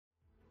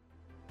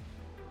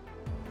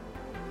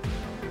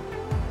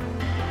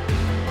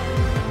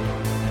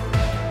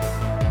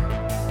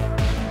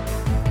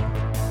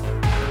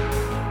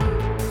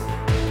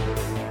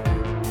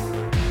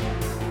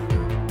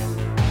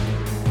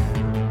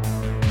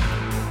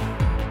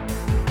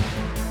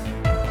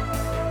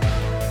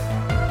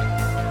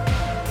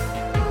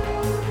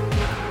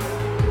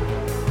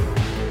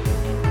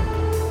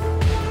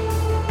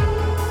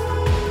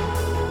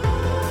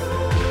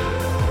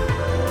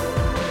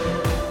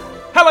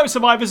Hello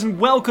survivors and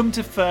welcome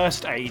to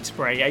First Aid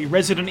Spray, a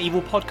Resident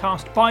Evil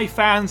podcast by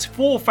fans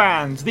for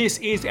fans. This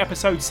is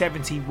episode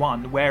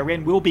 71,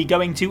 wherein we'll be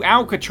going to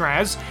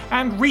Alcatraz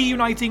and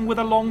reuniting with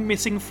a long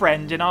missing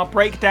friend in our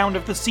breakdown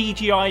of the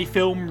CGI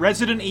film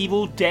Resident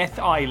Evil Death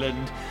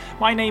Island.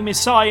 My name is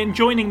Sai, and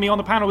joining me on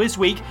the panel this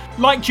week,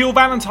 like Jill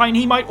Valentine,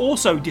 he might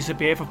also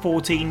disappear for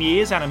 14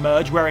 years and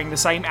emerge wearing the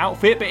same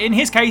outfit, but in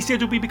his case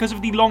it'll be because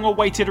of the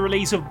long-awaited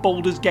release of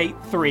Baldur's Gate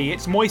 3.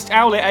 It's Moist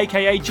Owlet,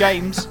 aka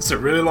James. It's a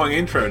really long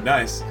intro,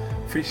 nice.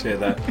 Appreciate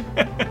that.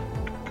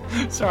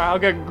 Sorry, I'll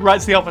go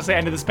right to the opposite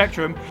end of the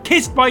spectrum.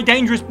 Kissed by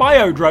dangerous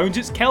bio-drones,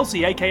 it's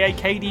Kelsey, aka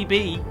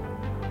KDB.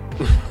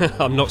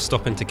 I'm not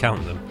stopping to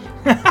count them.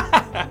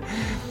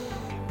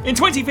 In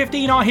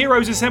 2015, our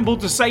heroes assembled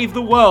to save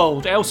the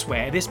world.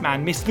 Elsewhere, this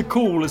man missed the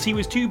call as he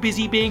was too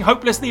busy being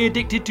hopelessly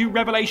addicted to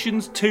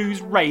Revelations 2's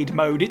raid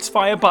mode. It's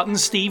Fire Button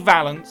Steve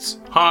Valance.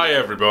 Hi,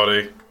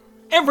 everybody.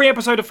 Every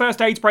episode of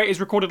First Aid Spray is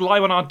recorded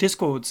live on our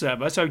Discord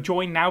server, so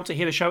join now to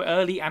hear the show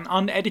early and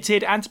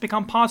unedited and to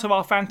become part of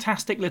our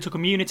fantastic little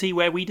community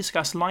where we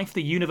discuss life,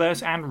 the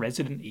universe, and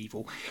Resident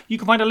Evil. You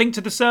can find a link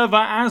to the server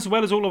as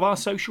well as all of our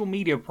social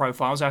media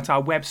profiles at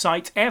our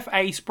website,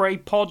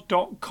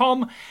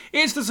 faspraypod.com.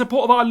 It's the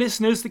support of our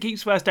listeners that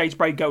keeps First Aid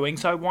Spray going,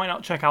 so why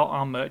not check out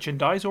our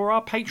merchandise or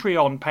our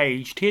Patreon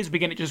page. Tiers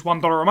begin at just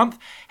 $1 a month.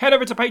 Head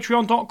over to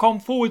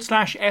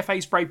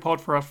patreon.com/faspraypod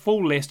for a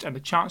full list and the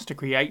chance to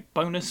create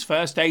bonus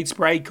First Aid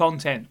Spray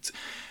content.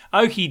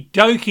 Okie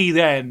dokie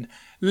then.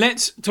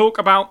 Let's talk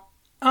about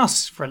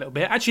us for a little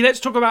bit. Actually, let's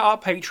talk about our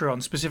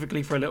Patreon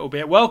specifically for a little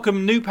bit.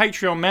 Welcome new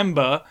Patreon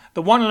member,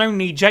 the one and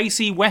only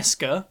JC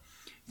Wesker.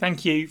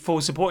 Thank you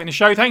for supporting the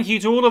show. Thank you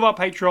to all of our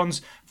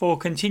patrons for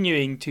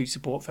continuing to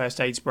support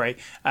First Aid Spray.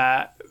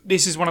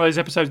 This is one of those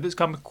episodes that's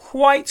come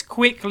quite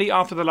quickly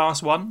after the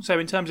last one. So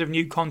in terms of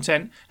new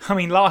content, I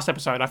mean, last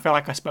episode, I feel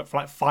like I spoke for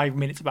like 5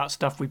 minutes about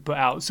stuff we put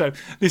out. So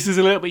this is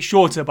a little bit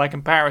shorter by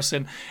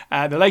comparison.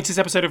 The latest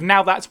episode of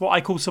Now That's What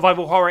I Call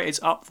Survival Horror is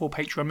up for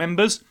Patreon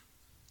members,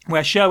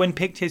 where Sherwin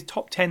picked his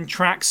top 10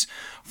 tracks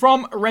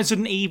from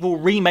Resident Evil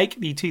Remake,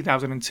 the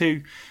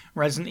 2002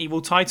 Resident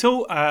Evil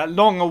title.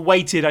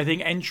 Long-awaited, I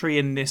think, entry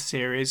in this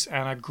series,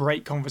 and a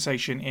great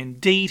conversation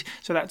indeed.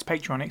 So that's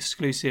Patreon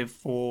exclusive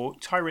for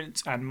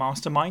Tyrants and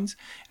Masterminds.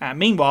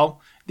 Meanwhile,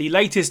 the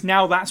latest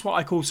Now That's What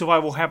I Call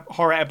Survival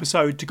Horror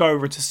episode to go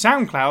over to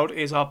SoundCloud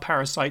is our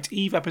Parasite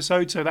Eve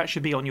episode, so that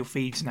should be on your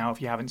feeds now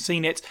if you haven't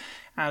seen it.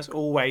 As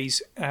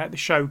always, the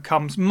show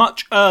comes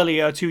much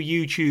earlier to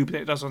YouTube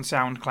than it does on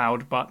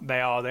SoundCloud, but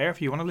they are there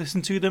if you want to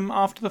listen to them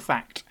after the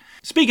fact.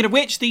 Speaking of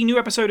which, the new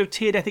episode of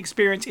Tear Death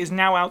Experience is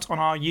now out on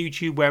our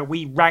YouTube, where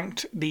we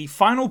ranked the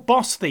final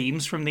boss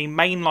themes from the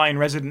mainline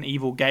Resident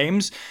Evil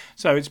games.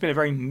 So it's been a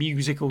very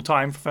musical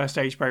time for First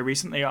Aid Spray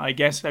recently, I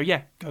guess. So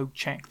yeah, go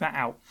check that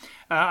out.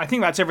 I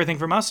think that's everything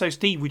from us. So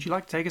Steve, would you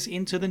like to take us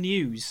into the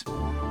news?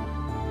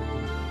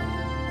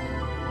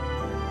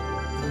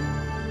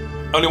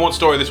 Only one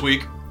story this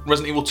week.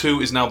 Resident Evil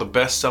 2 is now the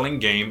best-selling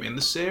game in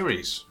the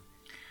series.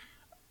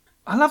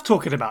 I love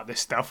talking about this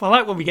stuff. I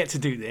like when we get to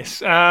do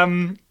this.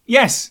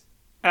 Yes,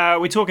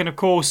 we're talking, of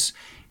course,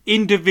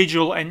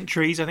 individual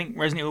entries. I think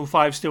Resident Evil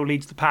 5 still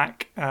leads the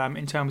pack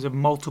in terms of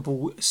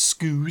multiple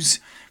SKUs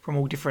from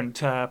all different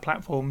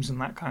platforms and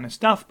that kind of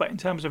stuff. But in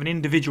terms of an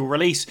individual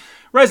release,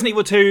 Resident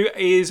Evil 2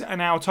 is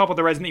now top of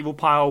the Resident Evil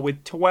pile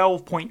with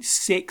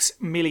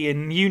 12.6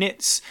 million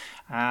units.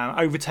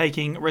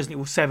 Overtaking Resident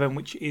Evil 7,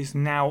 which is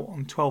now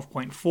on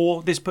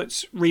 12.4. This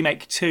puts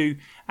Remake 2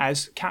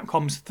 as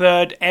Capcom's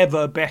third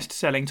ever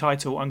best-selling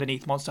title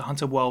underneath Monster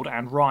Hunter World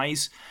and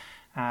Rise.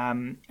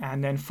 And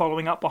then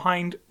following up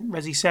behind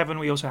Resi 7,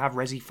 we also have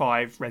Resi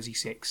 5, Resi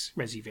 6,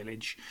 Resi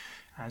Village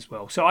as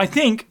well. So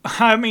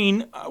I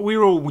mean, we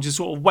were all just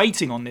sort of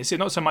waiting on this.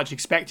 Not so much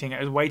expecting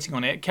it as waiting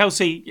on it.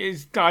 Kelsey,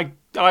 I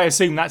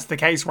assume that's the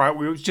case, right? It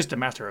was just a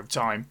matter of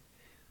time.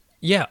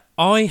 Yeah,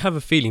 I have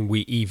a feeling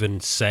we even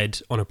said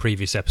on a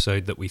previous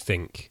episode that we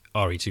think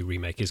RE2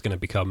 Remake is going to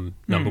become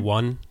number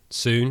one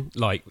soon.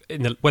 Like,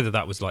 whether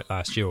that was like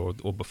last year or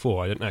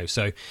before, I don't know.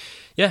 So,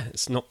 yeah,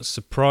 it's not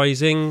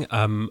surprising.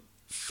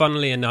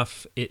 Funnily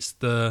enough, it's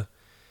a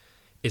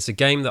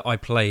game that I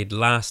played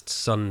last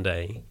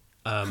Sunday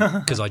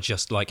because I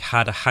just like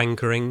had a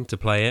hankering to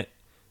play it,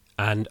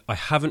 and I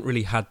haven't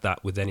really had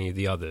that with any of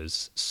the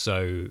others.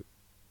 So,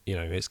 you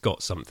know, it's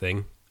got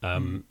something.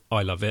 I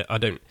love it. I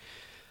don't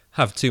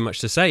have too much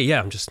to say.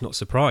 Yeah, I'm just not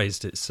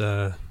surprised. It's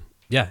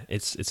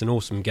it's an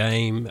awesome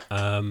game.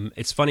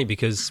 It's funny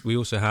because we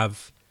also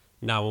have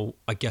now,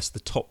 I guess, the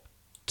top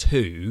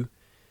two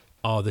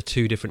are the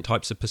two different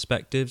types of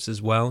perspectives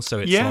as well. So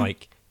it's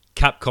like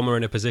Capcom are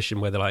in a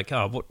position where they're like,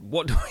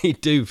 what do we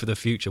do for the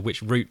future?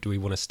 Which route do we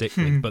want to stick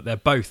with? But they're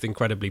both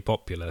incredibly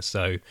popular.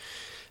 So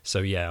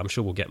yeah, I'm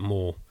sure we'll get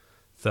more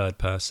third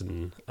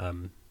person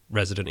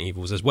Resident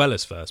Evils as well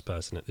as first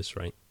person at this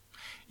rate.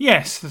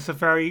 Yes, that's a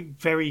very,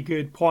 very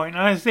good point.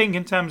 And I think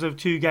in terms of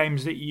two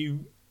games that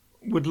you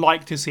would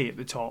like to see at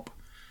the top,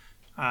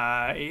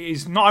 it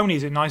is not only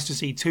is it nice to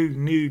see two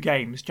new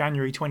games,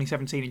 January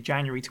 2017 and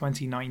January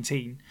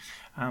 2019,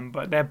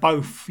 but they're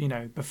both,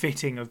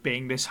 befitting of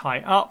being this high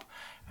up.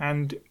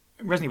 And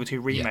Resident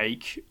Evil 2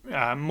 Remake,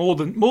 more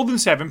than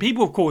 7.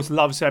 People, of course,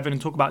 love 7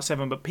 and talk about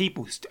 7, but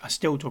people are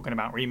still talking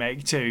about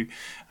Remake 2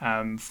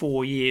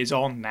 4 years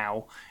on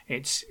now.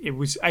 It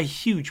was a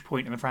huge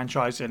point in the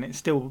franchise, and it's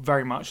still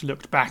very much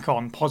looked back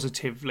on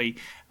positively.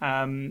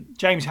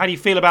 James, how do you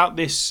feel about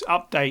this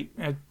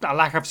update? A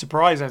lack of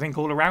surprise, I think,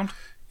 all around?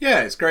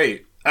 Yeah, it's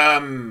great.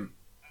 I've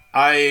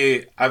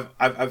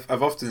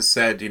often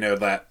said,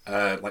 that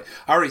like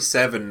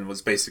RE7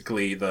 was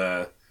basically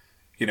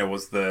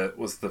was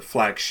the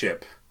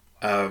flagship,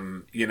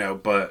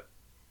 but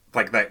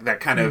like that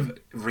kind of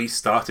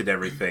restarted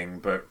everything.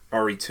 But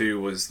RE2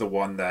 was the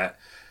one that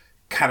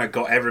kind of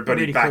got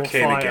everybody really back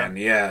in again.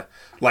 Yeah,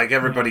 like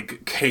everybody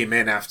came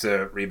in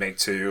after Remake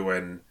 2,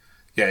 and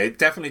it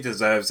definitely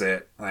deserves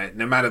it. Like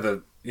no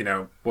matter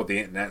what the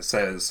internet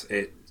says,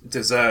 it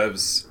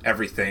deserves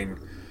everything.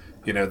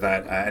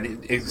 That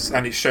and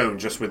it's shown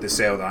just with the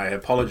sale. That I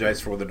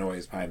apologize for all the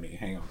noise behind me.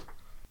 Hang on.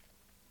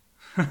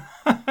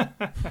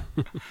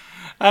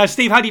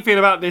 Steve, how do you feel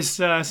about this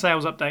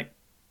sales update?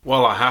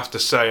 Well, I have to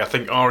say, I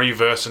think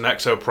Re:Verse and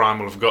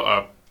Exoprimal have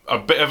got a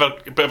bit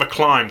of a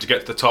climb to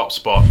get to the top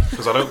spot,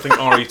 because I don't think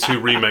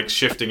RE2 Remake's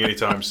shifting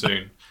anytime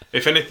soon.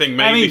 If anything,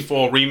 maybe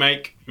for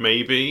Remake,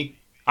 maybe.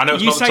 I know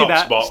it's not the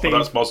top spot, Steve, but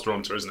that's Monster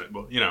Hunter, isn't it?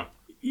 But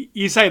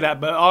You say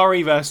that, but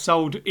Re:Verse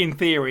sold, in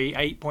theory,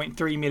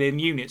 8.3 million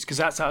units, because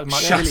that's how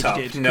much Village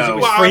did. No.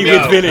 It was free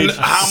with Village.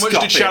 How much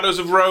did Shadows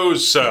of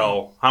Rose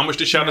sell? How much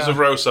did Shadows of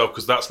Rose sell?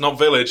 Because that's not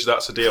Village,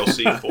 that's a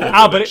DLC for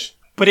Village.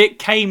 But it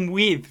came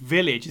with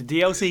Village.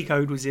 The DLC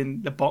code was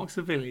in the box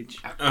of Village.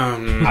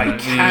 I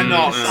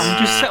cannot.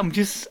 I'm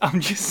just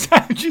saying.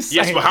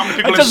 Yes, but how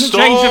many people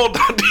installed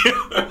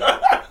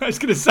that? I was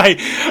going to say,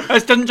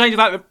 this doesn't change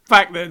the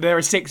fact that there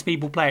are 6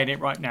 people playing it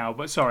right now.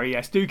 But sorry,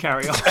 yes, do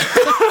carry on.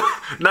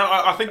 No,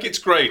 I think it's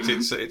great.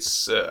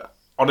 It's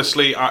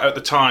honestly, at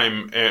the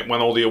time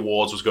when all the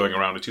awards was going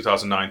around in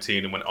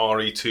 2019 and when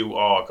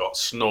RE2R got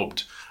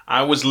snubbed,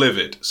 I was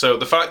livid. So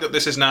the fact that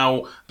this is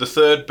now the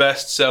 3rd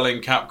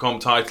best-selling Capcom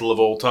title of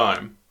all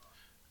time,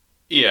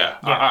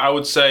 I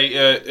would say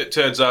it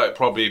turns out it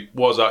probably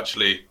was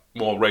actually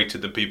more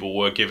rated than people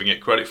were giving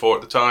it credit for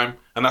at the time,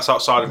 and that's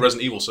outside of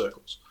Resident Evil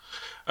circles.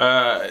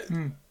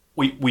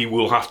 We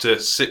will have to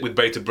sit with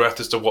bated breath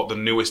as to what the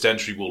newest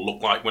entry will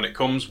look like when it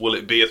comes. Will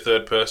it be a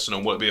third person,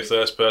 or will it be a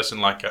first person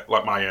like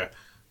my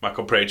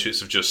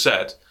compatriots have just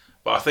said?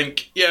 But I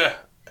think, it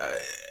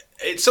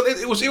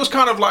was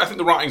kind of like, I think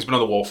the writing's been on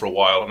the wall for a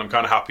while, and I'm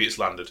kind of happy it's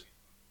landed.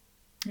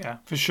 Yeah,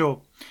 for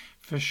sure.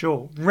 For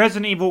sure.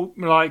 Resident Evil,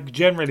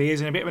 generally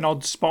is in a bit of an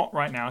odd spot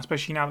right now,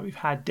 especially now that we've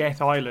had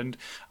Death Island.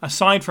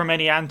 Aside from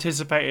any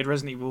anticipated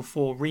Resident Evil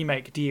 4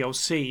 Remake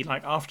DLC,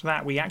 after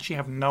that, we actually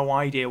have no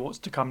idea what's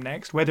to come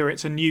next, whether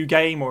it's a new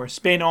game or a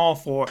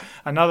spin-off or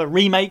another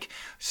remake.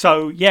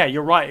 So, yeah,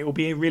 you're right. It will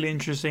be really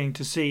interesting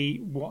to see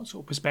what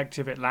sort of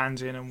perspective it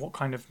lands in and what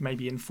kind of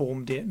maybe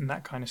informed it and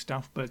that kind of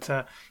stuff. But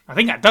I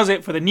think that does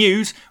it for the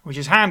news, which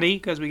is handy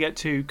because we get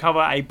to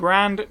cover a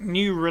brand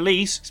new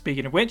release,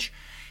 speaking of which,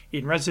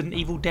 in Resident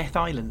Evil Death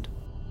Island.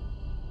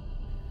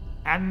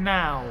 And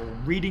now,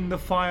 reading the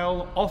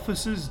file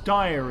Officer's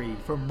Diary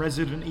from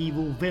Resident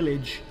Evil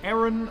Village,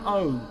 Aaron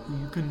O, who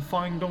you can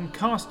find on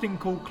Casting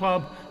Call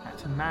Club at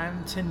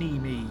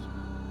Mantanimi.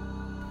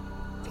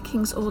 The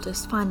King's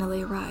Orders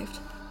finally arrived.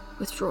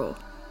 Withdraw.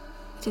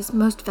 It is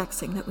most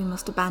vexing that we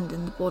must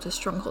abandon the border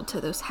stronghold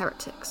to those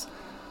heretics.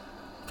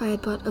 If I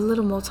had but a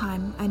little more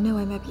time, I know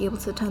I might be able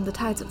to turn the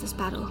tides of this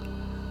battle.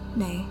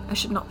 Nay, I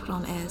should not put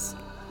on airs.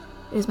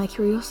 It is my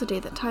curiosity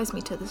that ties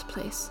me to this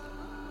place.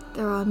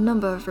 There are a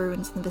number of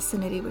ruins in the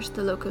vicinity which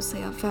the locals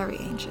say are very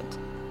ancient.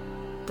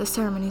 The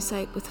ceremony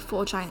site with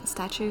 4 giant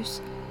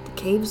statues, the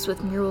caves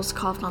with murals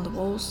carved on the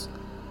walls,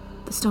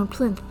 the stone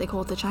plinth they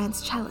call the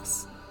Giant's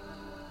Chalice.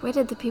 Where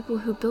did the people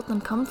who built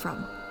them come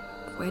from?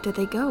 Where did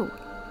they go?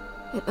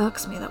 It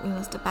irks me that we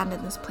must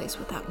abandon this place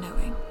without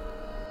knowing.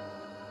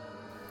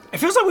 It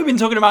feels like we've been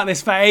talking about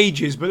this for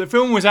ages, but the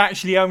film was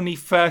actually only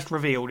first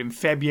revealed in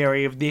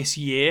February of this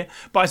year.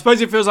 But I suppose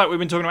it feels like we've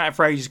been talking about it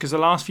for ages because the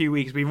last few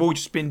weeks we've all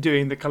just been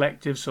doing the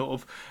collective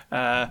sort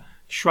of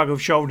shrug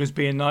of shoulders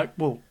being like,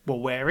 well,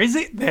 where is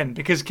it then?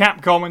 Because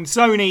Capcom and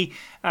Sony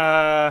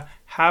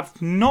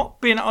have not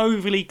been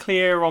overly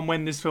clear on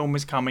when this film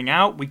is coming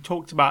out. We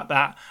talked about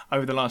that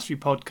over the last few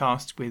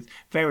podcasts with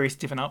various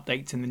different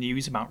updates in the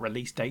news about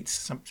release dates,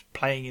 some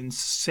playing in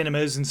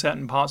cinemas in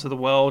certain parts of the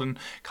world and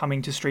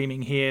coming to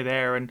streaming here,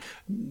 there, and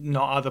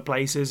not other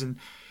places. And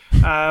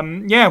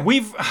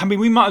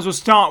we might as well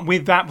start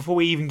with that before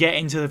we even get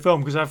into the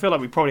film, because I feel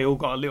like we probably all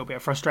got a little bit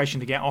of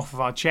frustration to get off of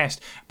our chest.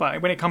 But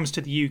when it comes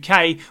to the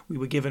UK, we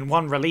were given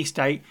one release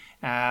date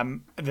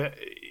that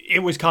it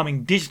was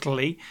coming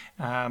digitally,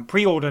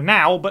 pre-order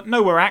now, but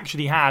nowhere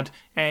actually had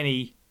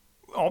any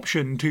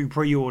option to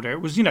pre-order.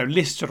 It was,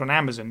 listed on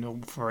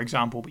Amazon, for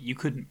example, but you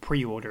couldn't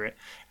pre-order it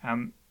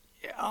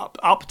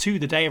up to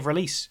the day of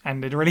release.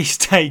 And the release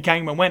day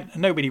came and went,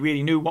 and nobody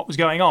really knew what was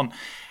going on.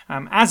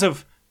 As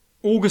of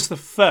August the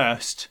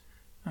 1st,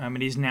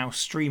 It is now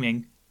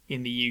streaming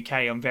in the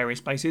UK on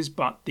various places,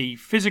 but the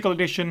physical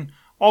edition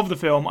of the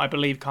film, I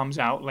believe, comes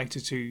out later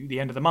to the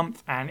end of the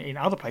month, and in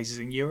other places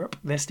in Europe,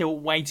 they're still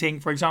waiting.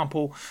 For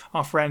example,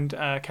 our friend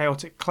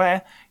Chaotic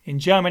Claire in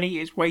Germany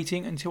is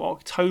waiting until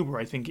October,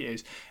 I think it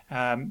is.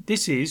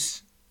 This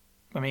is,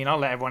 I'll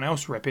let everyone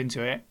else rip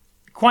into it,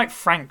 quite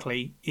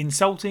frankly,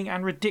 insulting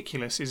and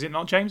ridiculous, is it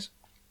not, James?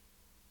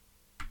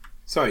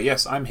 Sorry,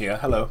 yes, I'm here.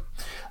 Hello.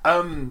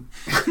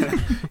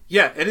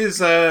 Yeah, it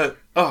is.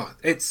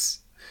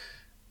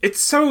 It's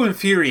so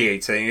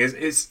infuriating.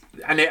 It's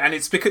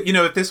because,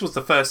 if this was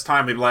the first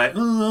time, we'd be like,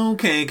 oh,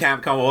 okay,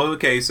 Capcom,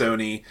 okay,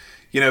 Sony,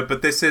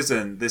 but this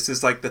isn't. This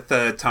is like the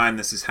third time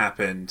this has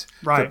happened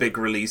for big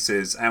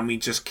releases, and we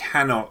just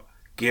cannot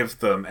give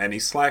them any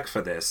slack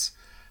for this.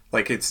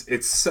 Like and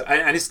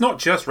it's not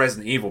just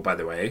Resident Evil, by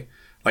the way.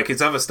 Like,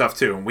 it's other stuff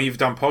too, and we've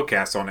done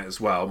podcasts on it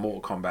as well.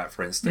 Mortal Kombat,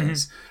 for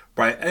instance,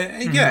 right?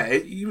 Yeah,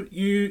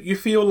 you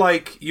feel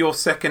like you're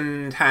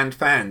second-hand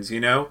fans,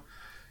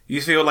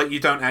 You feel like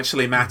you don't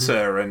actually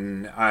matter,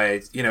 and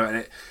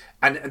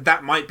and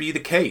that might be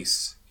the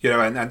case,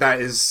 and that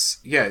is,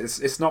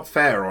 it's not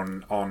fair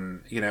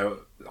on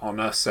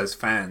us as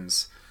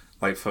fans,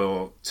 like,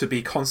 to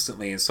be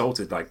constantly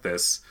insulted like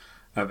this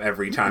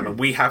every time, and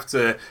we have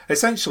to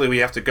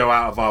go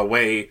out of our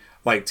way,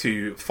 like,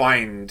 to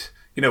find,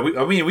 we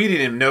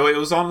didn't even know it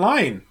was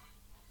online,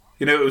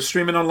 it was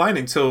streaming online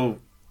until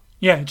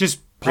just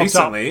popped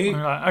recently.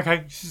 Up. Like,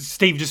 okay,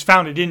 Steve just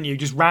found it, didn't you?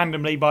 Just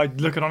randomly by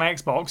looking on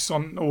Xbox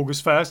on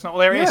August 1st. Oh,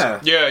 there it is.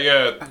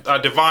 Yeah. I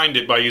divined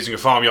it by using a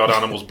farmyard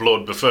animal's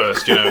blood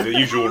first. The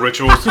usual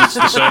rituals, the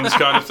sense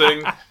kind of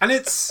thing. And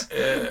it's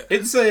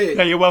a.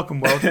 Yeah, you're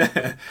welcome, world.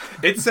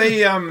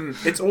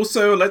 It's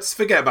also, let's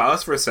forget about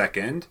us for a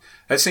second.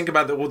 Let's think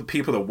about all the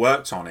people that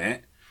worked on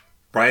it,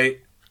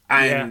 right?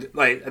 And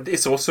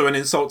it's also an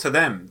insult to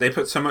them. They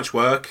put so much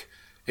work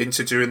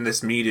into doing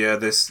this media,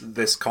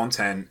 this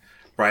content.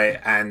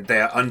 Right, and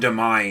they're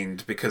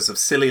undermined because of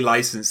silly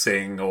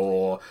licensing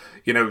or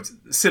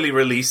silly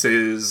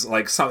releases.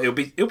 Like,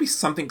 it'll be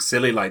something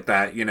silly like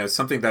that.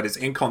 Something that is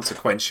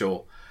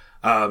inconsequential.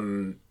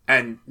 And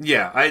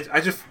yeah,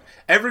 I just,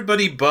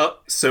 everybody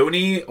but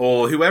Sony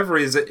or whoever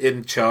is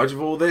in charge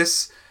of all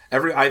this.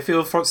 I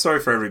feel sorry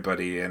for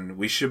everybody, and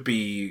we should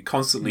be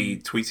constantly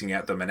tweeting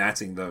at them and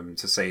atting them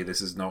to say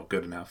this is not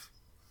good enough.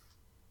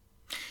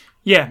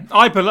 Yeah,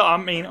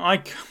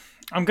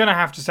 I'm going to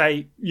have to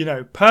say,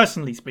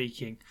 personally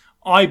speaking,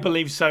 I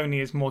believe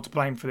Sony is more to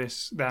blame for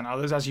this than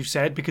others, as you've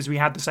said, because we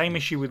had the same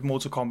issue with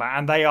Mortal Kombat,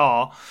 and they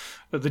are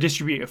the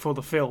distributor for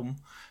the film.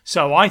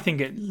 So I think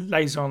it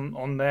lays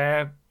on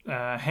their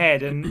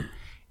head. And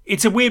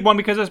it's a weird one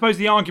because I suppose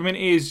the argument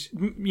is,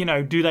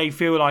 do they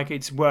feel like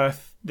it's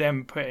worth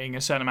them putting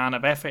a certain amount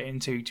of effort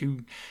into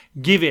to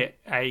give it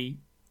a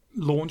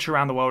launch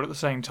around the world at the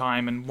same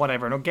time and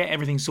whatever, and get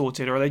everything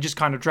sorted, or are they just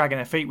kind of dragging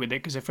their feet with it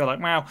because they feel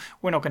like, well,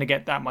 we're not going to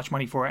get that much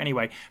money for it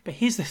anyway? But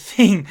here's the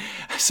thing,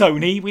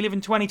 Sony, we live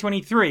in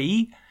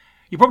 2023.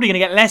 You're probably going to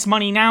get less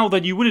money now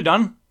than you would have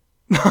done.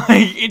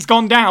 It's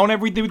gone down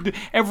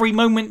every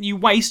moment you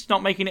waste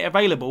not making it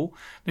available.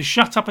 The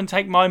shut up and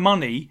take my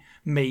money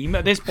meme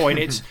at this point,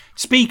 it's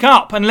speak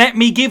up and let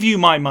me give you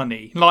my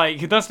money.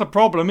 Like, that's the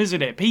problem,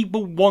 isn't it?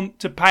 People want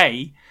to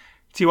pay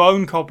to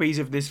own copies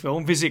of this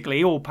film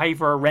physically or pay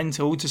for a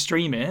rental to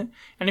stream it.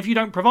 And if you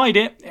don't provide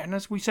it, and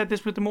as we said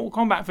this with the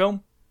Mortal Kombat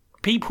film,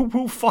 people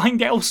will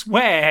find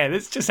elsewhere.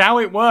 That's just how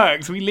it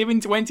works. We live in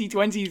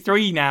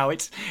 2023 now.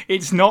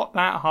 It's not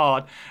that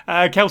hard.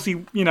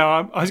 Kelsey,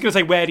 I was going to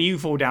say, where do you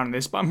fall down in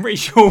this? But I'm pretty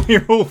sure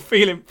we're all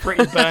feeling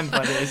pretty burned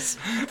by this.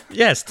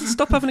 Yes,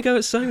 stop having a go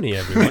at Sony,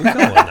 everyone.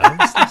 Come on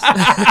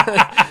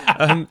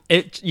now.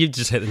 You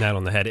just hit the nail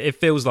on the head. It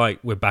feels like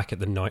we're back in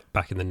the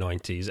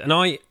 90s, and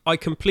I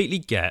completely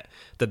get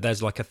that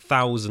there's like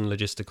 1,000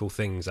 logistical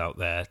things out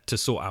there to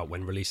sort out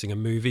when releasing a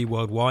movie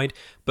worldwide,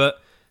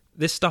 but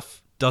this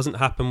stuff doesn't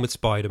happen with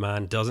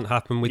Spider-Man, doesn't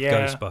happen with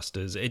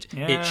Ghostbusters.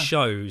 It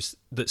shows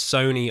that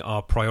Sony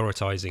are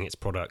prioritizing its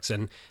products,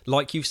 and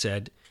like you've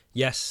said,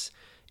 yes,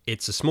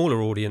 it's a smaller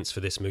audience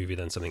for this movie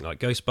than something like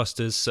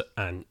Ghostbusters,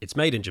 and it's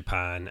made in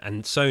Japan,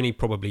 and Sony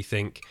probably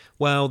think,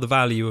 well, the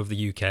value of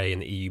the UK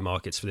and the EU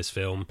markets for this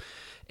film,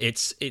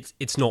 it's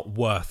not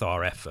worth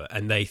our effort,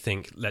 and they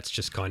think, let's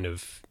just kind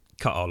of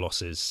cut our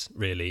losses,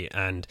 really.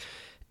 And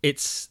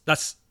that's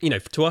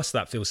to us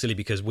that feels silly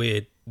because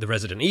we're the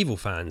Resident Evil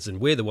fans and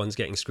we're the ones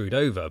getting screwed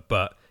over,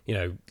 but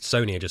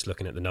Sony are just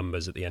looking at the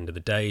numbers at the end of the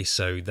day,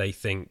 so they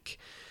think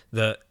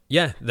that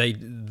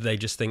they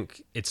just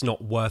think it's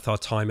not worth our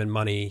time and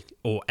money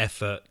or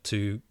effort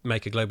to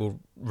make a global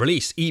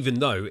release, even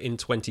though in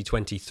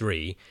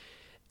 2023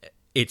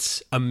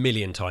 it's a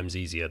million times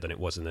easier than it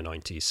was in the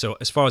 90s. So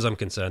as far as I'm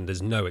concerned,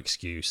 there's no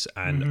excuse,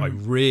 and I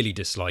really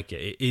dislike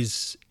it. It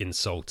is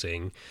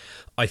insulting.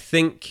 I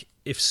think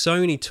if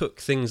Sony took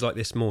things like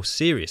this more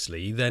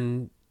seriously,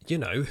 then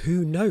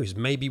who knows,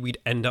 maybe we'd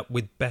end up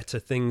with better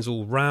things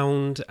all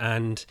round.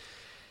 And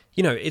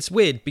it's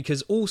weird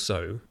because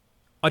also,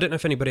 I don't know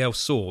if anybody else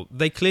saw,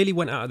 they clearly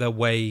went out of their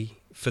way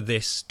for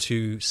this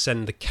to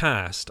send the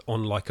cast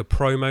on like a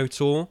promo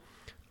tour,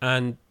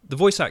 and the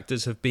voice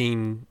actors have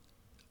been...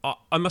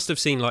 I must have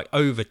seen like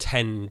over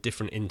 10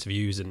 different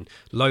interviews and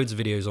loads of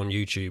videos on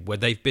YouTube where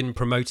they've been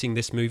promoting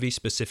this movie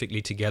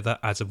specifically together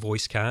as a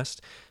voice cast.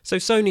 So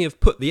Sony have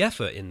put the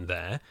effort in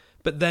there,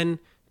 but then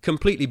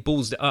completely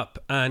ballsed it up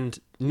and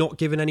not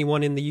given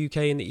anyone in the UK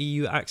and the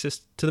EU access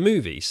to the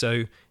movie.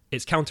 So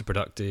it's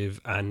counterproductive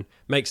and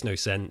makes no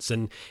sense.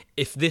 And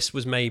if this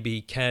was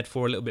maybe cared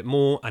for a little bit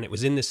more and it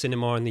was in the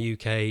cinema in the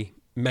UK,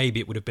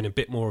 maybe it would have been a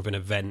bit more of an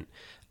event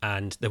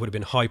and there would have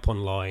been hype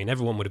online.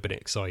 Everyone would have been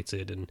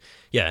excited and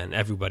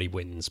everybody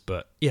wins.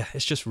 But yeah,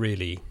 it's just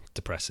really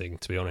depressing,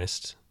 to be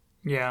honest.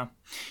 Yeah.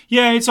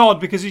 Yeah, it's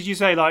odd because, as you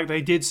say, like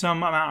they did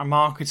some amount of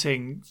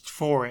marketing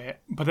for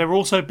it, but they've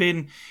also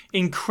been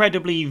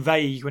incredibly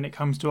vague when it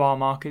comes to our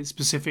market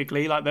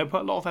specifically. Like they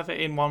put a lot of effort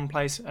in one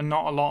place and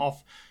not a lot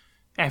of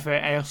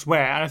effort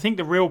elsewhere. And I think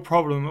the real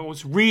problem, it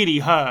was really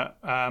hurt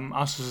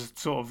us as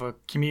sort of a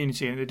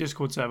community in the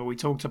Discord server, we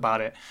talked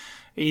about it,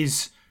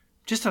 is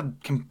just a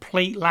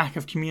complete lack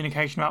of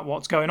communication about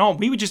what's going on.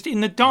 We were just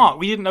in the dark.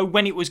 We didn't know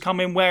when it was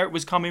coming, where it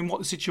was coming, what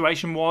the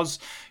situation was.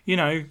 You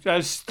know,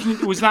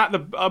 was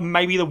that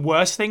maybe the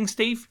worst thing,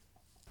 Steve?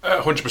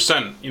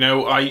 100%. You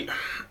know, I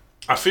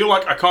feel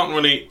like I can't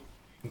really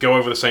go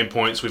over the same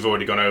points we've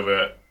already gone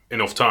over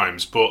enough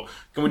times, but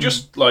can we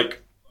just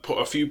like put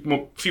a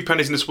few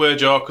pennies in the swear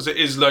jar, because it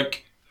is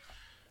like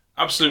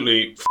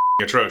absolutely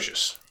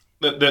atrocious.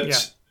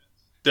 That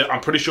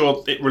I'm pretty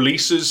sure it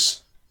releases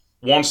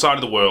one side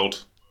of the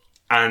world,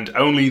 and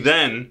only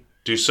then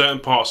do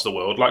certain parts of the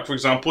world, like for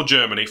example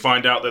Germany,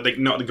 find out that they're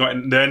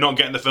not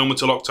getting the film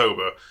until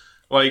October.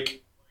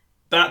 Like,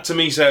 that to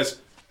me says,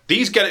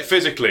 these get it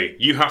physically,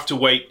 you have to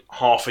wait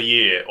half a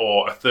year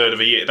or a third of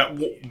a year.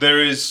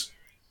 There is,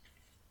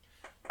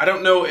 I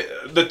don't know,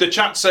 the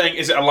chat's saying,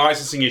 is it a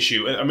licensing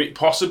issue? I mean,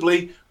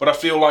 possibly, but I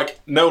feel like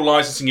no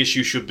licensing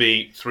issue should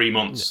be 3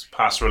 months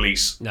past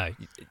release. No,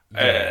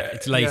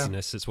 it's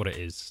laziness. It's what it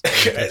is.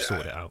 They've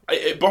sorted it out.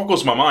 It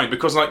boggles my mind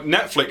because like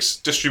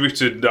Netflix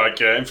distributed like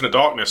Infinite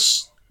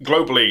Darkness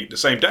globally the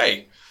same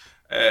day.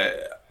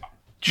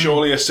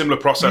 Surely a similar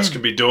process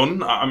can be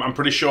done. I'm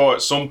pretty sure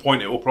at some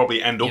point it will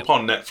probably end up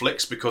on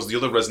Netflix because the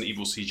other Resident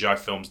Evil CGI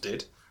films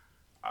did.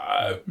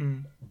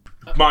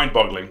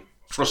 Mind-boggling,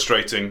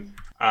 frustrating.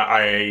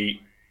 I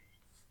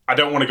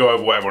don't want to go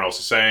over what everyone else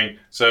is saying.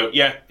 So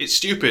yeah, it's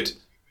stupid.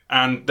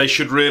 And they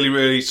should really,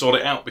 really sort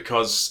it out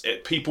because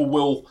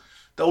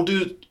they'll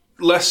do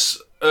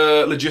less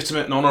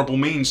legitimate and honourable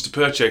means to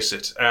purchase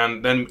it.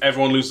 And then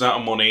everyone loses out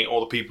on money, all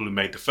the people who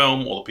made the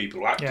film, all the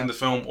people who acted in the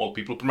film, all the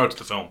people who promoted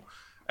the film.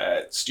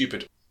 It's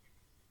stupid.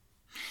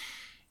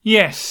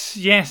 Yes,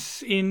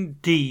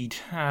 indeed.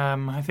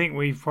 I think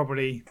we've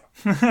probably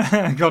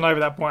gone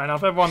over that point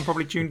enough. Everyone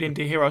probably tuned in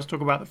to hear us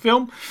talk about the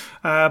film,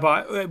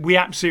 but we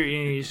absolutely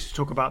need to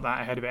talk about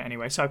that ahead of it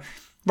anyway. So,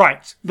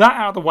 right, that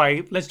out of the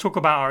way, let's talk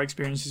about our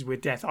experiences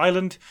with Death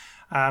Island.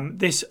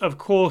 This, of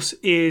course,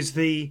 is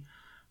the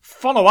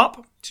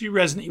follow-up to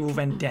Resident Evil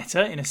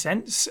Vendetta, in a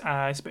sense.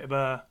 It's a bit of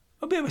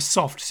a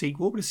soft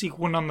sequel, but a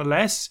sequel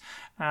nonetheless.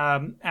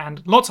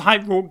 And lots of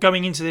hype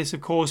going into this,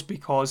 of course,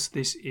 because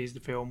this is the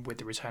film with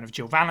the return of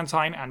Jill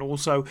Valentine, and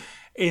also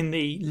in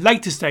the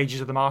later stages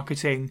of the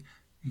marketing,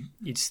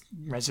 it's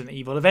Resident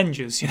Evil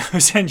Avengers. You know,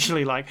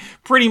 essentially, like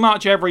pretty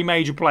much every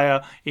major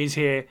player is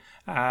here,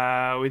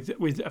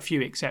 with a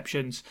few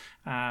exceptions.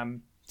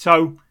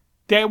 So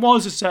there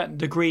was a certain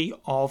degree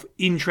of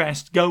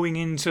interest going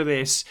into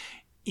this,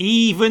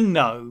 even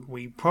though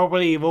we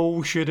probably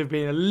all should have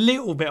been a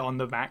little bit on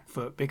the back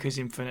foot because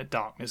Infinite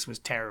Darkness was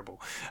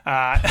terrible.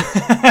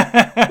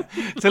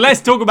 So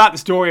let's talk about the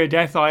story of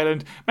Death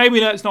Island. Maybe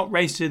let's not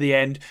race to the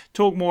end.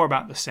 Talk more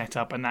about the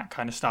setup and that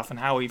kind of stuff and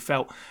how we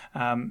felt,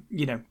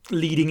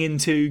 leading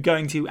into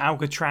going to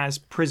Alcatraz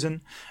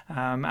prison,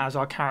 as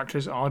our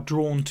characters are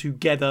drawn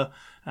together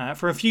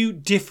for a few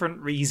different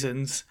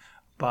reasons.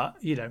 But,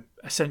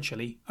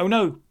 essentially, oh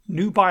no,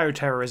 new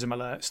bioterrorism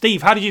alert.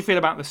 Steve, how did you feel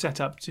about the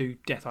setup to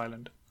Death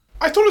Island?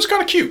 I thought it was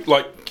kind of cute.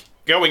 Like,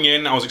 going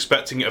in, I was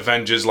expecting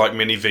Avengers like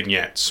mini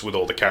vignettes with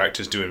all the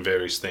characters doing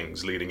various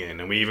things leading in.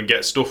 And we even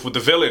get stuff with the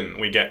villain.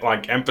 We get,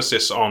 like,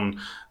 emphasis on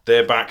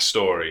their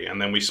backstory.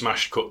 And then we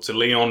smash cut to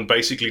Leon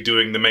basically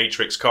doing the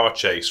Matrix car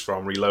chase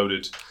from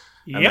Reloaded.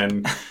 Yep.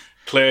 And then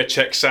Claire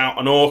checks out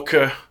an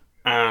orca,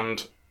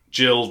 and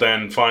Jill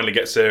then finally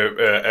gets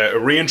a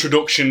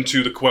reintroduction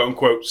to the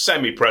quote-unquote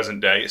semi-present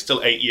day. It's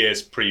still 8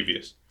 years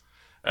previous.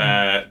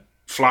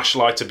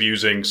 Flashlight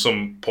abusing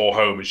some poor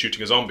home and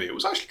shooting a zombie. It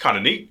was actually kind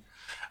of neat.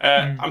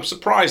 I'm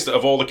surprised that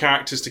of all the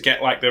characters to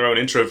get like their own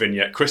intro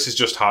vignette, Chris is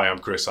just, "Hi, I'm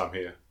Chris, I'm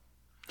here."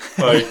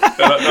 Like,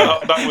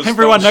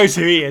 Everyone knows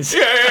who he is.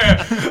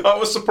 Yeah. That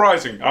was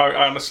surprising.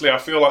 I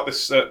feel like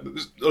this a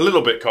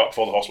little bit caught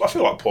for the hospital. I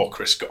feel like poor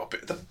Chris got a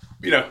bit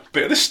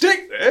of the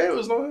stick there. It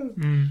was like...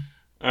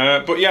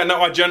 But yeah,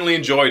 no, I generally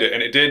enjoyed it,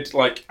 and it did,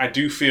 like, I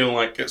do feel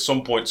like at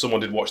some point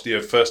someone did watch the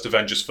first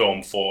Avengers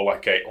film for,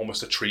 like,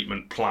 almost a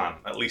treatment plan,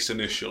 at least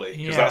initially,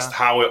 because that's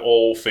how it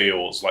all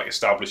feels, like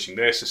establishing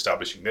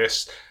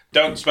this,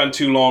 don't spend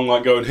too long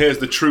like going, here's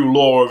the true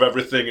lore of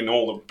everything and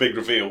all the big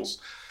reveals.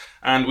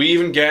 And we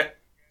even get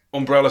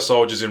Umbrella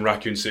soldiers in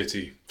Raccoon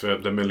City for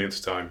the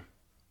millionth time.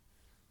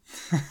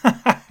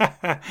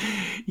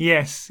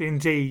 Yes,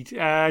 indeed.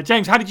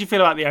 James, how did you feel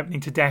about the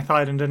opening to Death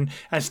Island? And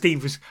as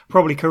Steve was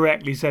probably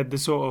correctly said, the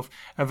sort of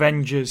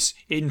Avengers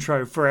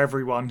intro for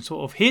everyone.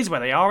 Sort of, here's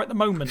where they are at the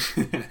moment.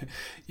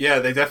 Yeah,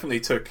 they definitely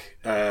took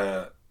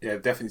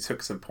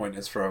some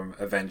pointers from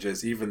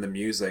Avengers. Even the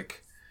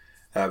music.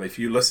 If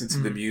you listen to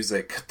the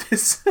music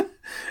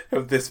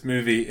of this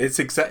movie, it's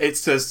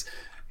just,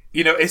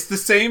 it's the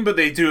same, but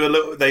they do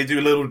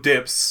little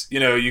dips.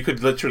 You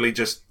could literally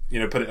just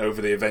put it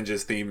over the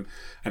Avengers theme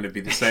and it'd be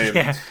the same.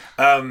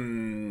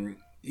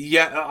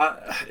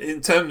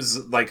 In terms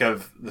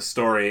of the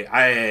story,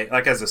 I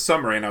as a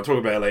summary, and I'll talk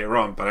about it later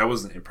on, but I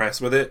wasn't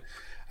impressed with it.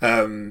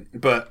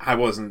 But I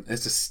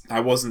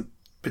wasn't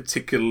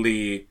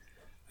particularly.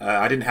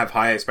 I didn't have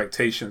high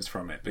expectations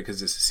from it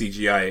because it's a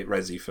CGI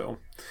Resi film.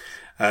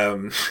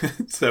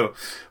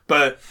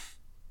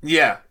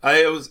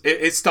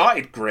 It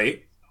started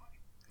great.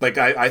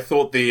 I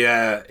thought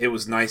it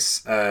was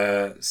nice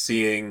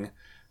seeing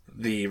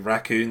the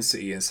Raccoon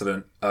City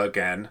incident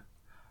again,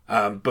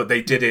 but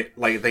they did it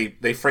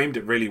they framed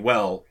it really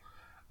well.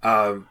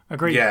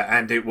 Agreed. Yeah,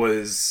 and it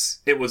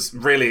was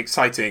really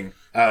exciting.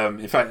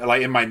 In fact,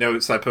 in my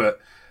notes, I put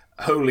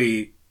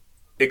 "Holy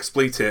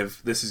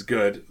expletive, this is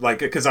good."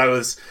 Because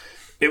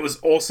it was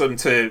awesome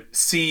to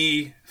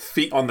see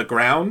feet on the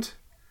ground,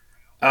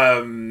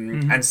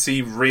 and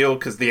see real,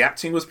 because the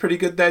acting was pretty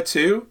good there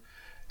too.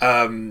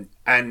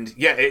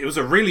 It was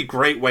a really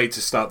great way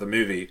to start the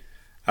movie.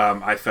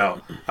 I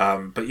felt,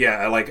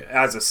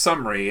 as a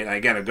summary, and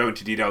again, I'll go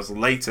into details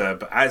later,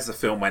 but as the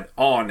film went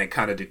on, it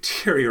kind of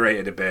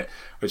deteriorated a bit,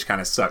 which kind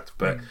of sucked.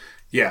 But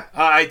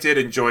I did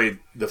enjoy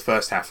the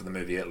first half of the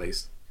movie at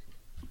least.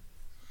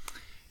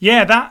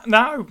 Yeah,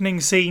 that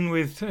opening scene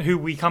with who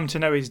we come to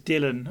know as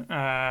Dylan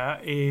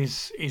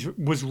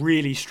was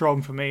really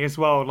strong for me as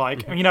well.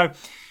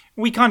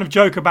 We kind of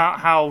joke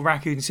about how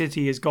Raccoon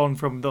City has gone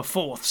from the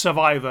 4th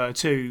survivor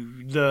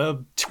to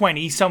the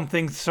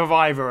 20-something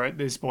survivor at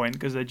this point,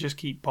 because they just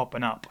keep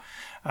popping up.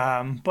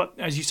 But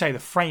as you say, the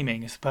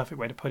framing is the perfect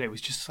way to put it. It was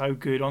just so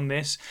good on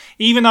this.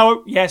 Even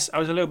though, yes, I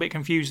was a little bit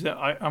confused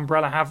that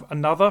Umbrella have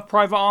another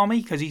private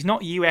army, because he's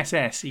not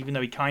USS, even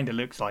though he kind of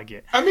looks like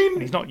it. I mean,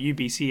 and he's not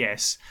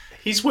UBCS.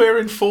 He's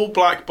wearing full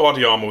black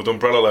body armor with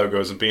Umbrella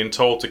logos and being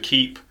told to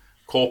keep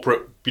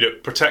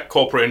protect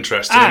corporate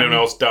interests and anyone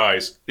else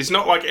dies. It's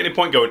not like at any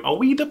point going, are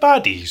we the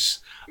baddies?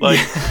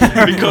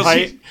 Because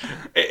right.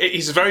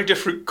 He's a very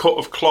different cut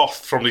of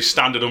cloth from the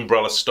standard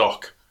Umbrella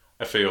stock,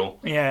 I feel.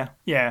 Yeah.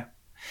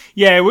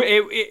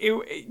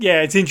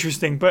 It's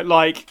interesting, but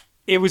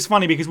it was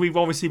funny because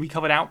we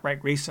covered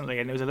Outbreak recently,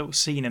 and there was a little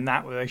scene in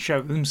that where they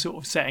showed them sort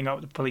of setting up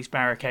the police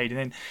barricade, and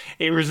then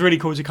it was really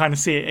cool to kind of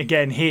see it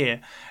again here,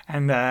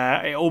 and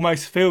it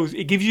almost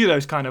it gives you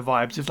those kind of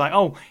vibes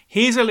of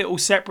here's a little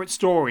separate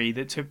story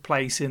that took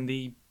place in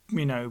the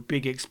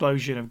big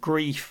explosion of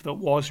grief that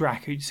was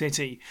Raccoon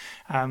City.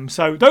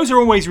 So those are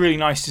always really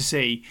nice to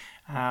see,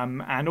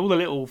 and all the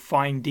little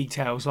fine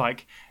details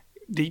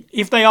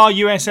if they are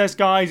USS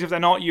guys, if they're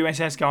not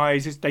USS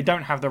guys, they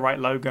don't have the right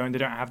logo and they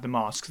don't have the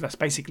masks. That's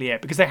basically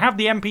it. Because they have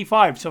the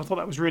MP5, so I thought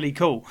that was really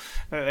cool.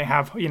 That they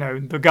have,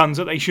 the guns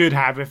that they should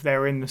have if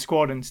they're in the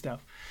squad and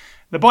stuff.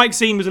 The bike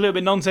scene was a little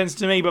bit nonsense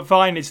to me, but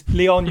fine. It's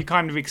Leon, you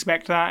kind of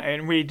expect that.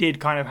 And it really did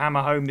kind of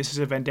hammer home this is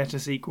a Vendetta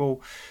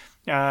sequel.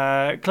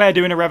 Claire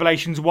doing a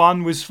Revelations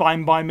 1 was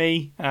fine by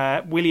me.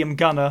 William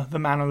Gunner, the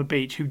man on the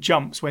beach who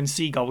jumps when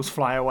seagulls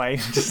fly away.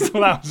 Just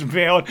thought that was a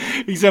bit odd.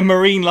 He's a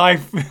marine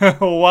life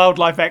or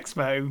wildlife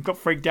expert who got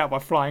freaked out by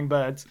flying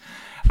birds.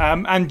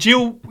 And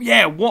Jill,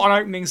 what an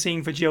opening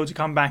scene for Jill to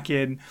come back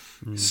in,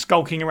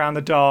 skulking around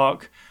the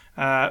dark.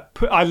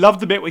 I love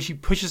the bit where she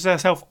pushes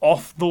herself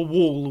off the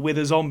wall with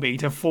a zombie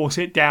to force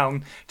it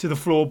down to the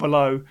floor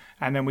below,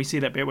 and then we see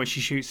that bit where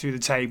she shoots through the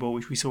table,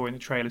 which we saw in the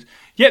trailers.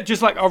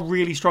 just a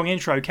really strong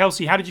intro.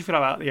 Kelsey, how did you feel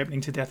about the opening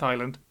to Death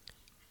Island?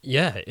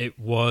 Yeah, it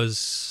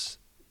was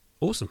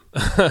awesome.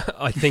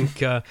 I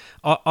think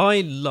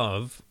I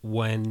love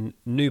when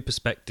new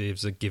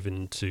perspectives are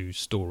given to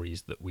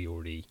stories that we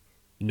already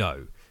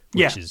know,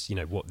 which is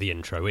what the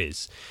intro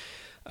is.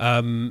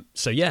 Telling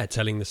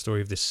the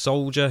story of this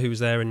soldier who was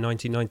there in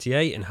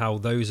 1998 and how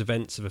those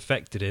events have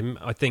affected him,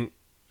 I think,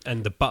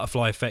 and the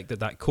butterfly effect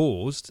that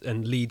caused,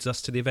 and leads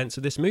us to the events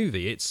of this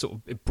movie.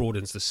 It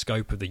broadens the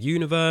scope of the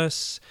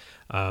universe,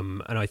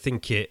 and I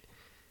think it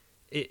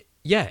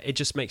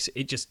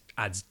just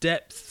adds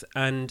depth.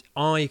 And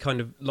I kind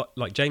of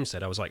like James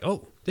said, I was like,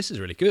 oh, this is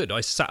really good.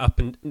 I sat up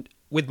and,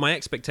 with my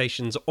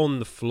expectations on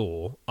the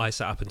floor, I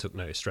sat up and took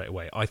notice straight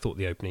away. I thought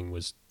the opening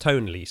was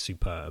tonally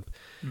superb.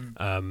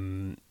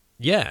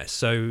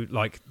 So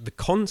the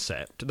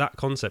concept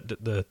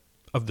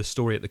of the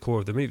story at the core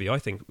of the movie, I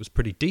think was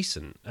pretty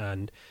decent.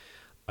 And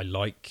I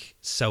like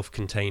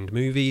self-contained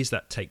movies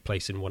that take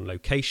place in one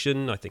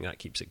location. I think that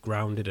keeps it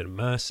grounded and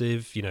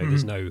immersive.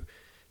 There's no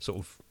sort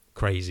of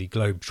crazy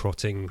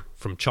globe-trotting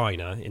from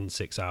China in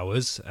 6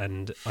 hours,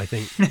 and I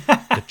think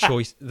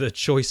the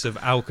choice of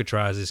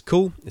Alcatraz is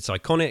cool. It's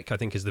iconic. I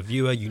think as the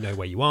viewer, you know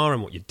where you are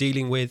and what you're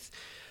dealing with.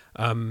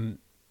 And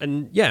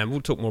yeah,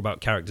 we'll talk more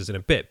about characters in a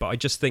bit, but I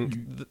just think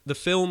the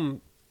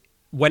film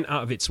went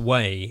out of its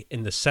way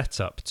in the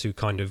setup to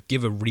kind of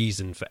give a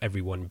reason for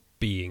everyone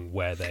being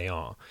where they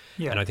are.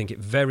 Yeah. And I think it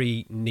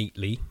very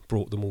neatly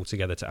brought them all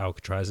together to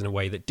Alcatraz in a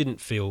way that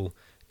didn't feel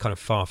kind of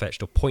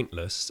far-fetched or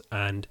pointless.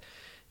 And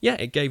yeah,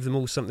 it gave them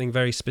all something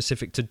very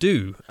specific to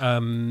do.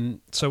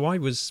 So I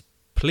was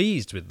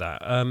pleased with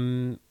that.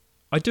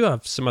 I do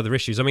have some other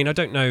issues. I mean, I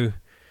don't know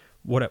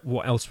what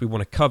else we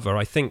want to cover.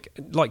 I think,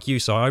 like you,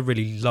 Si, I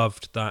really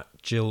loved that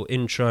Jill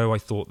intro. I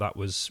thought that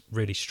was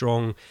really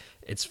strong.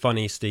 It's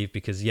funny, Steve,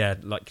 because, yeah,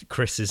 like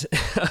Chris's...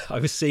 I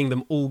was seeing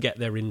them all get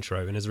their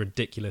intro, and as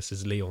ridiculous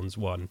as Leon's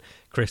one,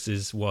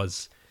 Chris's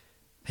was...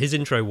 His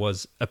intro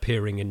was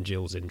appearing in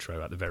Jill's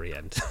intro at the very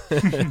end,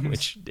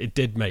 which it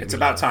did make It's me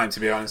about laugh. time, to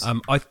be honest.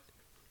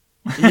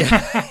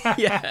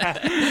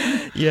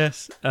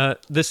 Yes.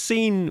 The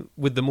scene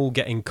with them all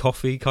getting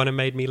coffee kind of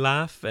made me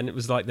laugh, and it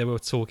was like they were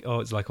talking. Oh,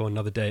 it's like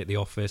another day at the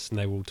office, and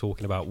they were all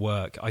talking about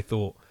work. I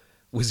thought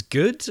was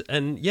good,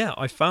 and yeah,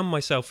 I found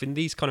myself in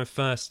these kind of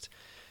first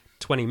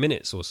 20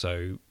 minutes or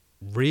so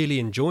really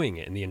enjoying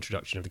it in the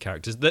introduction of the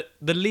characters. The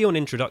Leon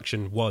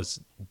introduction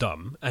was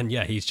dumb, and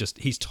yeah,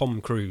 he's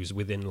Tom Cruise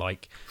within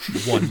like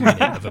 1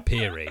 minute of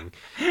appearing,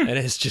 and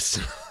it's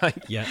just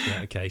like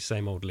okay,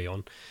 same old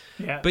Leon.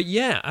 Yeah. But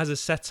yeah, as a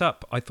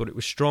setup, I thought it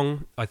was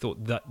strong. I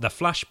thought that the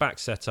flashback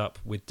setup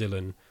with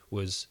Dylan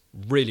was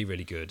really,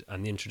 really good,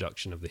 and the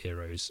introduction of the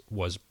heroes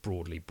was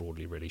broadly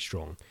really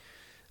strong.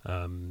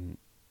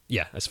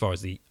 Yeah, as far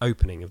as the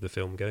opening of the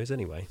film goes,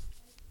 anyway.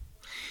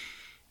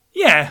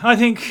 Yeah, I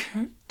think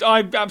I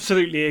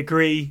absolutely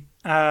agree.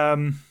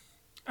 And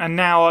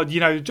now,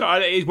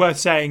 it's worth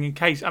saying in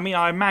case... I mean,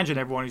 I imagine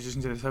everyone who's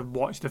listening to this have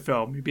watched the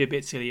film. It'd be a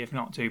bit silly if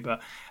not to,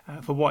 but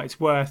for what it's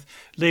worth,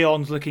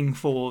 Leon's looking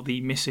for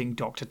the missing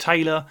Dr.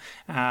 Taylor,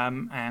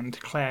 and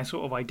Claire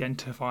sort of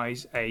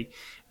identifies a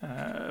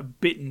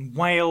bitten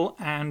whale,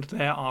 and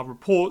there are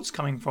reports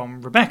coming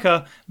from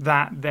Rebecca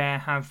that there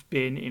have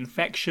been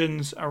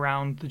infections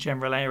around the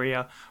general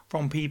area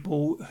from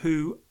people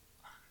who...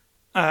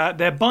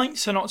 their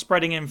bites are not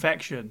spreading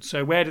infection.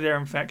 So where did their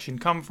infection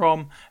come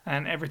from?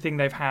 And everything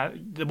they've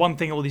had... The one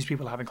thing all these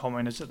people have in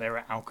common is that they're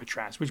at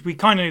Alcatraz, which we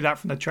kind of knew that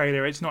from the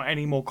trailer. It's not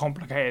any more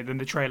complicated than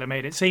the trailer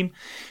made it seem.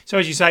 So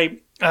as you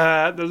say,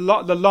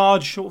 the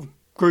large sort of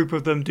group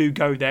of them do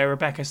go there.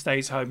 Rebecca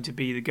stays home to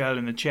be the girl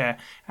in the chair,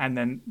 and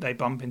then they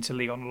bump into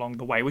Leon along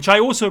the way, which I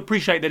also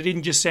appreciate that they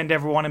didn't just send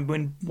everyone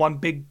in one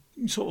big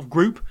sort of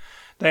group.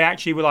 They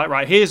actually were like,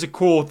 right, here's a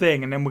core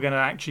thing, and then we're going to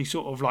actually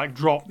sort of like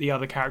drop the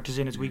other characters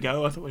in as we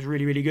go. I thought it was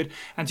really, really good.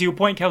 And to your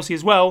point, Kelsey,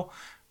 as well,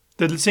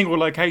 the single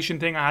location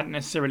thing, I hadn't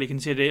necessarily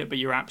considered it, but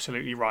you're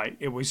absolutely right.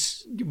 It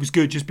was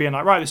good just being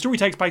like, right, the story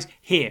takes place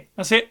here.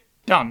 That's it.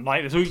 Done.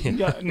 Like,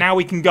 now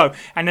we can go.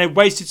 And they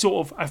wasted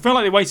I feel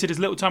like they wasted as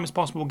little time as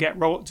possible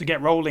to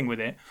get rolling with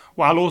it,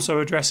 while also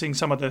addressing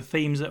some of the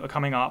themes that were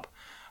coming up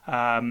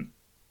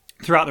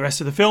throughout the rest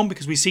of the film,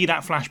 because we see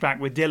that flashback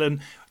with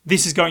Dylan.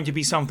 This is going to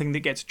be something that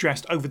gets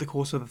addressed over the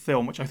course of the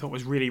film, which I thought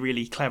was really,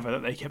 really clever,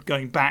 that they kept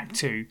going back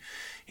to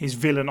his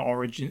villain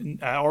origin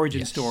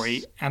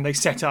story, and they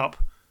set up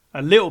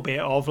a little bit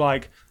of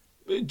like,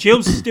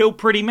 Jill's still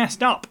pretty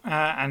messed up,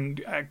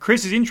 and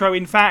Chris's intro,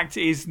 in fact,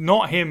 is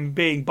not him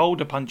being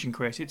boulder punching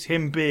Chris. It's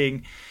him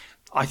being,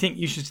 I think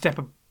you should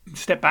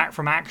step back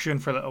from action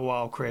for a little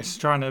while, Chris,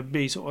 trying to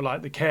be sort of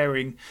like the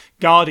caring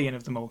guardian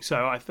of them all.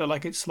 So I feel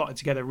like it's slotted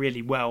together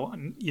really well,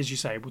 and as you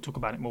say, we'll talk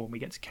about it more when we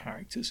get to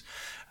characters.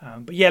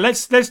 But yeah,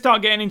 let's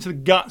start getting into the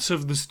guts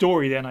of the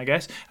story then, I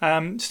guess.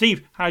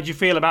 Steve, how did you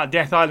feel about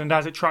Death Island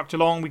as it trucked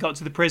along? We got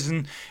to the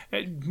prison,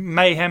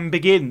 mayhem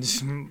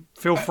begins.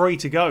 Feel free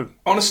to go.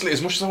 Honestly,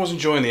 as much as I was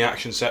enjoying the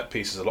action set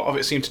pieces, a lot of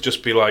it seemed to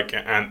just be like,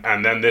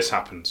 and then this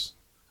happens.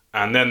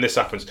 And then this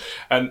happens.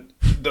 And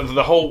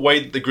the whole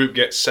way that the group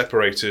gets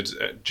separated,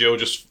 Jill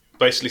just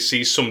basically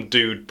sees some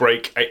dude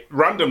break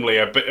randomly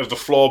a bit of the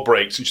floor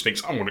breaks, and she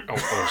thinks, I want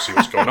to see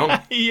what's going on.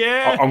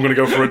 Yeah. I'm going to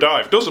go for a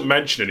dive. Doesn't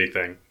mention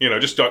anything,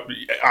 just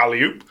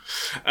alley-oop.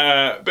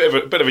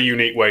 Bit of a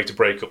unique way to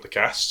break up the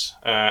cast.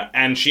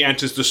 And she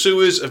enters the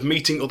sewers of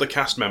meeting other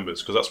cast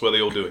members, because that's where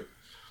they all do it.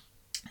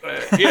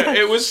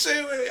 It was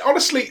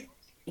honestly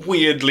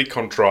weirdly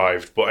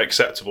contrived, but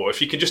acceptable.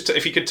 If you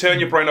could turn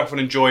your brain off and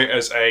enjoy it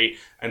as a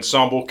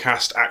ensemble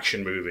cast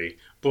action movie,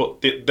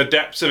 but the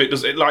depths of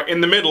it like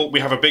in the middle we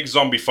have a big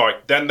zombie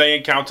fight, then they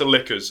encounter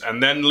lickers,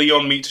 and then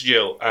Leon meets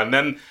Jill, and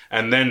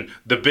then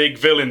the big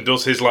villain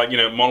does his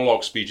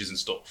monologue speeches and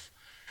stuff.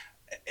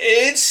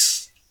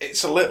 It's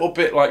a little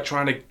bit like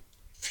trying to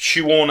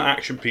shoehorn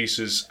action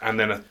pieces and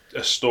then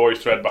a story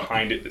thread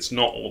behind it that's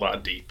not all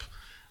that deep.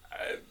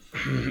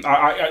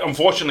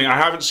 Unfortunately, I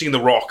haven't seen The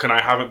Rock and I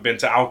haven't been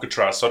to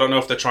Alcatraz, so I don't know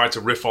if they're trying to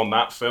riff on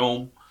that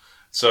film.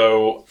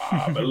 So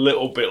I'm a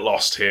little bit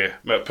lost here.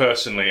 But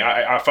personally,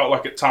 I felt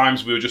like at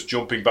times we were just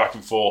jumping back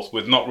and forth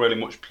with not really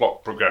much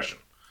plot progression.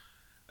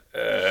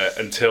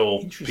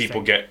 until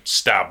people get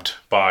stabbed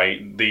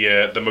by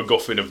the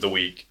MacGuffin of the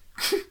week.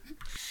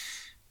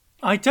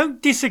 I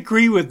don't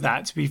disagree with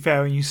that, to be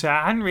fair, when you say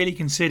I hadn't really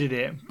considered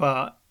it,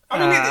 but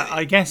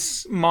I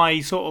guess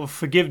my sort of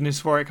forgiveness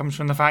for it comes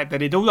from the fact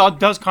that it all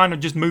does kind of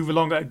just move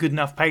along at a good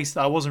enough pace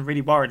that I wasn't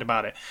really worried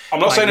about it. I'm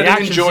not saying I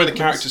didn't enjoy the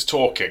characters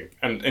talking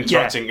and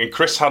interacting, and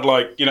Chris had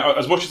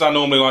as much as I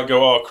normally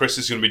go, oh, Chris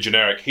is going to be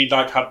generic, he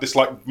had this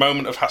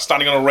moment of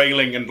standing on a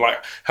railing and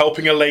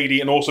helping a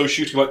lady and also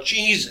shooting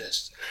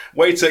Jesus.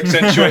 Way to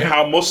accentuate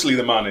how muscly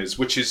the man is,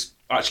 which is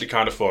actually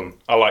kind of fun.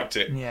 I liked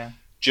it. Yeah.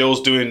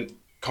 Jill's doing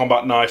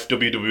combat knife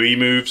WWE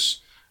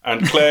moves,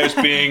 and Claire's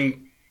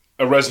being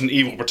a Resident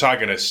Evil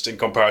protagonist in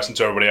comparison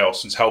to everybody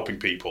else and helping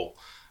people.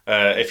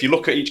 If you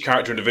look at each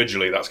character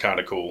individually, that's kind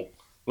of cool.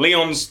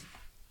 Leon's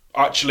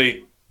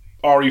actually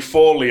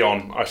RE4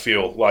 Leon, I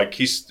feel. Like,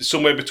 he's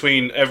somewhere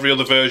between every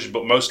other version,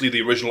 but mostly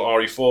the original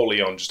RE4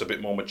 Leon, just a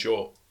bit more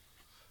mature.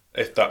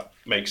 If that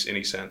makes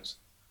any sense.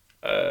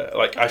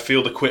 I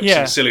feel the quips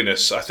and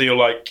silliness. I feel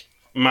like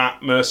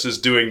Matt Mercer's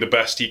doing the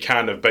best he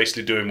can of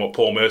basically doing what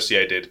Paul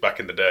Mercier did back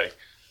in the day.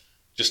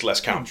 Just less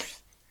camp.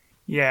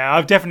 Yeah,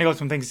 I've definitely got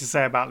some things to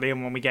say about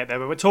Leon when we get there,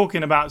 but we're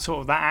talking about sort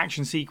of that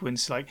action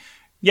sequence, spot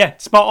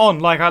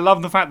on. I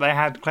love the fact they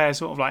had Claire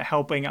sort of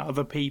helping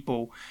other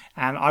people,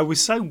 and I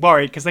was so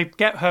worried because they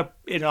get her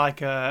in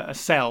a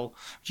cell.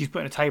 She's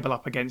putting a table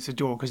up against the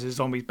door because there's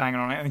zombies banging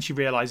on it, and she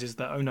realizes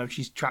that, oh no,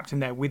 she's trapped in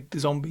there with the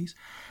zombies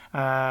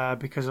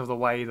because of the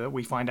way that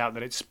we find out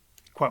that it's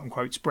quote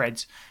unquote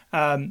spreads.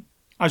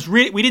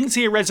 We didn't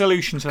see a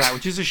resolution to that,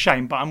 which is a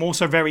shame, but I'm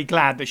also very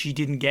glad that she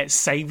didn't get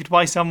saved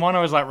by someone. I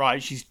was like,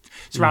 right, she's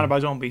surrounded by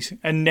zombies.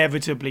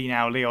 Inevitably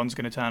now Leon's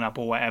going to turn up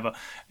or whatever.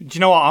 Do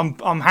you know what?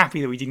 I'm happy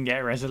that we didn't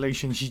get a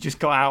resolution. She just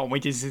got out and we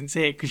just didn't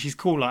see it because she's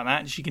cool like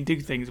that. She can do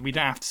things and we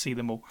don't have to see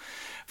them all.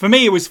 For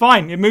me, it was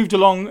fine. It moved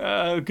along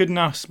good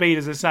enough speed,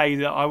 as I say,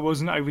 that I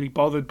wasn't overly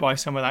bothered by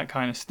some of that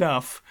kind of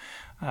stuff.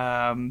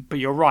 But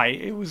you're right,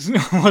 it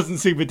wasn't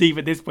super deep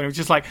at this point. It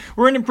was just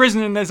we're in a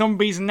prison and there's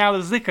zombies and now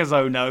there's Zickers,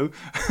 oh no.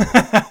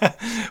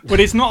 But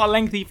it's not a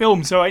lengthy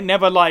film, so it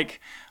never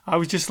I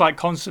was just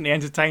constantly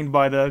entertained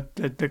by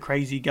the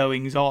crazy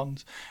goings on.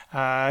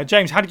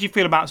 James, how did you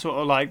feel about sort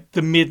of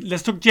the mid?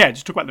 Let's talk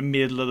about the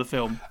middle of the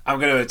film. I'm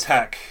going to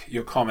attack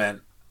your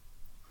comment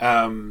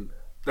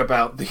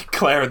about the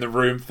Claire in the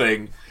room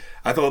thing.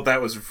 I thought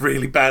that was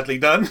really badly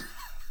done.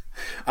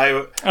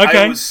 I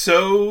was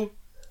so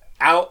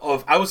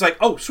I was like,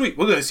 oh sweet,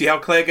 we're going to see how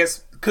Claire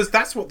gets, because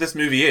that's what this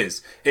movie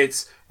is.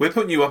 We're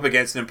putting you up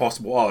against an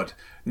impossible odd.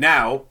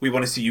 Now we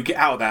want to see you get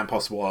out of that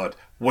impossible odd.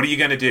 What are you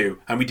going to do?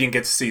 And we didn't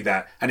get to see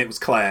that. And it was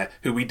Claire,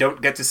 who we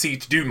don't get to see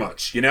to do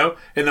much, In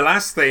the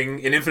last thing,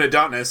 in Infinite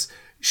Darkness,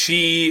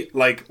 she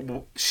was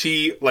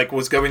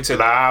going to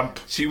Lamp.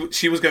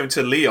 She was going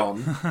to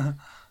Leon.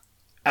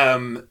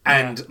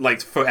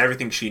 For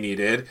everything she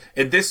needed.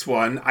 In this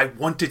one, I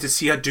wanted to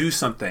see her do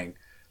something.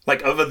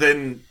 Other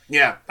than,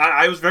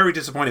 I was very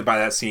disappointed by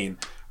that scene,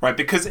 right?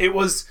 Because it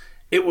was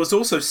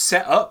also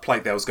set up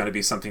like there was going to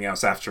be something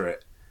else after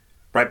it,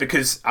 right?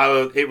 Because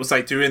it was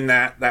doing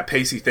that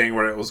pacey thing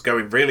where it was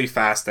going really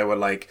fast. There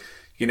were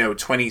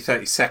 20,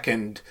 30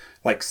 second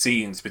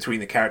scenes between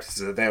the characters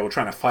that they were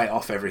trying to fight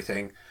off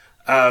everything.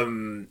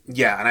 And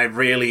I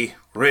really,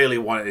 really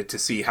wanted to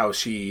see how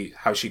she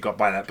got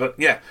by that. But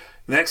the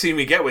next scene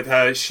we get with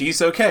her,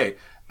 she's okay.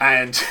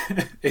 And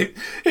it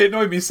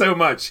annoyed me so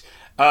much.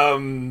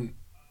 When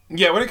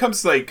it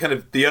comes to kind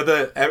of the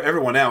other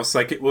everyone else,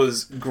 it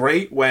was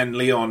great when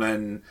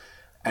Leon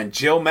and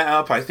Jill met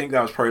up. I think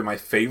that was probably my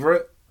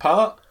favorite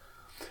part.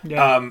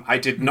 Yeah. I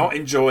did not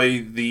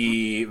enjoy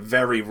the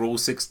very Rule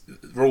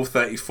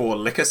 34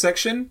 liquor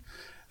section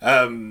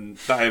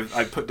that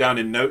I put down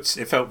in notes.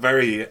 It felt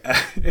very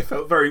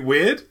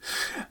weird.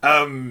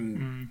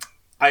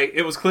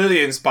 It was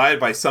clearly inspired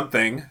by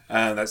something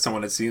that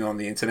someone had seen on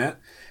the internet.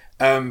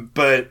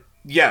 But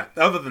yeah,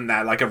 other than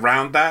that,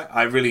 around that,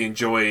 I really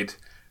enjoyed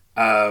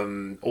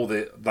all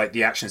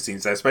the action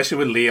scenes there, especially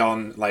with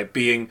Leon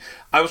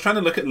I was trying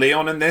to look at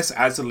Leon in this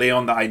as the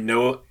Leon that I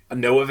know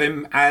of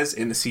him as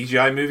in the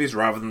CGI movies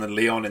rather than the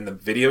Leon in the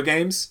video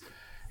games,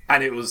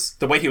 and it was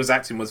the way he was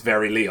acting was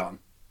very Leon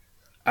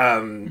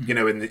in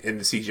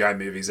the CGI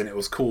movies, and it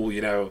was cool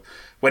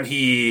when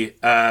he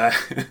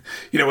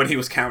when he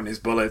was counting his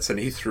bullets and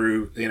he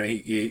threw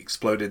he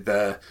exploded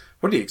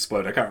what did he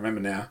explode? I can't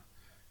remember now.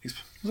 It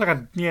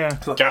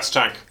was gas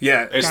tank.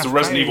 Yeah, it's the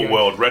Resident Evil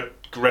world. Red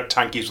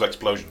tankies with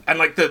explosion. And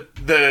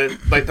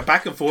the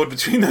back and forward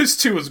between those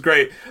two was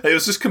great. It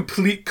was just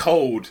complete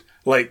cold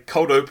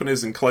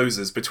openers and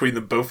closes between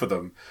the both of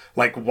them.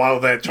 While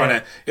they're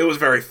trying to, it was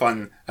very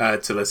fun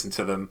to listen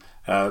to them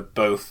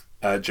both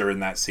during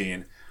that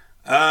scene.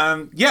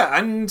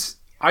 And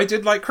I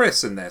did like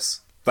Chris in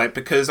this,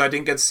 because I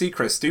didn't get to see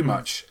Chris do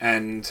much,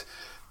 and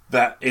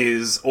that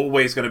is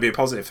always going to be a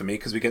positive for me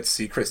because we get to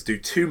see Chris do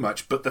too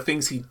much. But the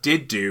things he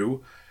did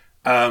do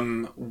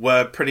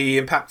were pretty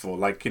impactful.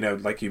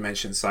 Like you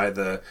mentioned, Si,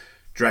 the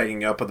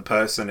dragging up of the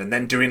person and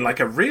then doing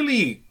a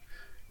really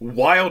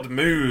wild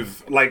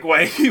move,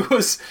 where he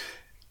was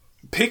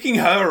picking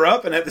her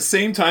up and at the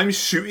same time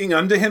shooting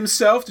under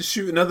himself to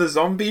shoot another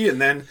zombie, and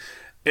then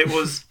it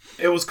was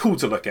cool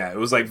to look at. It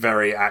was like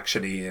very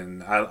actiony,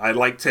 and I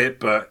liked it,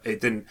 but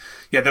it didn't.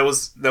 Yeah, there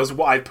was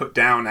what I put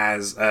down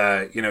as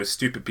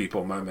stupid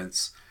people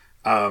moments.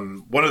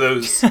 One of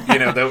those,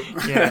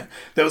 there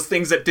was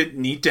things that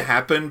didn't need to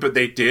happen, but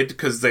they did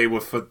because they were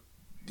for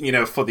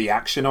the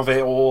action of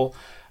it all.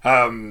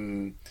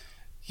 And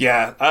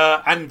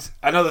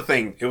another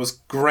thing, it was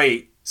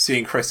great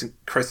seeing Chris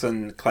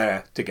and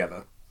Claire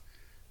together.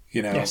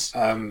 Yes,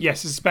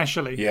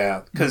 especially.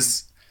 Yeah,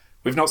 because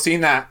we've not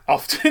seen that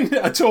often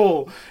at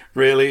all,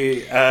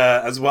 really,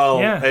 as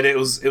well. Yeah. And it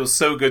was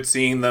so good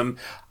seeing them.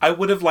 I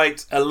would have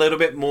liked a little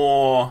bit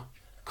more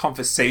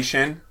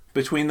conversation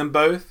between them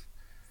both.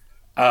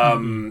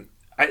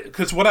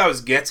 Because what I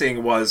was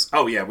getting was,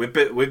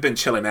 we've been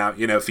chilling out,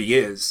 for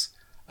years.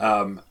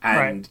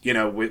 Right.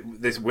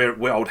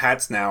 We're old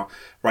hats now,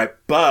 right?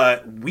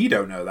 But we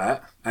don't know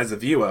that as a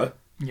viewer.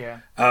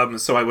 Yeah.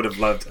 So I would have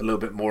loved a little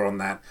bit more on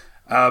that.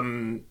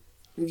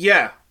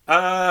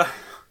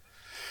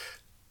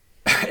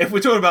 If we're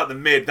talking about the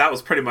mid, that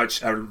was pretty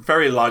much a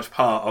very large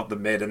part of the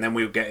mid, and then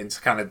we'll get into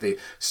kind of the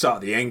start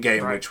of the end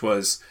game, right. which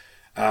was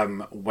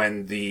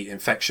when the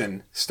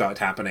infection started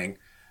happening,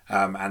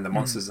 and the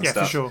monsters and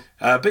stuff. For sure.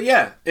 But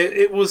yeah,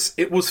 it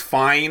was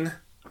fine,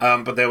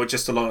 but there were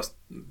just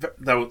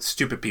there were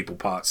stupid people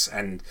parts,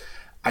 and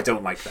I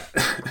don't like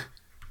that.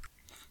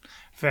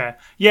 Fair.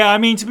 Yeah, I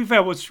mean, to be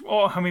fair,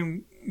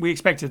 we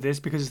expected this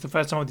because it's the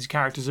first time all these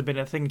characters have been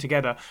a thing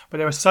together, but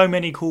there are so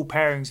many cool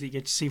pairings that you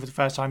get to see for the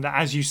first time that,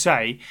 as you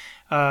say,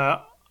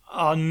 are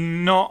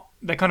not...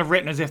 They're kind of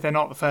written as if they're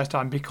not the first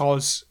time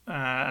because,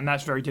 and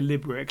that's very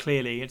deliberate,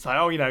 clearly. It's like,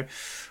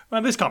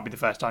 this can't be the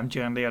first time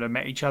Jill and Leo have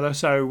met each other,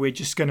 so we're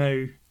just going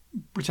to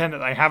pretend that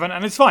they haven't,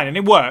 and it's fine, and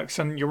it works.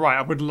 And you're right,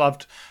 I would have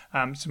loved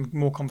some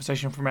more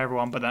conversation from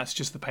everyone, but that's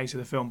just the pace of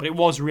the film. But it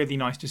was really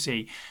nice to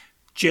see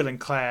Jill and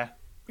Claire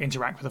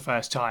interact for the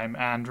first time,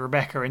 and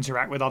Rebecca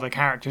interact with other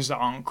characters that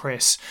aren't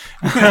Chris.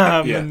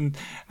 And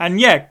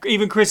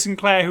even Chris and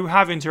Claire, who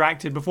have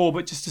interacted before,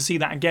 but just to see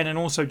that again, and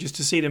also just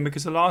to see them,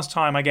 because the last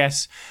time, I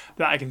guess,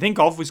 that I can think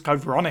of was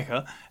Code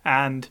Veronica,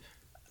 and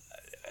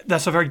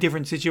that's a very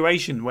different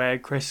situation where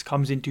Chris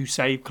comes in to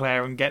save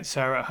Claire and gets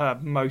her at her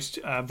most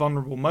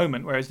vulnerable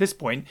moment, whereas this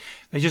point,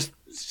 they just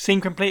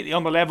seem completely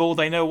on the level.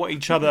 They know what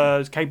each other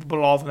is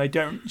capable of, and they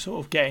don't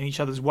sort of get in each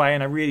other's way,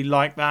 and I really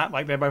like that.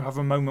 Like, they both have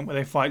a moment where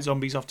they fight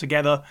zombies off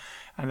together,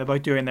 and they're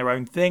both doing their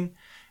own thing.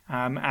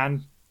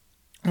 And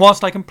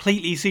whilst I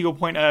completely see your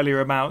point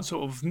earlier about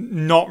sort of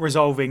not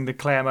resolving the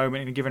Claire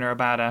moment and giving her a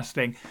badass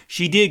thing,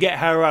 she did get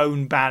her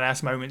own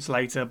badass moments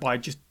later by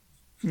just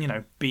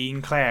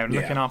being Claire and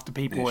looking after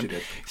people and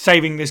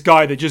saving this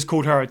guy that just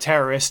called her a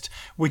terrorist,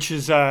 which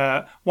is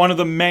one of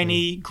the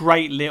many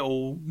great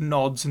little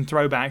nods and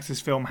throwbacks this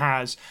film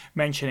has,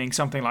 mentioning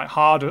something like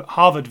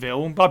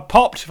Harvardville. I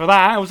popped for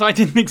that. I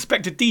didn't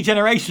expect a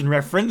degeneration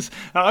reference.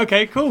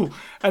 Okay, cool.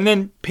 And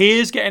then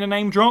Piers getting a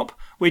name drop,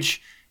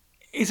 which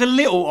is a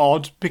little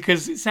odd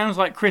because it sounds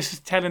like Chris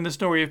is telling the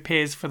story of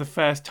Piers for the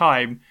first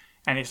time,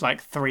 and it's like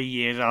 3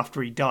 years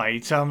after he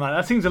died. So I'm like,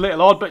 that seems a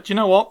little odd, but you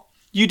know what?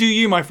 You do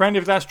you, my friend.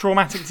 If that's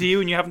traumatic to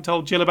you and you haven't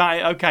told Jill about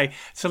it, okay.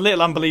 It's a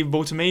little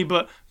unbelievable to me,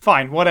 but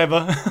fine,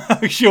 whatever.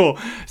 Sure.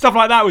 Stuff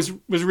like that was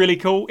really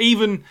cool.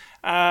 Even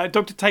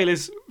Dr.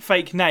 Taylor's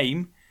fake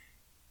name,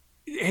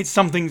 it's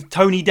something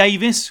Tony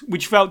Davis,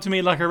 which felt to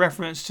me like a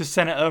reference to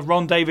Senator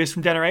Ron Davis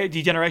from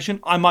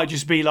Degeneration. I might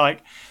just be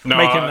making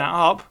that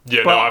up.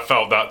 Yeah, I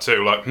felt that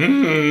too.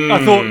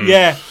 I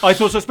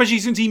thought so, especially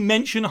since he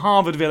mentioned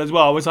Harvardville as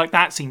well. I was like,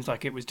 that seems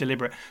like it was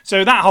deliberate.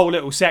 So that whole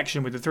little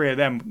section with the three of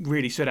them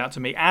really stood out to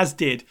me, as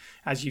did,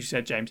 as you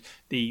said, James,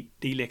 the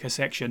liquor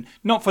section.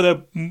 Not for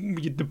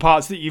the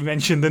parts that you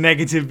mentioned, the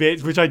negative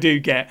bits, which I do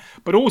get,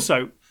 but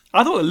also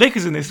I thought the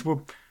liquors in this were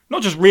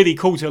not just really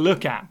cool to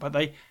look at, but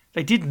they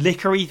did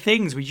lickery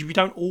things which you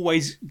don't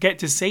always get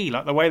to see,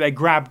 like the way they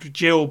grabbed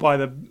Jill by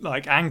the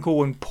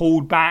ankle and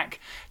pulled back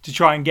to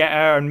try and get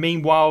her, and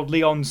meanwhile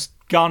Leon's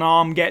gun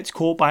arm gets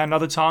caught by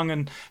another tongue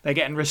and they're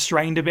getting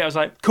restrained a bit. I was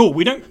like, cool,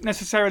 we don't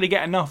necessarily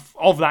get enough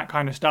of that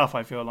kind of stuff,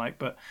 I feel like.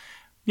 But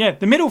yeah,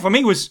 the middle for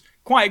me was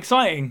quite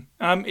exciting.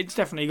 It's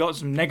definitely got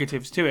some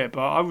negatives to it,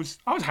 but I was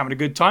having a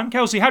good time.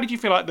 Kelsey, how did you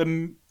feel like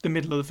the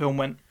middle of the film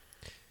went?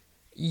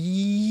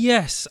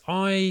 Yes,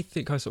 I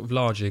think I sort of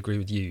largely agree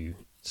with you,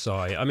 Si.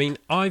 I mean,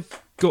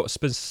 I've got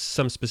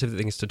some specific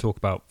things to talk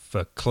about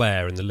for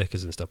Claire and the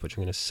liquors and stuff, which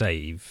I'm going to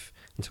save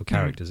until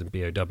characters and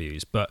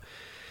BOWs. But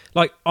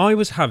I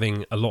was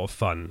having a lot of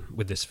fun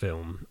with this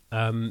film.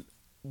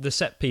 The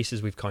set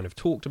pieces we've kind of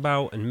talked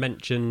about and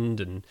mentioned,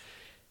 and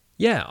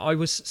yeah, I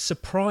was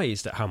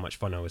surprised at how much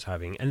fun I was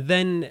having. And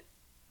then,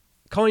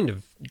 kind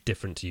of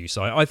different to you, Si,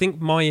 I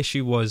think my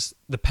issue was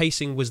the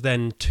pacing was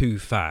then too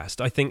fast.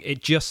 I think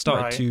it just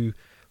started to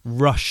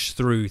rush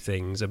through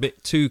things a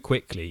bit too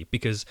quickly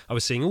because I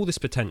was seeing all this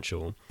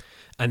potential,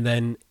 and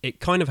then it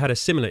kind of had a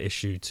similar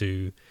issue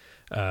to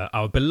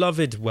our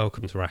beloved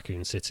Welcome to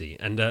Raccoon City.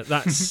 And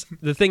that's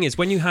the thing is,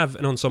 when you have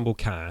an ensemble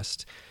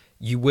cast,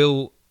 you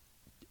will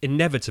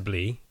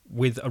inevitably,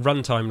 with a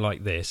runtime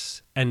like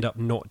this, end up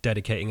not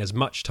dedicating as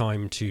much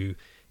time to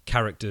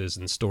characters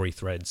and story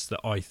threads that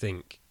I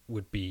think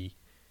would be,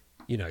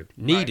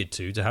 needed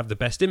to have the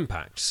best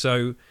impact.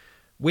 So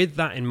with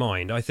that in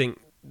mind, I think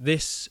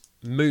this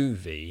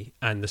movie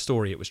and the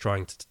story it was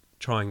trying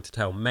to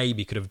tell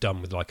maybe could have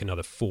done with like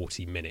another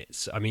 40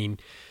 minutes. I mean,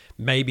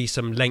 maybe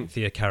some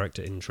lengthier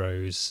character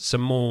intros,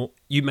 some more.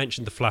 You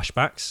mentioned the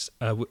flashbacks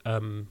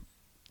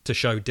to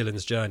show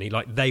Dylan's journey.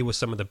 Like, they were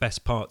some of the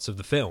best parts of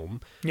the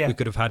film. Yeah. We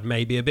could have had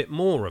maybe a bit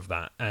more of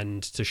that,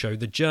 and to show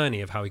the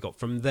journey of how he got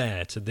from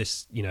there to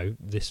this,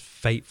 this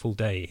fateful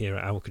day here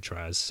at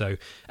Alcatraz. So,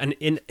 and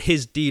in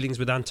his dealings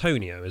with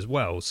Antonio as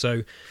well.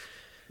 So,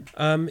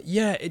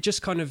 it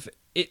just kind of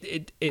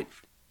it.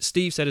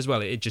 Steve said as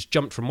well, it just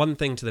jumped from one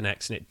thing to the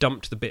next, and it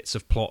dumped the bits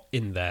of plot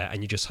in there,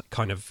 and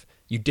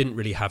you didn't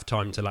really have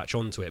time to latch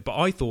onto it. But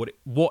I thought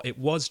what it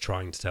was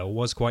trying to tell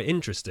was quite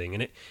interesting,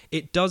 and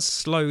it does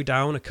slow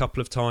down a couple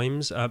of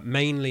times,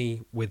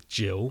 mainly with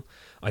Jill.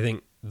 I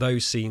think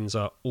those scenes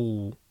are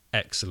all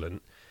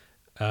excellent,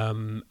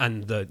 and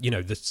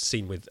the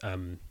scene with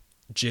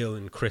Jill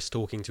and Chris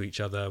talking to each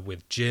other,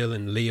 with Jill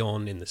and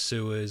Leon in the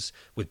sewers,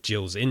 with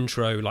Jill's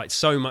intro, like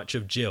so much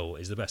of Jill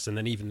is the best, and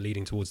then even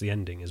leading towards the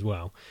ending as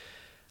well.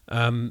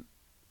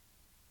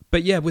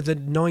 But yeah, with a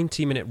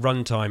 90-minute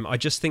runtime, I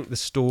just think the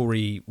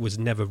story was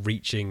never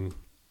reaching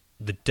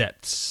the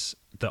depths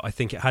that I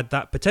think it had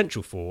that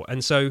potential for.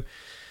 And so,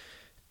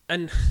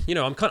 I'm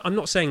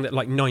not saying that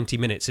like 90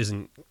 minutes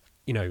isn't,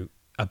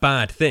 a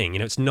bad thing.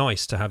 It's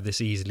nice to have this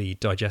easily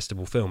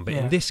digestible film. But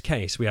in this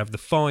case, we have the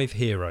 5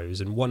 heroes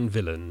and 1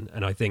 villain.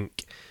 And I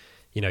think,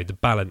 the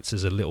balance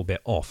is a little bit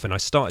off. And I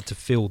started to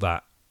feel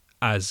that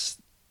as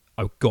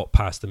I got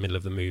past the middle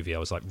of the movie. I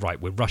was like, right,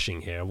 we're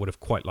rushing here. I would have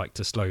quite liked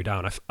to slow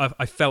down.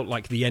 I felt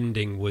like the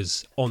ending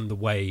was on the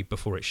way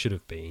before it should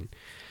have been.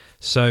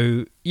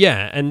 So,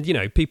 yeah, and,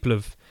 people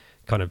have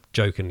kind of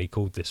jokingly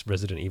called this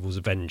Resident Evil's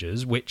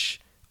Avengers, which,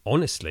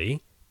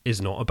 honestly,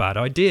 is not a bad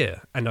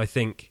idea. And I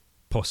think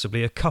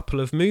possibly a couple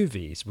of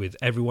movies with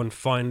everyone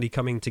finally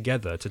coming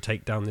together to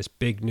take down this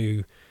big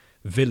new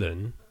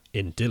villain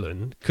in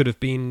Dylan could have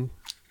been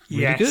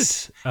really good.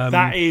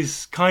 That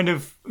is kind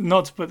of,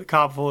 not to put the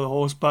cart before the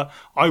horse, but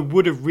I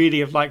would have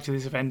really have liked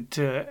this event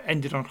to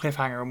end it on a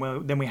cliffhanger,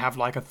 and then we have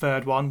like a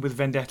third one with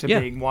Vendetta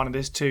being one of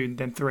this, 2, and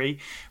then 3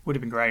 would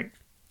have been great.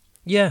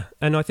 Yeah,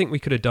 and I think we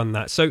could have done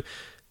that. So,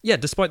 yeah,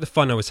 despite the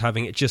fun I was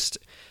having,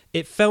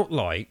 it felt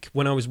like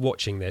when I was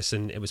watching this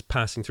and it was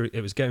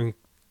going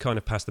kind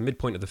of past the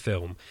midpoint of the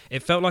film,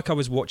 it felt like I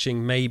was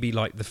watching maybe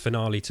like the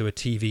finale to a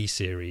TV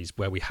series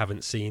where we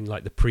haven't seen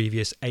like the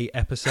previous 8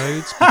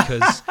 episodes,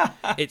 because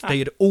they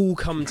had all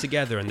come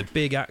together and the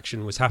big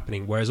action was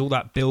happening, whereas all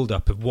that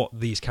build-up of what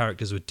these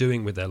characters were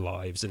doing with their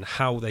lives and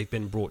how they've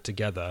been brought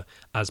together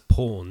as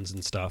pawns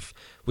and stuff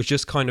was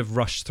just kind of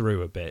rushed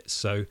through a bit.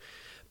 So,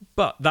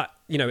 but that,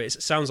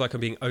 it sounds like I'm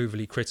being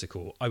overly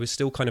critical. I was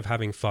still kind of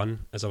having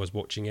fun as I was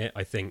watching it.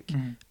 I think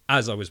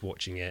as I was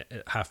watching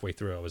it, halfway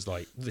through, I was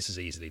like, this is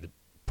easily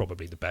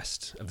probably the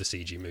best of the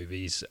CG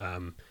movies.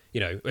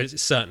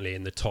 It's certainly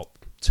in the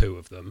top 2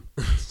 of them.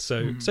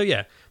 So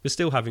yeah, we're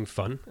still having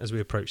fun as we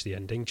approach the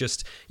ending.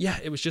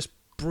 It was just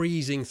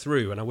breezing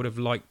through, and I would have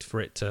liked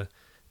for it to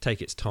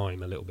take its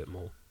time a little bit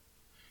more.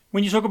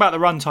 When you talk about the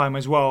runtime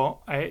as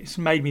well, it's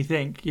made me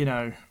think,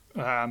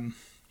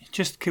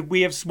 just could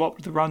we have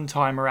swapped the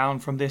runtime around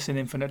from this and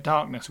Infinite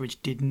Darkness,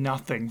 which did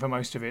nothing for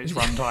most of its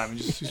runtime,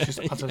 it's just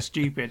utter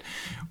stupid,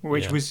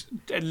 which was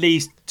at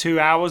least 2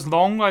 hours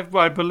long, I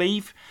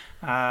believe,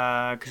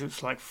 because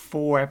it's like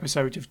 4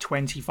 episodes of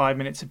 25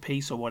 minutes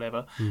apiece or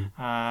whatever.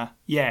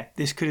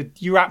 This could have.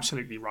 You're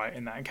absolutely right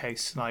in that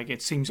case. Like,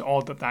 it seems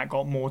odd that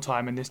got more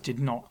time and this did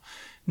not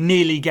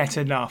nearly get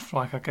enough.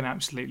 Like, I can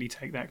absolutely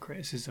take that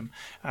criticism.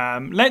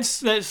 Let's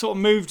sort of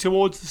move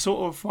towards the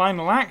sort of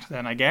final act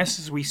then, I guess,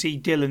 as we see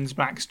Dylan's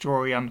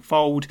backstory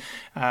unfold,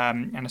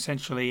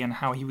 and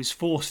how he was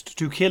forced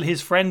to kill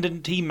his friend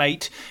and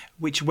teammate,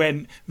 which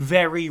went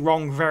very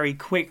wrong very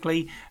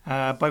quickly.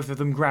 Both of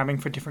them grabbing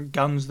for different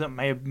guns that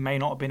may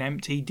not have been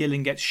empty.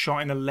 Dylan gets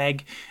shot in the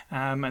leg,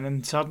 and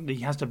then suddenly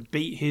he has to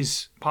beat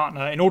his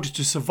partner in order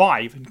to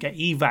survive and get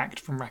evac'd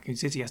from Raccoon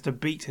City. He has to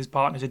beat his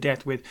partner to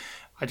death with,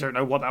 I don't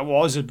know what that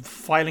was, a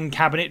filing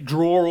cabinet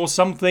drawer or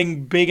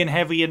something big and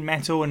heavy and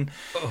metal and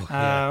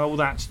all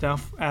that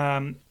stuff.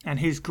 And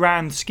his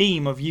grand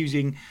scheme of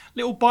using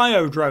little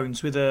bio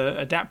drones with a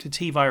adapted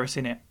T-virus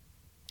in it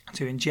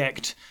to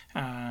inject,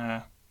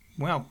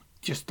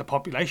 just the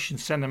population,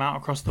 send them out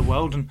across the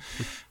world and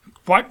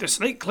wipe the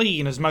slate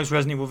clean, as most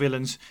Resident Evil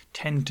villains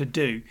tend to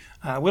do.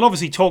 We'll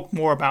obviously talk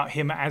more about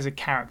him as a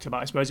character, but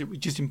I suppose it was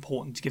just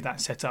important to give that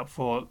setup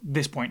for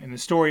this point in the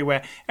story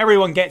where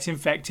everyone gets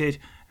infected,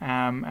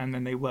 and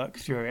then they work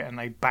through it and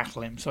they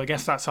battle him. So I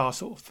guess that's our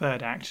sort of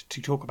third act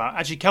to talk about.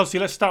 Actually, Kelsey,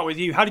 let's start with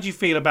you. How did you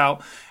feel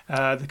about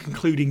the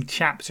concluding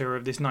chapter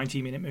of this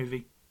 90-minute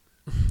movie?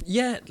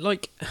 Yeah,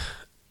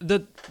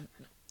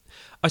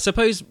 I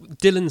suppose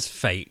Dylan's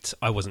fate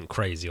I wasn't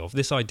crazy of.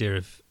 This idea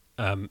of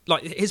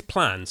like his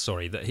plan,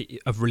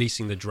 of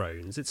releasing the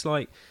drones. It's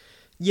like,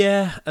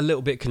 yeah, a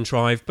little bit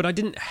contrived, but I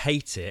didn't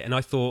hate it. And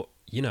I thought,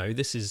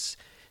 it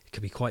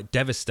could be quite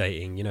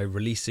devastating,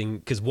 releasing,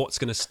 because what's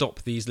going to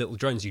stop these little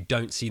drones? You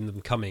don't see them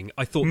coming.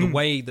 I thought the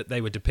way that they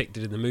were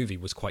depicted in the movie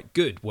was quite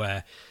good,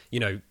 where,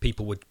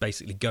 people were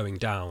basically going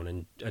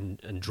down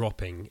and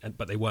dropping,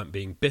 but they weren't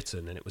being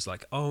bitten. And it was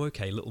like, oh,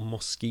 okay, little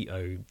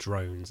mosquito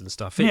drones and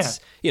stuff. It's,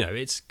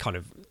 it's kind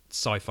of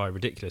sci-fi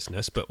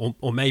ridiculousness, but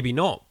or maybe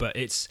not, but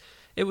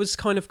it was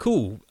kind of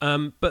cool.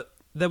 But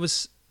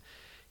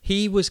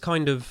he was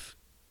kind of,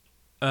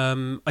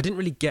 I didn't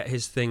really get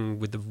his thing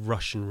with the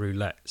Russian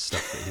roulette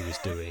stuff that he was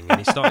doing, and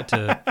he started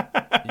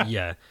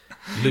to,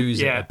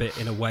 lose it a bit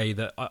in a way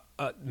that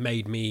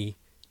made me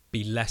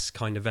be less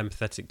kind of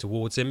empathetic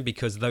towards him,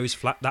 because that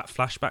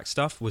flashback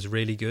stuff was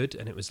really good,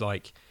 and it was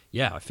like,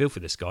 I feel for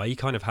this guy. He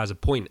kind of has a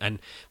point, and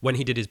when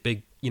he did his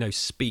big,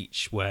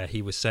 speech where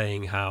he was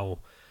saying how,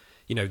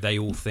 they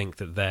all think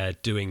that they're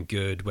doing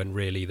good when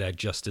really they're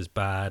just as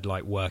bad,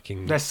 like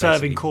working. They're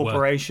serving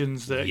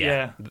corporations that,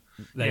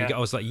 There you go. I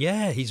was like,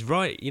 he's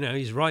right.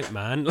 He's right,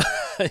 man.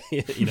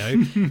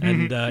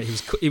 And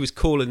he was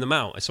calling them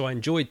out. So I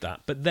enjoyed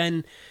that. But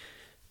then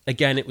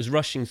again, it was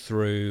rushing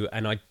through,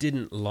 and I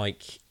didn't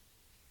like.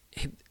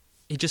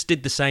 He just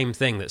did the same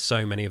thing that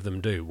so many of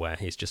them do, where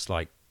he's just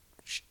like,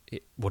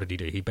 what did he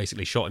do? He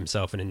basically shot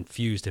himself and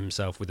infused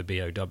himself with a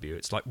BOW.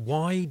 It's like,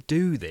 why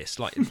do this?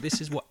 Like,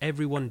 this is what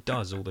everyone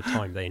does all the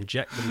time. They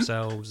inject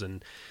themselves,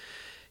 and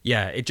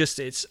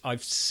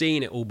I've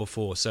seen it all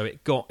before, so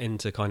it got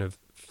into kind of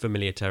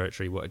familiar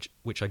territory,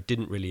 which I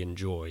didn't really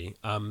enjoy.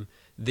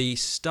 The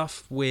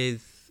stuff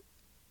with,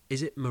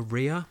 is it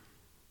Maria?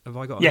 Have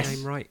I got her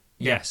name right?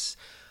 Yes.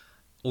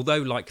 Although,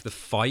 like, the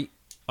fight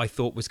I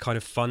thought was kind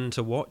of fun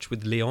to watch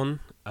with Leon.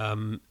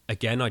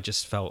 Again, I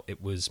just felt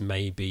it was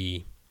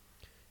maybe...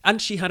 And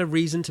she had a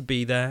reason to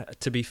be there,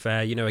 to be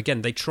fair.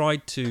 Again, they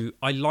tried to...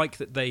 I like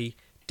that they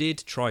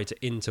did try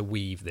to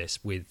interweave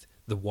this with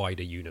the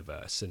wider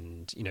universe.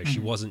 And, she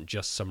wasn't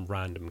just some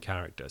random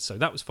character. So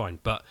that was fine.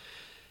 But,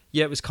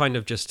 it was kind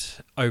of just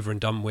over and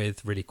done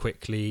with really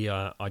quickly.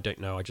 I don't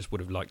know. I just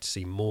would have liked to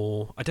see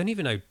more. I don't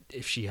even know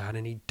if she had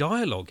any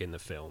dialogue in the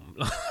film.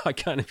 I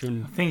can't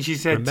even... I think she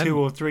said remember. 2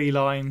 or 3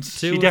 lines.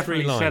 She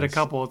definitely said a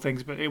couple of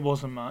things, but it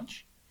wasn't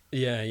much.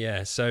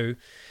 Yeah. So...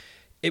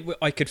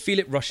 I could feel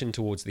it rushing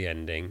towards the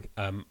ending.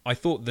 I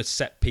thought the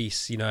set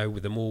piece,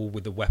 with them all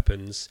with the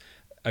weapons,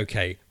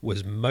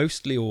 was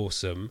mostly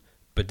awesome.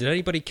 But did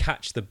anybody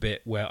catch the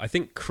bit where I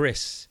think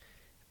Chris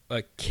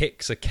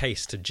kicks a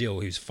case to Jill,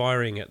 who's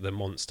firing at the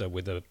monster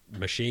with a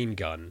machine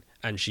gun,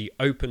 and she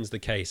opens the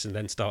case and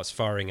then starts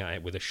firing at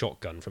it with a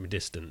shotgun from a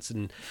distance?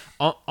 And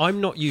I'm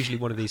not usually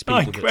one of these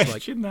people that's like... I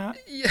question that.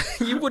 Yeah,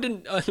 you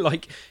wouldn't,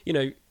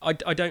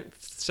 I don't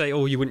say,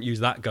 you wouldn't use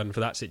that gun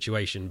for that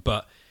situation,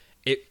 but...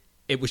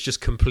 It was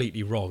just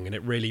completely wrong, and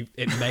it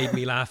made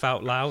me laugh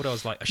out loud. I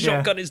was like, a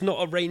shotgun is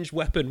not a ranged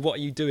weapon. What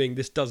are you doing?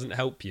 This doesn't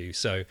help you.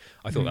 So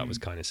I thought that was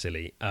kind of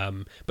silly.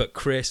 But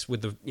Chris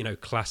with the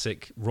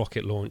classic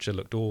rocket launcher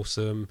looked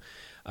awesome.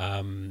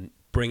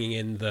 Bringing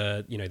in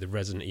the the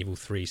Resident Evil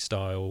 3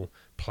 style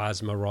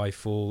plasma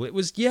rifle. It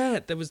was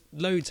there was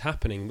loads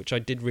happening, which I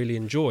did really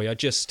enjoy. I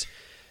just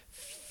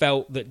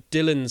felt that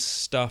Dylan's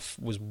stuff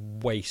was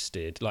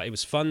wasted. Like, it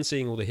was fun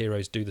seeing all the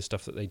heroes do the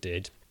stuff that they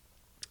did.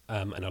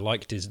 And I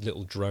liked his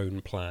little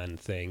drone plan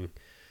thing.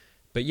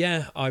 But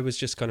I was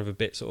just kind of a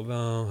bit sort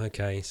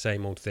of,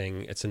 same old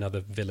thing. It's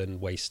another villain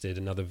wasted,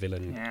 another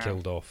villain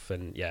killed off,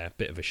 and a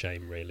bit of a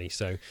shame, really.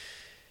 So,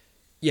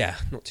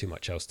 not too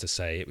much else to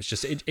say. It was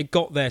just, it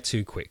got there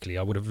too quickly.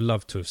 I would have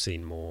loved to have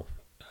seen more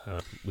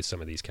with some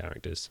of these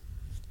characters.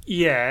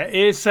 Yeah,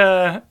 it's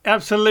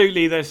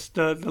absolutely, there's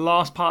the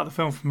last part of the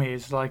film for me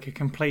is like a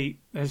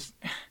complete... There's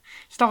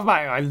stuff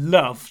about it I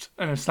loved,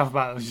 and there's stuff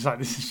about it I was just like,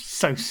 this is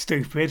so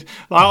stupid.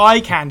 Like,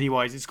 eye candy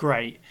wise, it's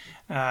great,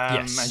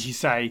 as you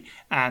say,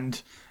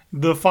 and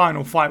the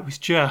final fight was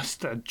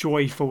just a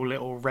joyful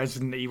little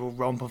Resident Evil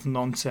romp of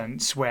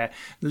nonsense where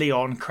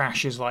Leon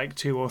crashes like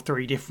 2 or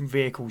 3 different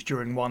vehicles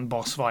during one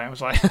boss fight. I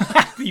was like,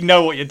 you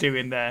know what you're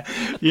doing there,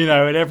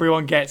 and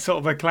everyone gets sort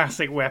of a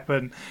classic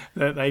weapon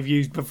that they've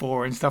used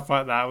before and stuff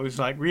like that. It was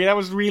like, that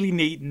was really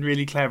neat and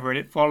really clever, and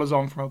it follows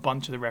on from a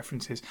bunch of the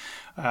references.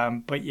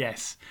 But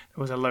yes,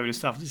 there was a load of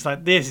stuff. It's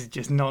like, this is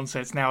just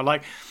nonsense now.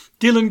 Like,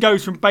 Dylan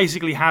goes from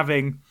basically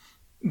having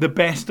the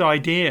best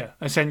idea,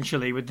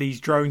 essentially, with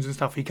these drones and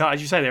stuff. He can't,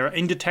 as you say, they're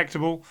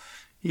indetectable.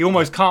 He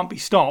almost can't be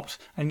stopped,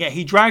 and yet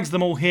he drags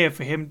them all here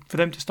for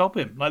them to stop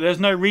him. Like, there's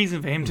no reason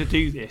for him to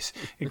do this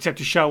except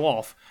to show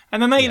off.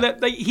 And then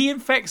he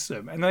infects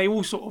them, and they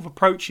all sort of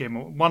approach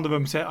him. One of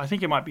them said, I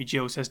think it might be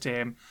Jill, says to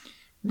him,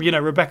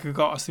 Rebecca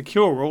got us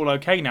secure, we're all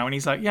okay now. And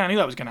he's like, I knew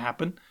that was going to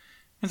happen. And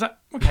it's like,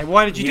 okay,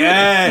 why did you do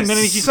that? And then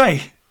did you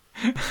say,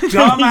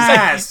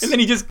 dumbass? And then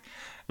he just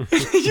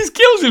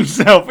kills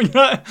himself. And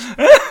you're like,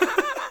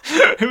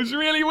 it was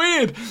really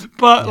weird.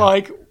 But,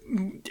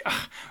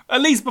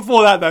 at least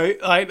before that though,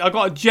 I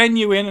got a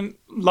genuine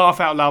laugh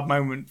out loud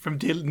moment from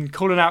Dylan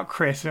calling out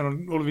Chris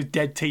and all of his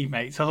dead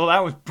teammates. I thought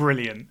that was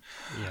brilliant.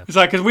 Yeah. It's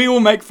like, because we all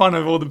make fun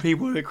of all the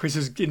people that Chris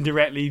has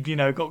indirectly,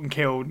 gotten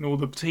killed and all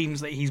the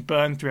teams that he's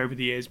burned through over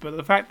the years. But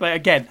the fact that,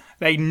 again,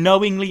 they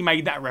knowingly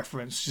made that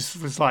reference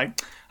just was like,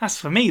 that's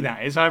for me,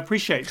 that is. I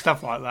appreciate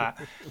stuff like that.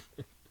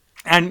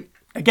 And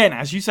again,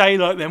 as you say,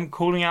 like them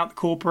calling out the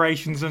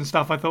corporations and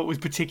stuff, I thought was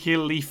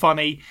particularly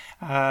funny.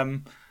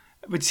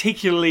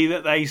 Particularly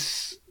that they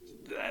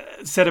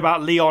said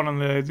about Leon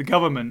and the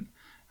government.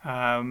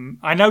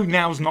 I know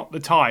now's not the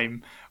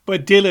time,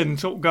 but Dylan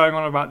sort of going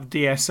on about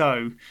the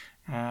DSO.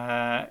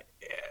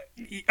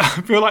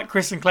 I feel like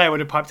Chris and Claire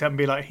would have piped up and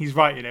be like, he's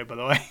right, by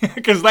the way.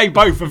 Because they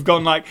both have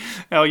gone like,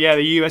 oh yeah,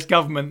 the US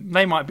government,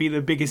 they might be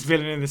the biggest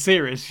villain in the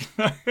series.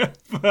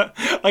 But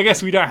I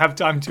guess we don't have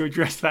time to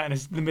address that in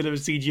the middle of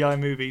a CGI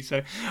movie.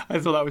 So I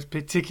thought that was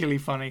particularly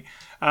funny.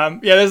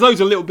 There's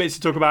loads of little bits to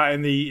talk about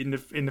in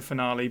the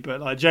finale.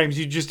 But James,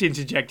 you just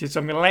interjected, so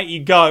I'm going to let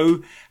you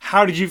go.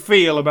 How did you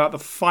feel about the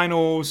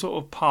final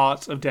sort of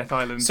part of Death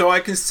Island? So I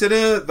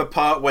consider the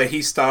part where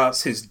he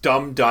starts his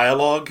dumb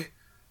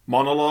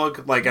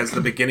monologue, like as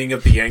the beginning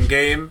of the end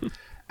game,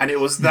 and it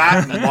was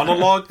that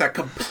monologue that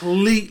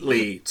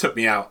completely took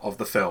me out of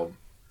the film.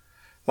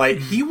 Like,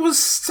 he was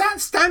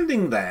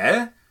standing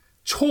there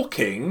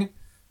talking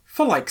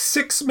for like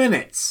 6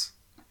 minutes.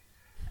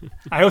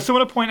 I also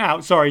want to point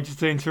out, sorry just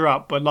to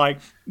interrupt, but like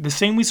the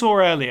scene we saw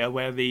earlier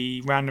where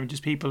the random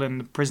just people in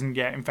the prison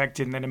get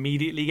infected and then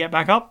immediately get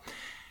back up.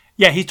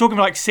 Yeah, he's talking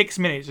for like 6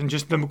 minutes, and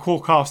just the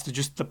core cast of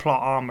just the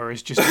plot armor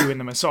is just doing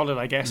them a solid,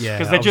 I guess. Yeah,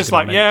 because they're just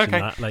like, yeah,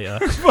 okay,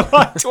 later. for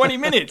like 20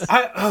 minutes.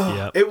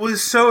 It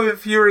was so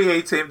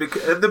infuriating.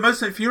 Because the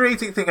most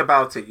infuriating thing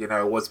about it,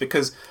 was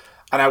because,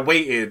 and I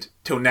waited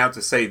till now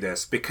to say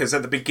this, because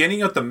at the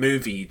beginning of the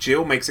movie,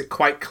 Jill makes it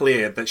quite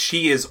clear that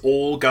she is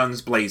all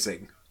guns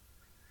blazing.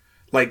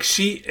 Like,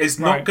 she is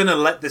not going to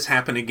let this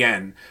happen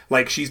again.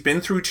 Like, she's been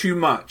through too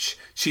much.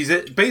 She's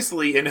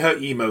basically in her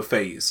emo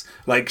phase.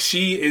 Like,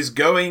 she is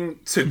going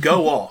to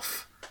go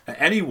off at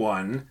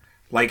anyone,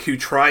 like, who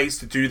tries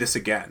to do this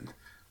again.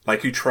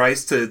 Like, who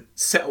tries to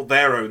settle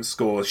their own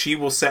score. She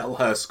will settle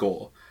her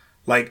score.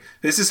 Like,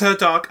 this is her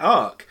dark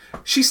arc.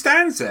 She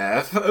stands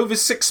there for over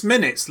 6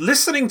 minutes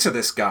listening to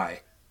this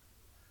guy.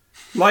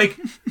 Like,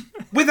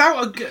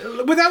 without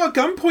a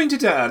gun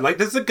pointed at her. Like,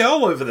 there's a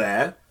girl over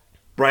there,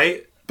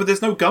 right? But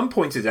there's no gun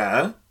pointed at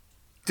her.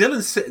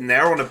 Dylan's sitting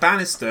there on a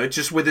banister,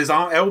 just with his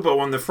elbow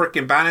on the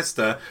frickin'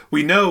 banister.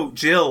 We know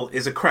Jill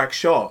is a crack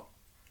shot.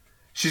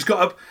 She's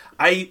got a...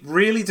 I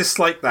really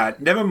dislike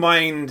that. Never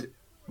mind,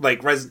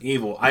 like, Resident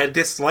Evil. I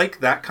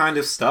dislike that kind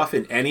of stuff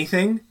in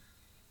anything.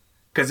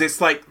 Because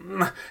it's like...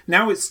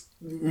 Now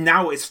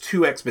it's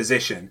too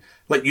exposition.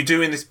 Like, you're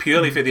doing this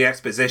purely for the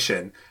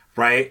exposition,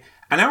 right?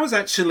 And I was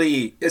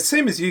actually...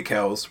 Same as you,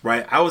 Kels,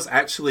 right? I was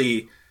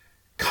actually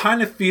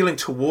kind of feeling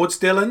towards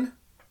Dylan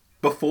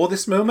before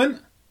this moment,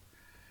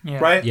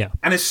 right? Yeah.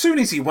 And as soon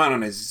as he went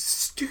on his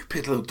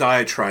stupid little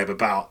diatribe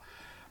about,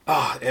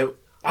 I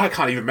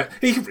can't even remember.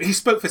 He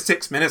spoke for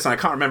 6 minutes and I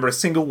can't remember a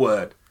single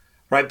word,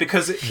 right?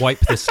 Because wipe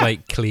the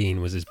slate clean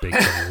was his big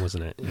thing,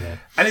 wasn't it? Yeah.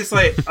 And it's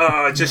like,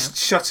 just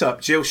shut up,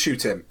 Jill,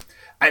 shoot him.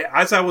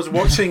 As I was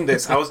watching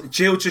this,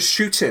 Jill, just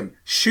shoot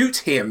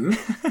him,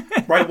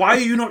 right? Why are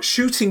you not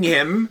shooting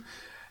him?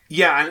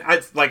 Yeah, and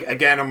I, like,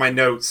 again on my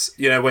notes,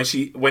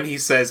 when he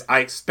says, I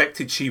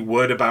expected she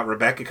would about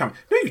Rebecca coming.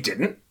 No, you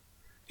didn't.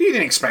 You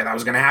didn't expect that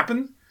was going to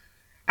happen.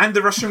 And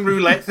the Russian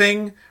roulette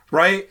thing,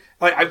 right?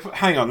 Like,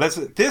 hang on,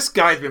 this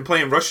guy's been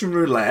playing Russian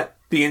roulette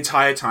the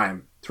entire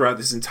time, throughout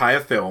this entire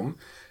film,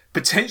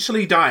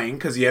 potentially dying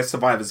because he has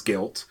survivor's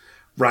guilt,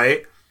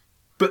 right?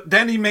 But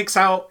then he makes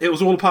out it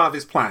was all part of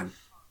his plan.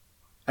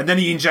 And then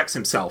he injects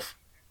himself.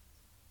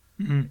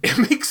 Mm-hmm.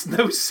 It makes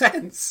no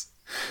sense.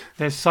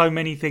 There's so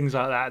many things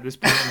like that at this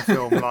point in the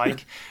film.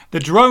 Like, the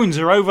drones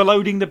are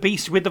overloading the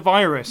beast with the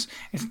virus.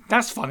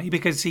 That's funny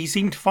because he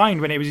seemed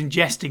fine when he was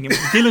ingesting it.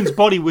 Dylan's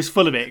body was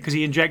full of it because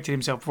he injected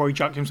himself before he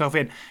chucked himself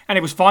in. And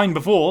it was fine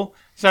before.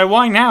 So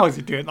why now is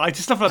it doing like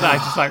just stuff like that?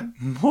 It's just like,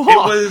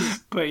 what? It was,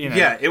 but,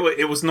 yeah,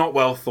 it was not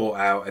well thought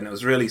out and it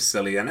was really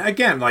silly. And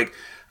again, like,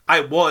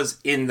 I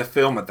was in the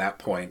film at that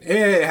point.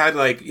 It had,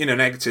 like,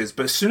 negatives.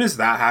 But as soon as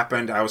that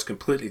happened, I was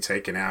completely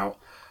taken out.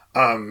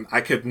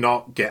 I could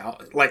not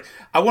get... Like,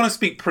 I want to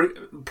speak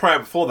prior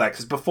before that,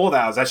 because before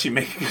that I was actually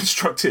making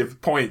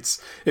constructive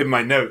points in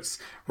my notes,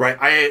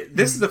 right?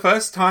 This is the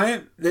first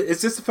time...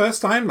 Is this the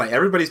first time? Like,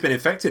 everybody's been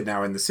infected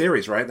now in the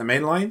series, right? The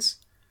main lines?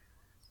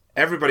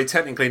 Everybody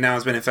technically now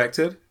has been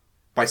infected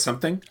by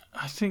something?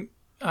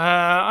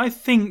 I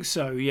think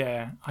so,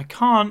 yeah. I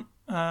can't...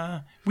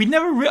 we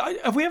never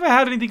have we ever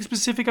had anything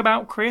specific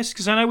about Chris?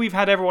 Because I know we've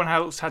had everyone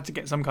else had to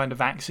get some kind of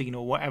vaccine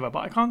or whatever, but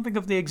I can't think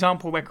of the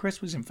example where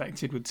Chris was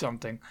infected with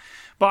something.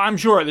 But I'm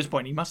sure at this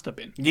point he must have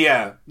been.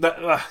 Yeah,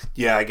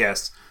 yeah, I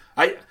guess.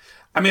 I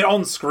mean,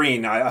 on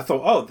screen, I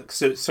thought,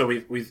 so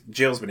we've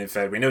Jill's been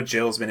infected. We know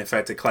Jill's been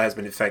infected. Claire's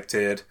been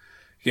infected.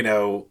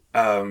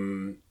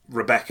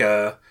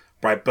 Rebecca,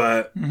 right?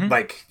 But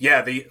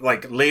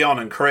Leon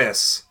and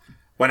Chris,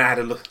 when I had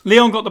a look,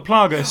 Leon got the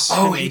Plagas.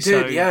 oh, he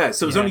did, yeah.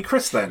 So it was only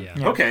Chris then.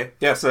 Yeah. Okay,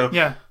 yeah. So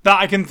yeah, that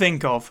I can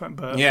think of.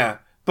 But yeah,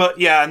 but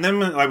yeah, and then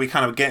we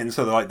kind of get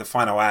into the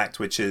final act,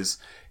 which is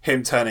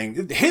him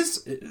turning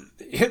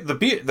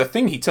the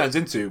thing he turns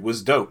into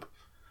was dope.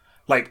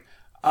 Like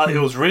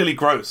it was really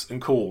gross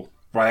and cool,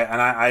 right?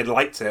 And I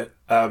liked it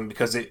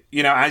because it,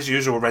 as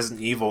usual, Resident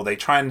Evil, they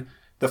try and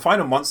the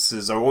final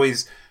monsters are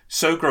always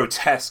so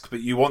grotesque, but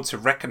you want to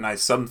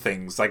recognize some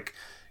things, like.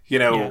 I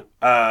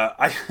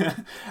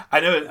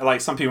know, like,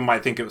 some people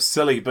might think it was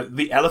silly, but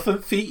the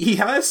elephant feet he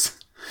has,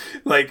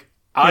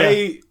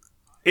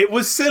 it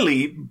was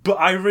silly, but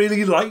I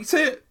really liked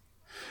it.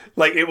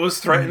 Like, it was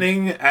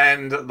threatening,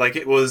 and, like,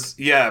 it was,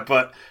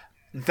 but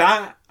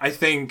that, I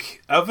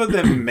think, other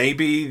than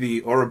maybe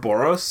the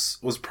Ouroboros,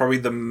 was probably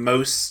the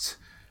most,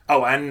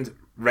 and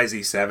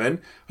Resi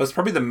 7, was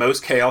probably the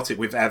most chaotic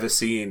we've ever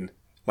seen,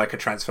 like, a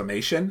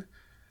transformation.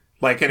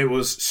 Like, and it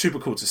was super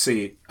cool to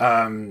see.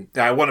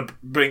 I want to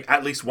bring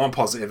at least one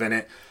positive in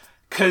it.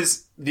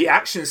 Because the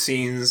action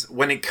scenes,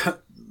 when it...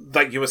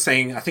 Like you were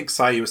saying, I think,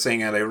 Sai, you were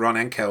saying earlier, Ron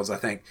and Kels, I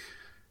think.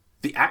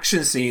 The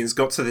action scenes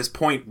got to this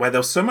point where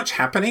there was so much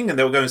happening and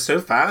they were going so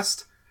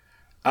fast.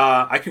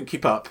 I couldn't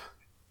keep up.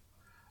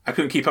 I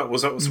couldn't keep up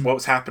with what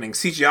was happening.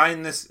 CGI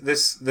in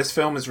this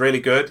film is really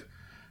good.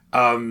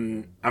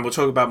 And we'll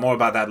talk more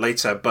about that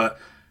later. But,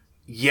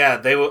 yeah,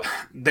 they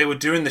were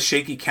doing the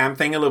shaky cam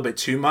thing a little bit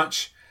too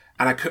much.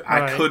 And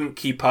I couldn't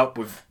keep up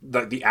with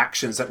the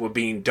actions that were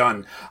being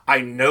done.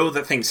 I know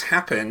that things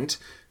happened.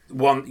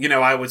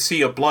 I would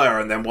see a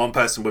blur, and then one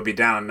person would be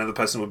down, another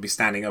person would be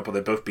standing up, or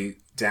they'd both be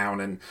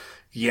down. And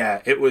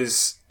it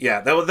was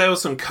there were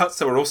some cuts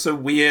that were also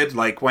weird,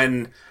 like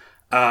when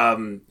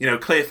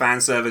clear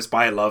fan service, but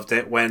I loved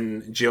it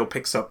when Jill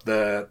picks up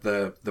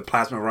the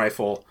plasma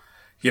rifle,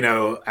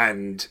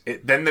 and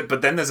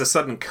but then there's a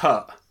sudden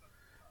cut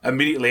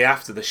immediately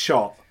after the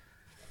shot.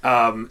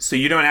 So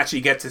you don't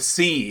actually get to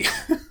see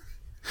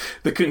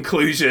the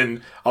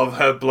conclusion of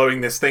her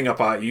blowing this thing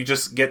apart. You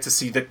just get to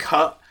see the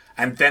cut,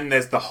 and then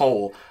there's the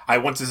hole. I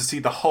wanted to see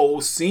the whole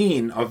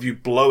scene of you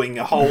blowing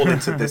a hole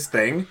into this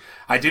thing.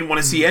 I didn't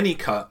want to see any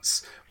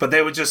cuts, but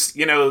they were just,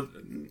 they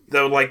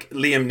were like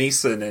Liam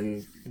Neeson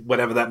in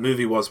whatever that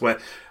movie was, where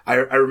I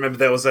remember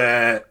there was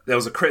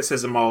a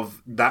criticism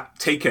of that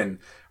Taken,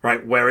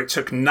 right, where it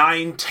took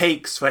 9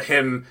 takes for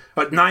him,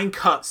 9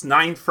 cuts,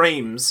 9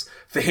 frames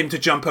for him to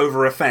jump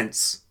over a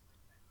fence.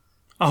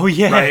 Oh,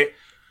 yeah. Right?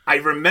 I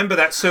remember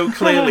that so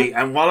clearly.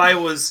 And while I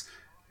was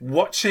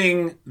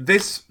watching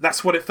this,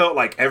 that's what it felt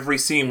like. Every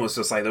scene was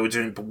just like they were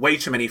doing way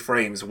too many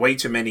frames, way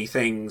too many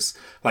things,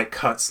 like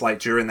cuts, like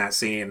during that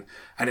scene.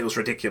 And it was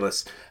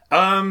ridiculous.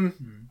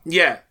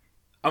 Yeah.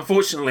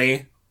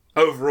 Unfortunately,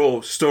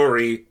 overall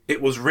story,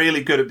 it was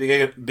really good at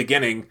the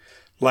beginning.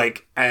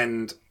 Like,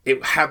 and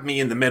it had me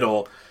in the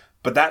middle,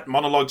 but that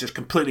monologue just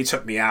completely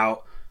took me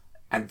out,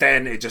 and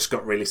then it just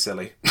got really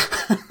silly.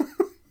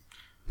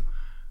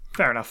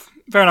 Fair enough.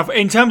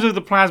 In terms of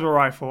the plasma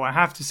rifle, I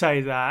have to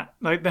say that,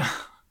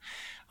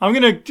 I'm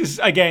going to just,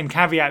 again,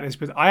 caveat this,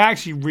 but I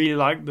actually really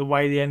like the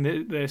way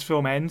this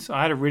film ends.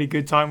 I had a really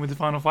good time with the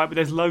final fight, but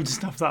there's loads of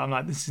stuff that I'm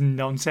like, this is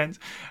nonsense.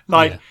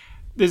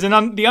 There's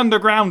the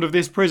underground of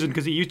this prison,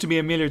 because it used to be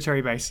a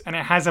military base, and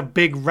it has a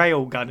big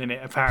rail gun in it,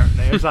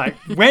 apparently. It was like,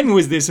 when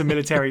was this a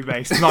military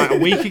base? Like, a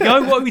week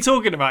ago? What are we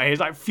talking about here? It's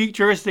like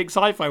futuristic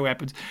sci-fi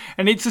weapons.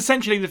 And it's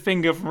essentially the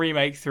finger from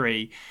Remake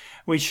 3,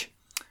 which,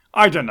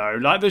 I don't know,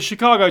 like the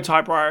Chicago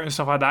typewriter and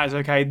stuff like that is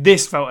okay.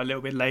 This felt a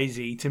little bit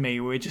lazy to me.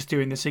 We're just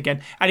doing this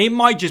again. And it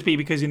might just be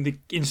because in the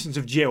instance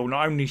of Jill,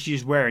 not only is she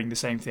just wearing the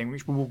same thing,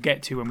 which we will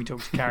get to when we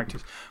talk to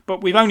characters,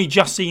 but we've only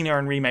just seen her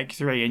in Remake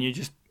 3, and you're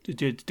just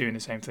doing the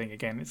same thing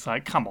again. It's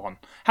like, come on,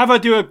 have her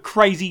do a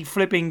crazy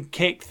flipping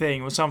kick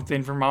thing or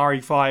something from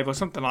RE5 or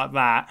something like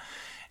that.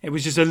 It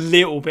was just a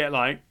little bit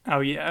like, oh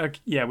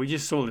yeah, we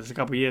just saw this a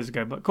couple of years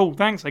ago, but cool,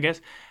 thanks, I guess.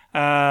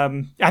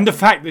 And the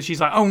fact that she's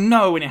like, oh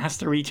no, and it has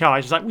to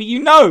recharge. It's like, well,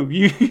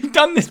 you've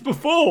done this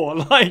before.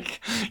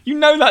 Like,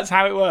 that's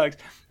how it works.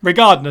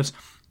 Regardless,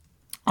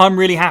 I'm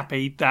really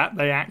happy that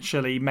they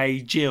actually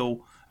made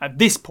Jill, at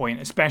this point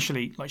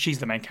especially, like, she's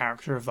the main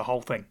character of the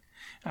whole thing.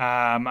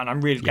 And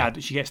I'm really glad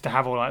that she gets to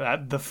have all like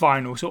that, the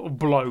final sort of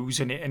blows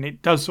in it, and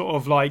it does sort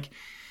of like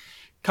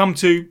come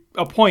to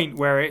a point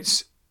where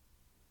it's,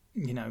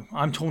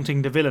 I'm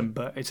taunting the villain,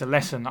 but it's a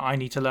lesson that I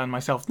need to learn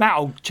myself. That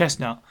old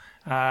chestnut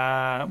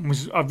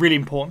was really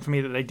important for me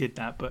that they did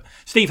that. But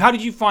Steve, how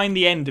did you find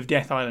the end of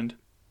Death Island?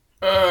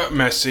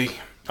 Messy.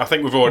 I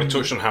think we've already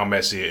touched on how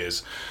messy it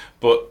is.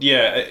 But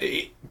yeah,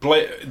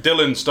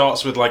 Dylan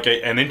starts with like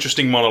an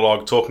interesting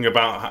monologue talking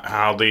about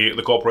how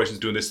the corporation's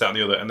doing this, that, and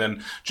the other, and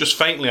then just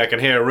faintly I can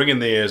hear a ring in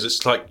the ears.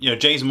 It's like,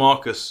 James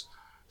Marcus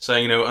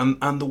saying,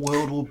 and the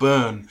world will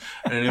burn,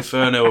 and an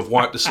inferno have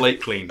wiped the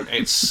slate clean.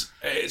 It's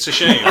a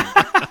shame.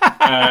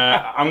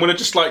 I'm going to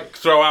just like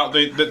throw out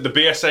the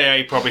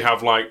BSAA probably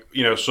have like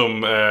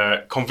some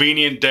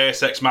convenient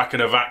Deus Ex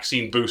Machina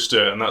vaccine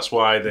booster, and that's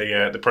why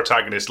the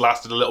protagonist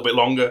lasted a little bit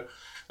longer.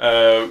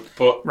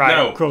 But Right,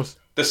 no, of course.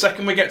 the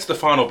second we get to the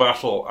final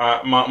battle,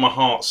 my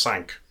heart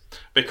sank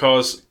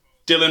because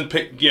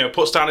Dylan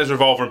puts down his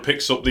revolver and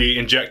picks up the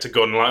injector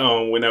gun. Like,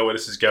 oh, we know where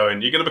this is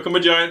going. You're going to become a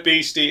giant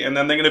beastie, and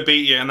then they're going to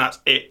beat you, and that's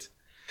it.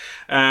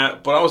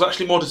 But I was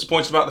actually more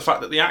disappointed about the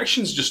fact that the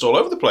action's just all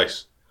over the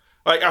place.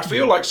 Like, I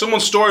feel like someone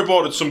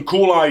storyboarded some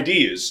cool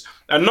ideas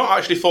and not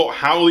actually thought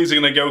how these are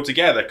going to go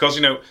together. Because,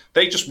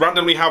 they just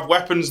randomly have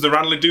weapons, they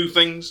randomly do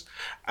things.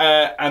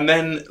 And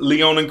then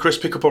Leon and Chris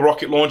pick up a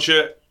rocket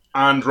launcher,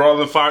 and rather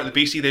than fire at the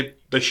beastie,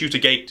 they shoot a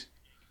gate.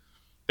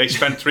 They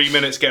spend 3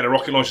 minutes getting a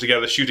rocket launcher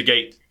together, shoot a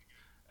gate.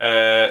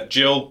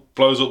 Jill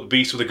blows up the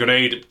beast with a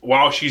grenade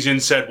while she's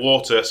in said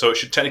water, so it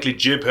should technically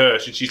jib her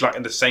since she's like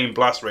in the same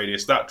blast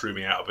radius. That drew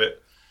me out a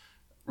bit.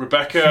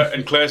 Rebecca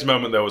and Claire's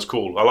moment there was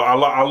cool. I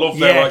love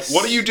their like,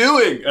 what are you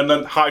doing? And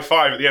then high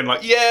five at the end,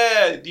 like,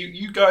 yeah,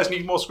 you guys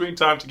need more screen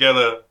time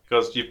together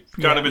because you've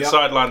kind of been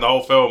sidelined the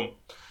whole film,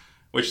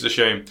 which is a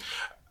shame.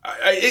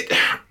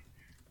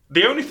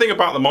 The only thing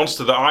about the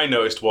monster that I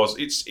noticed was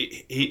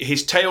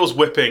his tail's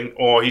whipping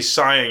or he's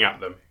sighing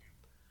at them.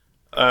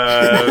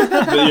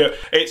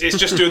 It's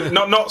just doing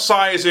not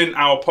sigh as in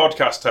our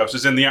podcast house,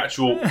 as in the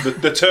actual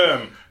the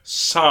term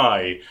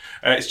sigh.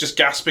 It's just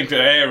gasping for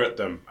air at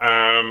them.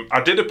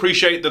 I did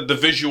appreciate the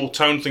visual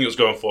tone thing it was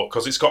going for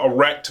because it's got a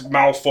wrecked,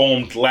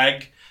 malformed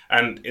leg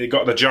and it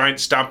got the giant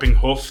stamping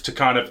hoof to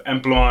kind of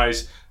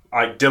emblemise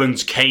like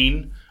Dylan's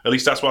cane. At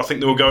least that's what I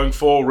think they were going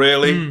for,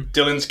 really.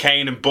 Dylan's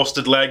cane and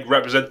busted leg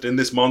represented in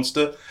this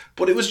monster.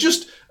 But it was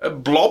just a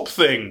blob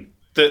thing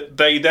that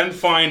they then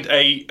find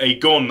a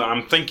gun that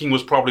I'm thinking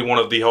was probably one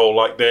of the whole,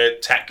 like, their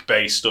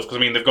tech-based stuff. Because,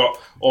 I mean, they've got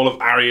all of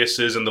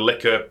Arius's and the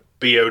Licker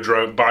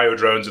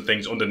bio-drones and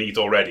things underneath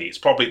already. It's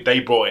probably,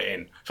 they brought it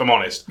in, if I'm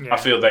honest. Yeah. I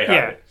feel they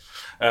had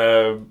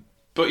it.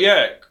 But,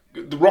 yeah,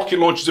 the rocket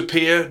launchers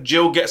appear.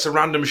 Jill gets a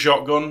random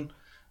shotgun.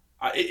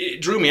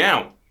 It drew me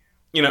out.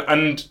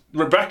 And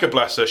Rebecca,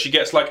 bless her, she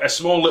gets like a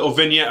small little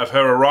vignette of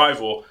her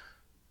arrival.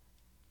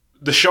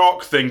 The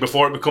shark thing,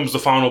 before it becomes the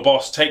final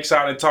boss, takes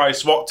out an entire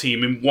SWAT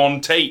team in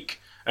one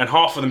take, and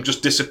half of them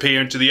just disappear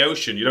into the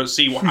ocean. You don't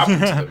see what happened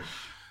to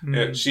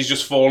them. She's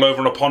just fallen over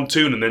on a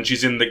pontoon, and then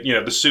she's in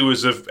the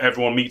sewers of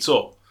everyone meets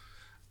up.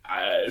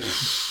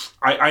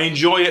 I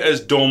enjoy it as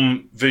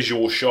dumb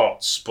visual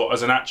shots, but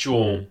as an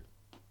actual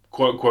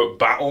quote unquote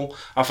battle,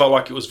 I felt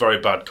like it was very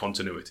bad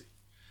continuity.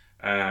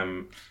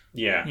 I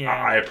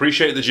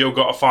appreciate that Jill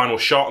got a final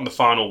shot and the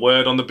final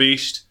word on the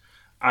beast.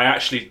 I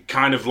actually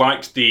kind of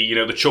liked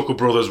the Chuckle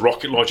Brothers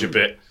rocket launcher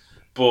bit,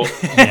 but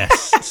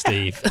yes,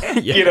 Steve.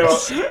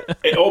 Yes.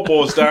 It all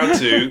boils down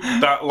to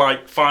that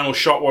like final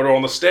shot where they're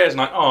on the stairs, and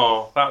like,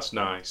 oh, that's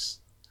nice.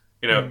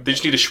 They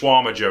just need a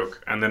shawarma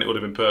joke, and then it would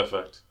have been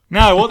perfect.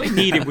 No, what they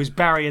needed was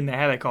Barry in the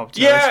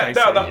helicopter. Yeah,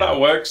 that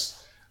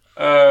works.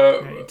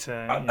 That's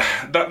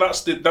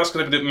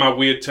going to be my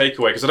weird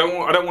takeaway because I don't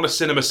want to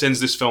cinema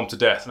sins this film to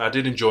death, and I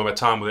did enjoy my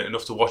time with it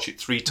enough to watch it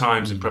 3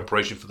 times in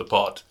preparation for the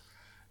pod.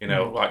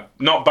 Like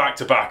not back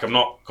to back. I'm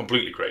not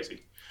completely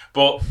crazy,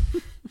 but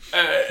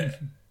the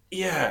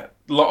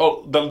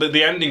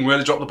ending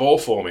really dropped the ball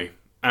for me.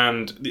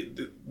 And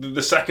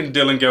the second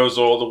Dylan goes,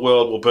 "Oh, the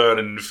world will burn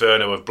in an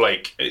inferno of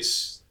Blake."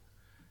 It's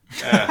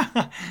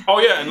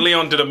and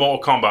Leon did a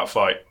Mortal Kombat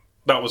fight.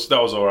 That was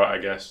all right, I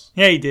guess.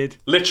 Yeah, he did.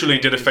 Literally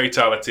did a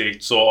fatality,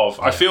 sort of.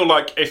 Yeah. I feel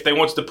like if they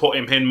wanted to put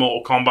him in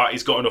Mortal Kombat,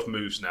 he's got enough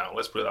moves now.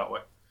 Let's put it that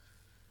way.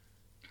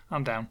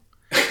 I'm down.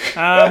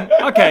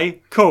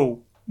 Okay,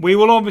 cool. We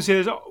will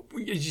obviously...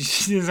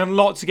 There's a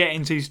lot to get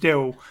into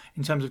still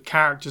in terms of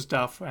character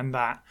stuff and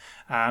that.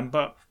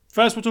 But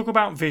first we'll talk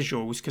about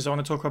visuals because I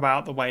want to talk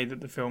about the way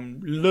that the film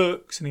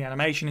looks and the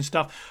animation and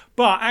stuff.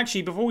 But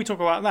actually, before we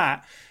talk about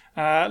that...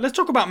 let's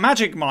talk about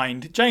Magic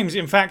Mind. James,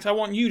 in fact, I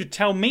want you to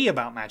tell me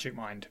about Magic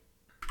Mind.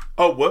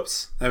 Oh,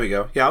 whoops. There we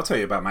go. Yeah, I'll tell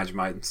you about Magic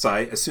Mind. So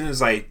as soon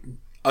as I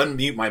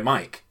unmute my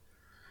mic,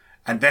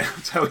 and then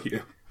I'll tell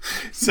you.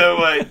 So,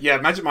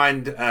 Magic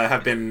Mind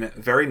have been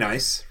very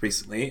nice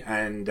recently,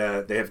 and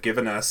they have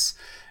given us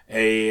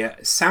a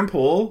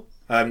sample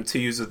to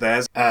use of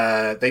theirs.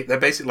 They're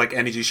basically like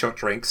energy shot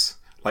drinks,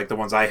 like the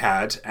ones I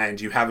had,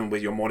 and you have them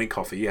with your morning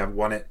coffee. You have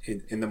one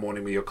in the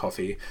morning with your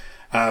coffee.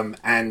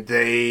 And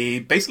they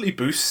basically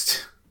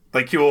boost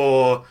like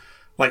your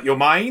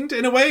mind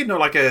in a way, not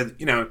like a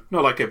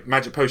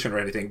magic potion or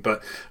anything,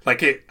 but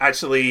like it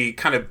actually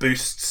kind of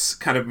boosts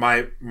kind of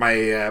my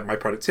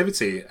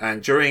productivity.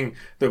 And during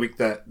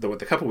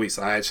the couple of weeks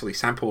I actually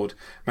sampled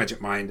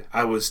Magic Mind,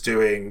 I was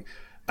doing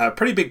a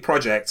pretty big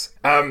project,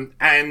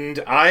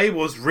 and I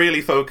was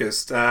really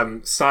focused.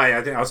 Sai,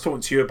 I think I was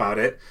talking to you about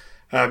it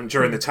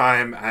during the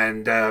time,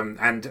 and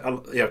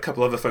a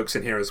couple other folks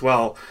in here as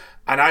well.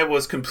 And I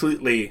was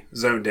completely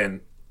zoned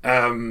in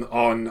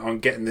on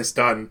getting this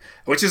done,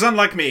 which is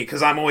unlike me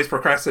because I'm always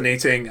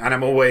procrastinating and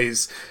I'm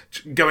always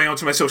going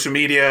onto my social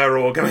media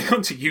or going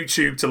onto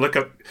YouTube to look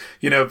up,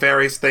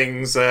 various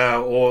things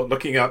or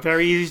looking up.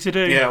 Very easy to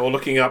do. Yeah, or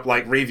looking up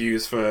like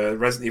reviews for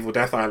Resident Evil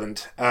Death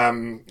Island.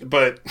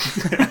 But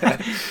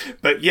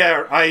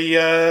yeah,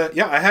 I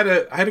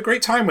had a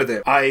great time with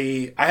it.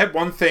 I had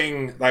one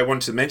thing that I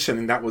wanted to mention,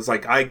 and that was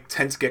like I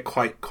tend to get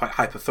quite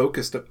hyper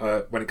focused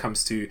when it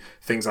comes to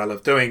things I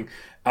love doing.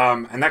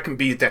 And that can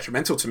be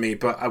detrimental to me.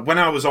 But when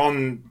I was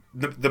on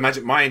the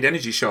Magic Mind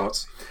energy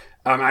shots,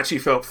 I actually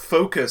felt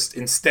focused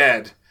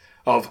instead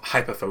of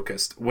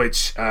hyper-focused,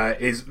 which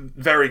is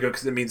very good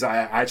because it means I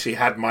actually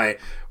had my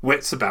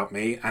wits about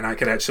me and I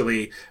could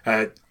actually,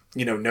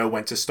 know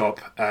when to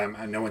stop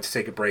and know when to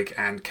take a break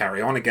and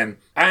carry on again.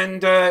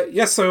 And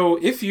so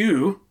if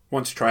you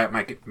want to try out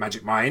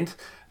Magic Mind,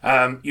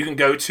 you can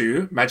go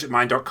to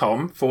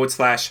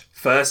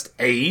magicmind.com/first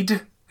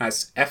aid.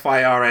 That's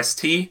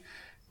FIRST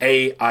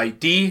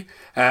AID,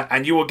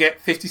 and you will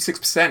get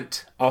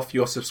 56% off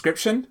your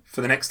subscription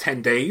for the next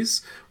 10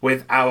 days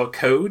with our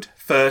code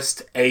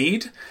First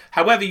Aid.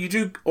 However, you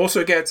do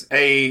also get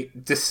a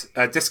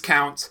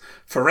discount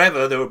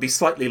forever that will be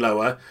slightly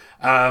lower.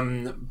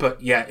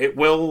 But yeah, it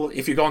will,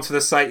 if you go onto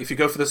the site, if you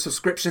go for the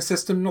subscription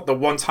system, not the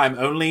one-time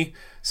only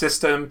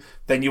system,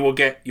 then you will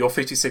get your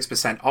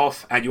 56%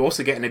 off, and you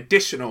also get an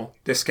additional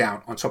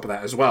discount on top of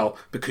that as well,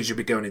 because you'll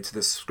be going into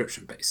the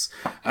subscription base.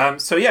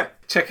 So yeah,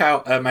 check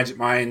out Magic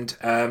Mind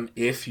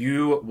if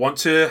you want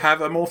to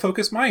have a more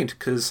focused mind,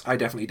 because I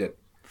definitely did.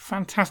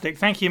 Fantastic.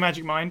 Thank you,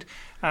 Magic Mind.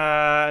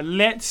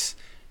 Let's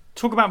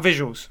talk about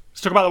visuals.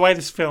 Let's talk about the way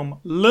this film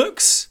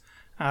looks.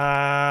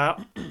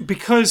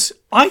 Because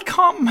I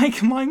can't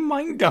make my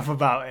mind up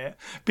about it.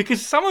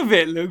 Because some of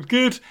it looked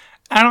good,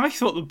 and I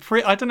thought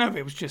I don't know if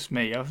it was just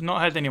me. I've not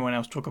heard anyone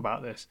else talk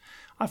about this.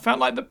 I felt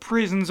like the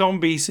prison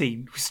zombie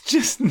scene was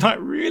just like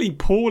really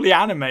poorly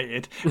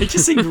animated. It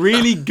just seemed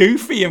really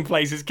goofy in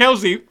places.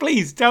 Kelsey,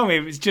 please tell me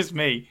if it's just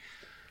me.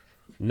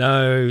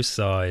 No,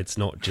 Si, it's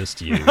not just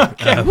you.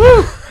 Okay,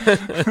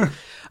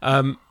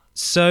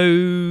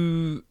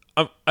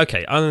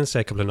 Okay, I'm going to say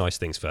a couple of nice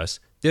things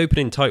first. The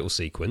opening title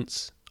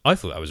sequence, I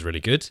thought that was really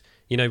good.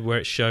 Where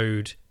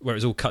it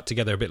was all cut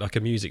together a bit like a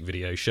music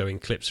video, showing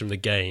clips from the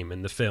game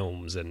and the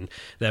films and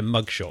their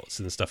mugshots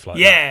and stuff like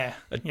that.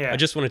 I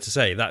just wanted to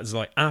say, that's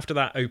like, after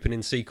that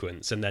opening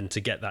sequence and then to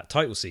get that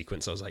title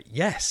sequence, I was like,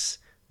 yes,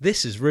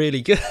 this is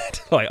really good.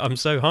 Like, I'm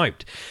so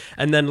hyped.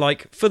 And then,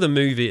 like, for the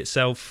movie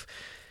itself,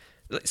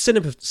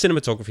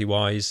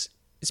 cinematography-wise,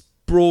 it's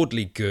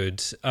broadly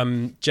good.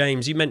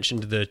 James, you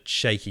mentioned the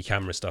shaky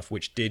camera stuff,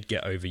 which did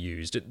get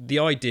overused. The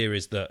idea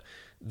is that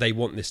they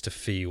want this to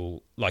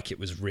feel like it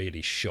was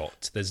really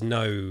shot. There's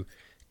no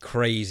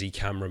crazy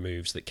camera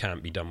moves that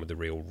can't be done with a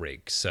real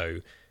rig. So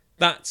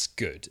that's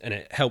good, and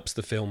it helps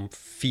the film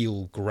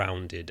feel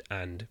grounded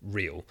and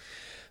real.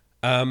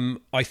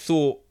 I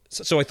thought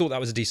that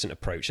was a decent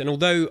approach. And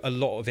although a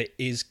lot of it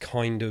is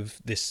kind of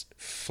this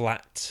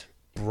flat,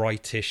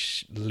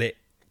 brightish lit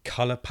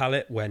colour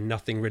palette where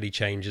nothing really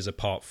changes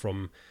apart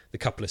from the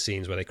couple of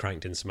scenes where they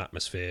cranked in some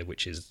atmosphere,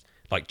 which is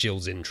like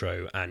Jill's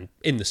intro and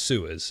in the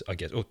sewers, I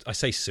guess. Or I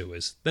say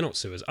sewers. They're not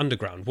sewers.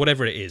 Underground.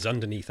 Whatever it is,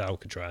 underneath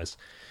Alcatraz.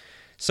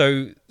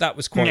 So that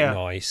was quite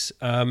nice.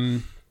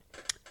 And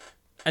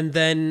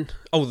then,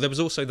 there was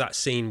also that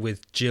scene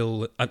with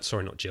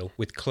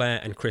with Claire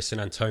and Chris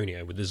and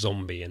Antonio with the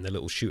zombie and the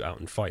little shootout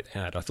and fight they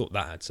had. I thought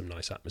that had some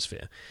nice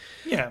atmosphere.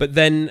 Yeah. But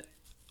then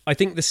I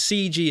think the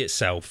CG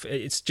itself,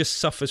 it just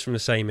suffers from the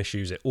same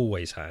issues it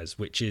always has,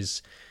 which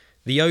is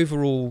the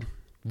overall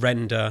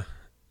render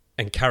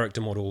and character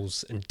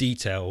models and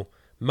detail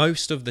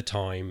most of the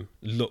time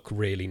look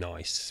really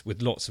nice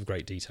with lots of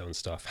great detail and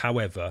stuff.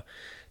 However,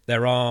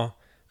 there are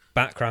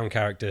background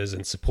characters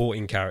and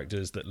supporting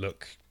characters that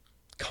look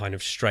kind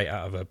of straight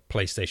out of a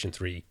PlayStation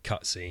 3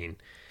 cutscene.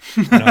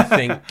 And I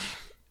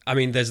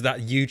think, there's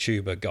that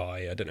YouTuber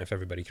guy. I don't know if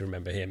everybody can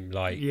remember him.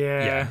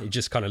 It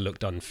just kind of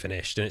looked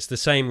unfinished. And it's the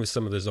same with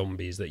some of the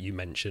zombies that you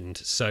mentioned.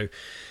 So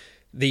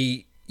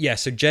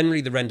so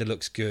generally the render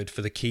looks good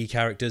for the key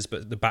characters,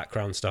 but the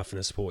background stuff and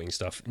the supporting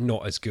stuff,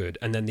 not as good.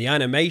 And then the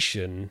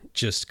animation,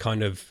 just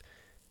kind of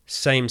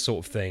same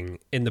sort of thing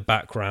in the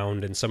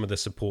background and some of the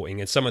supporting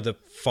and some of the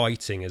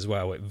fighting as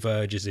well. It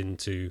verges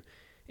into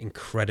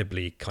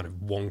incredibly kind of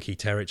wonky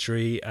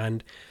territory.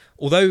 And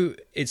although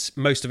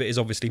most of it is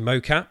obviously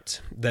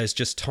mocapped, there's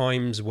just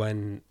times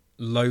when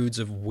loads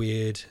of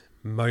weird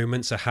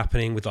moments are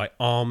happening with like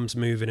arms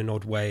moving in an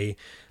odd way.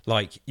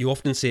 Like you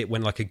often see it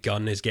when like a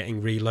gun is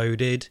getting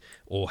reloaded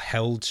or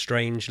held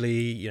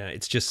strangely.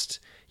 It's just,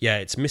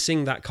 it's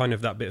missing that kind of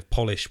that bit of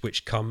polish,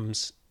 which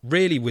comes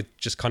really with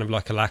just kind of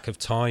like a lack of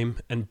time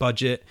and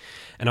budget.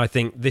 And I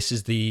think this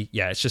is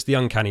it's just the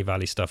Uncanny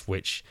Valley stuff,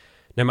 which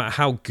no matter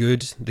how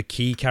good the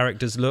key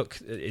characters look,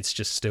 it's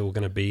just still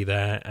going to be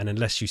there. And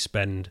unless you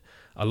spend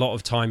a lot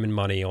of time and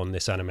money on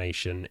this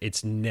animation,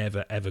 it's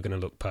never ever going to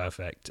look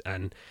perfect.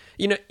 And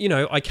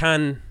I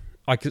can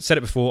said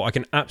it before, I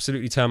can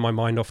absolutely turn my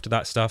mind off to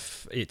that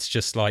stuff. It's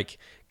just like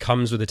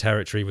comes with the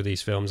territory with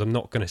these films. I'm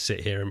not going to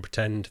sit here and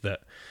pretend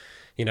that,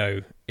 you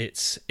know,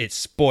 it's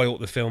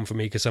spoilt the film for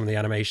me because some of the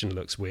animation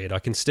looks weird. I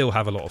can still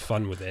have a lot of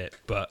fun with it,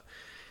 but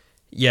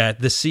yeah,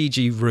 the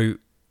CG route,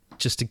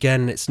 just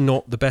again, it's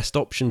not the best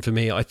option for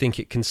me. I think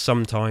it can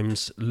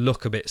sometimes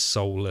look a bit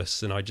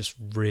soulless, and I just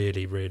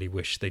really, really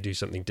wish they do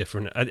something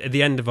different. At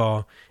the end of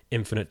our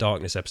Infinite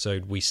Darkness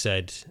episode, we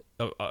said,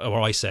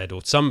 or I said,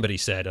 or somebody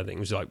said, I think it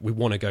was like, we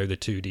want to go the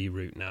 2D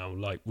route now.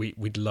 Like,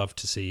 we'd love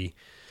to see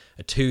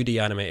a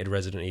 2D animated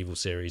Resident Evil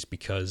series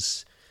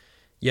because,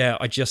 yeah,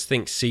 I just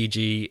think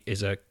CG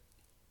is a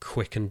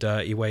quick and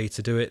dirty way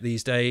to do it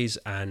these days,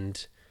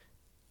 and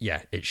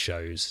yeah, it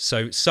shows.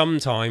 So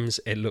sometimes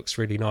it looks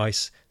really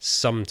nice.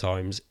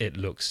 Sometimes it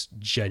looks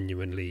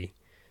genuinely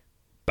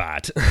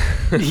bad.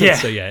 Yeah.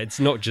 So yeah, it's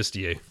not just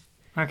you.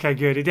 Okay,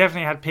 good. It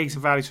definitely had peaks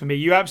and valleys for me.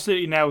 You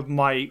absolutely nailed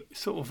my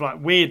sort of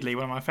like weirdly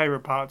one of my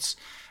favourite parts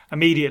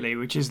immediately,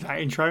 which is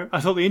that intro. I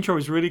thought the intro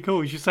was really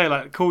cool. You should say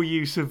like cool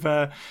use of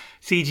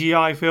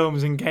CGI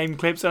films and game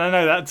clips. And I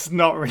know that's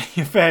not really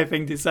a fair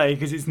thing to say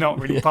because it's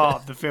not really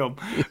part of the film.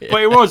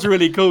 But it was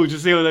really cool to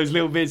see all those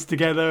little bits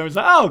together. I was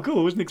like, oh, cool.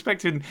 I wasn't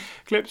expecting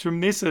clips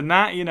from this and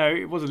that. You know,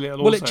 it was a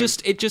little. Well, also.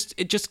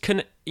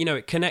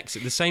 it connects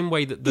it the same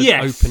way that the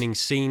opening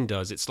scene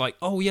does. It's like,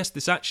 oh yes,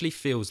 this actually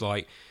feels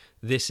like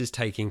this is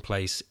taking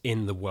place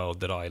in the world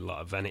that I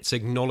love, and it's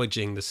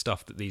acknowledging the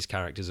stuff that these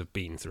characters have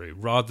been through,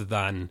 rather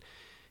than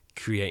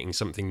creating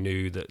something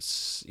new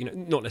that's, you know,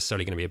 not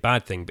necessarily going to be a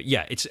bad thing. But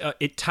yeah,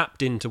 it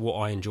tapped into what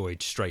I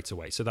enjoyed straight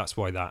away. So that's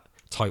why that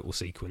title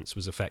sequence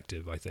was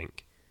effective, I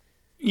think.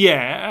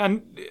 Yeah,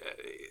 and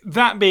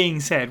that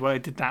being said, well,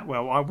 it did that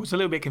well. I was a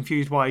little bit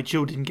confused why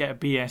Jill didn't get a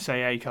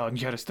BSAA card and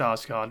she had a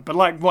STARS card. But,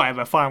 like,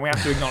 whatever, fine, we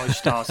have to acknowledge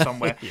STARS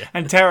somewhere. Yeah.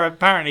 And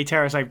apparently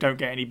TerraSafe don't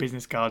get any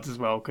business cards as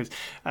well, because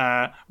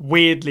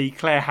weirdly,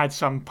 Claire had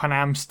some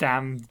Panam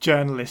Stam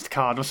journalist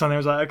card or something. I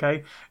was like,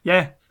 okay,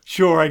 yeah,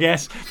 sure, I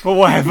guess, but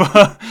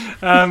whatever.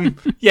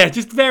 Yeah,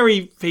 just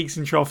very peaks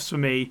and troughs for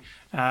me,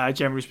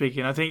 generally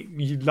speaking. I think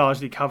you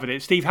largely covered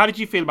it. Steve, how did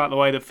you feel about the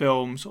way the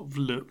film sort of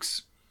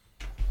looks?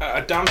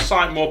 A damn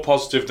sight more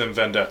positive than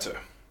Vendetta.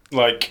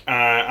 Like,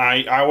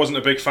 I wasn't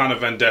a big fan of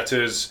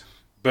Vendetta's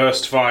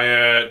burst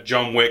fire,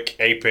 John Wick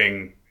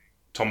aping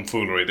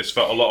tomfoolery. This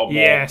felt a lot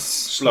more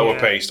slower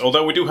paced.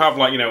 Although we do have,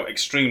 like, you know,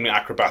 extremely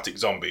acrobatic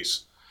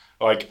zombies.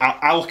 Like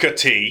Alka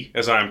T,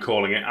 as I am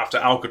calling it, after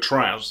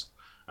Alcatraz.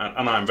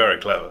 And I'm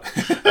very clever.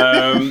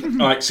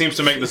 Like, seems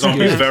to make the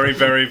zombies very,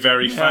 very,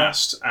 very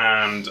fast.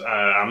 And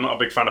I'm not a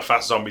big fan of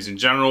fast zombies in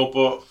general,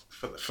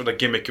 but for the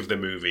gimmick of the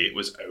movie, it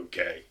was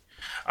okay.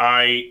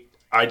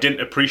 I didn't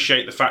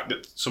appreciate the fact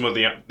that some of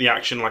the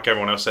action, like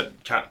everyone else said,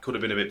 could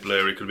have been a bit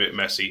blurry, could have been a bit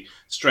messy,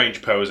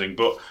 strange posing.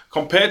 But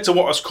compared to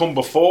what has come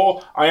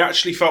before, I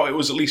actually felt it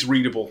was at least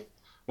readable.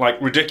 Like,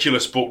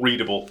 ridiculous but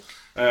readable.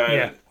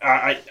 And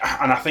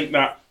I think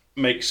that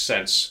makes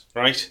sense,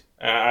 right?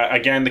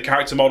 Again, the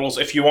character models,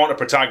 if you want a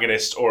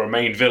protagonist or a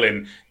main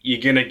villain,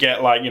 you're going to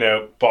get, like, you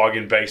know,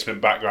 bargain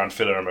basement background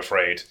filler, I'm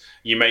afraid.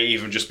 You may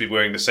even just be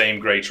wearing the same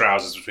grey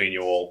trousers between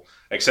you all,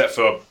 except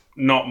for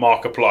not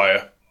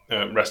Markiplier.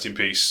 Rest in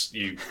peace,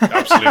 you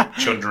absolute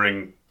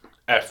chundering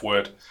F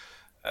word.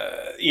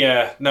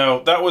 That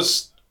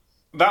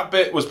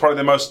bit was probably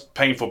the most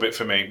painful bit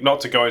for me.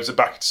 Not to go into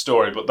back to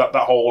story, but that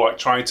whole, like,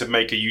 trying to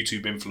make a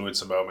YouTube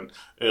influencer moment.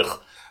 Ugh.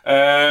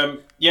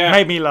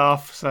 Made me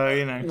laugh, so,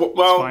 you know.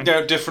 Well, you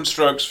know, different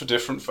strokes for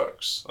different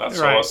folks. That's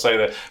all I'll say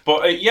there.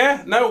 But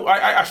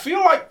I feel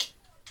like,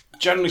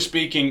 generally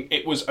speaking,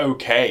 it was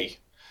okay.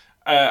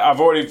 I've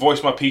already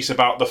voiced my piece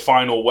about the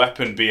final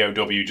weapon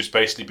BOW just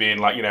basically being,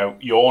 like, you know,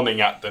 yawning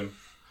at them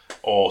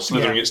or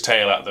slithering its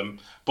tail at them.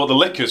 But the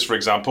lickers, for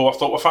example, I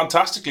thought were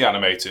fantastically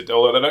animated,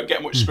 although they don't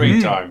get much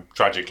screen time,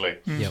 tragically.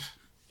 Yep.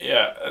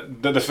 Yeah,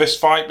 the fist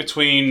fight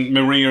between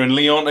Maria and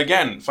Leon,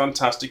 again,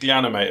 fantastically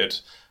animated.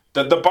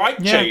 The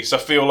bike chase, I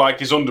feel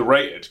like, is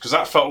underrated, because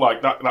that felt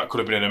like that could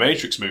have been in a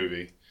Matrix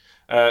movie.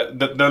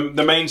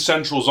 The main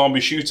central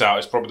zombie shootout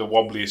is probably the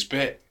wobbliest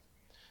bit,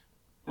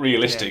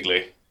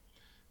 realistically.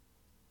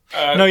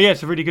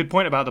 It's a really good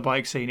point about the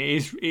bike scene.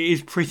 It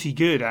is pretty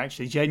good,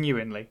 actually,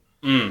 genuinely.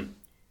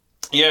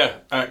 Yeah,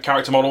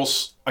 character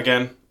models,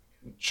 again,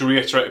 to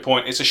reiterate the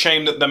point, it's a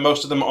shame that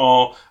most of them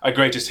are a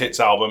greatest hits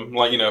album.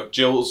 Like, you know,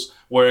 Jill's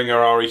wearing her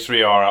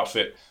RE3R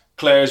outfit.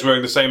 Claire's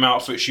wearing the same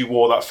outfit she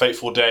wore that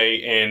fateful day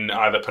in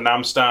either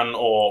Panam Stan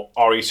or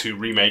RE2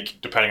 Remake,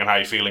 depending on how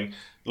you're feeling.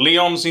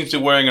 Leon seems to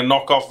be wearing a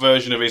knockoff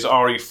version of his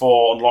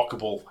RE4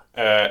 Unlockable,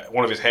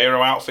 one of his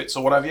hero outfits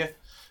or whatever.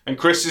 And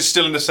Chris is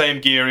still in the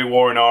same gear he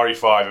wore in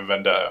RE5 and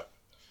Vendetta.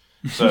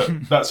 So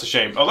that's a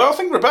shame. Although I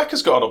think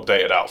Rebecca's got an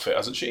updated outfit,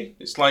 hasn't she?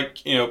 It's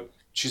like, you know,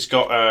 she's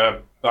got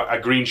a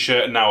green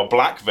shirt and now a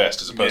black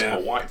vest as opposed to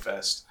a white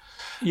vest.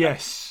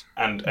 Yes.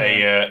 And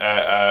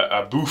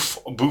a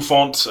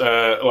bouffant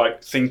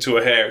like thing to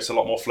her hair. It's a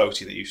lot more floaty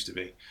than it used to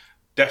be.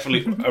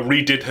 Definitely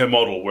redid her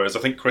model, whereas I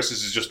think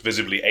Chris's is just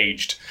visibly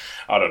aged.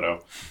 I don't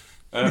know.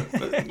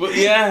 But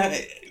yeah,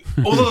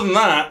 other than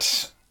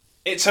that,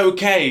 it's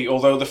okay,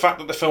 although the fact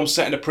that the film's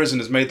set in a prison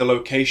has made the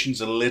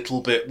locations a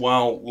little bit,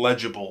 well,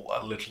 legible,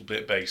 a little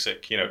bit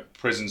basic. You know,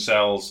 prison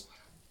cells,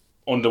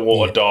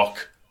 underwater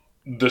dock,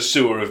 the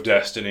sewer of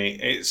destiny.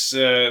 It's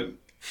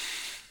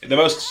the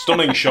most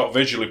stunning shot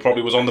visually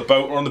probably was on the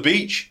boat or on the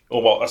beach,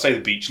 or what I say the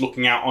beach,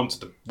 looking out onto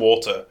the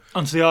water,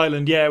 onto the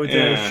island. Yeah, with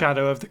the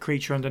shadow of the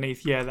creature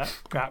underneath. Yeah,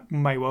 that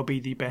may well be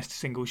the best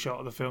single shot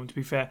of the film. To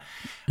be fair,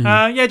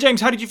 yeah,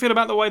 James, how did you feel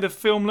about the way the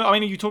film looked? I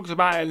mean, you talked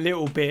about it a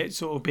little bit,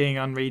 sort of being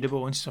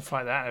unreadable and stuff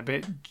like that, a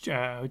bit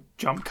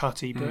jump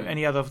cutty. But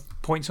any other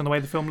points on the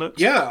way the film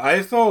looks? Yeah,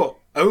 I thought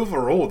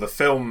overall the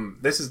film,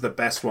 this is the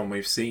best one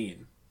we've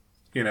seen.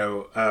 You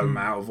know,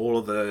 out of all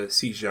of the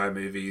CGI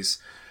movies.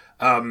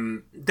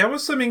 There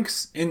was some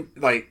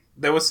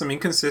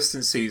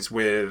inconsistencies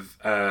with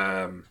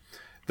the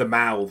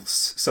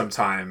mouths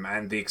sometime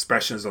and the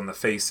expressions on the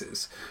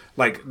faces.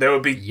 Like there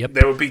would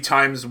be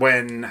times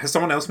when, has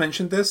someone else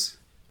mentioned this?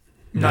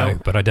 No,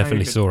 but I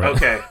definitely saw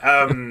it. Okay,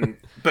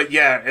 but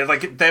yeah,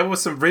 like there were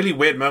some really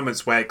weird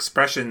moments where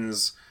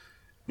expressions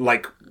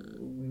like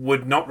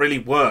would not really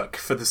work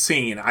for the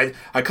scene.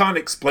 I can't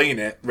explain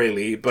it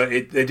really, but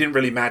they didn't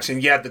really match.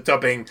 And yeah, the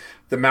dubbing,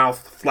 the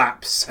mouth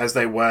flaps as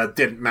they were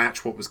didn't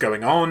match what was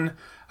going on.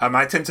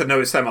 I tend to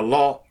notice them a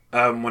lot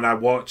when I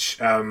watch.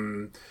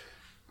 Because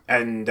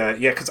I'm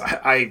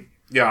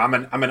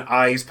an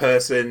eyes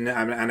person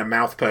and a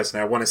mouth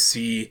person. I want to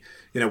see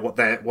what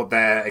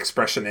their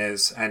expression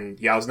is, and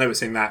yeah, I was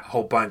noticing that a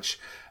whole bunch.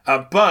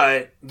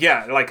 But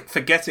yeah, like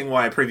forgetting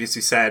what I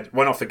previously said,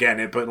 well, not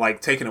forgetting it, but like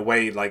taking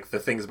away like the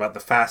things about the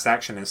fast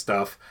action and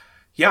stuff.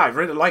 Yeah, I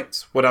really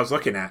liked what I was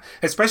looking at.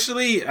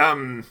 Especially, I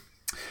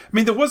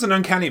mean, there was an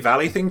Uncanny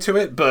Valley thing to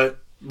it, but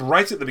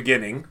right at the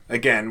beginning,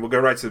 again, we'll go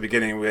right to the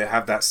beginning. We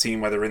have that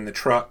scene where they're in the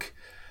truck,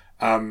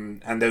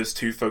 and those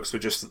two folks were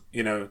just,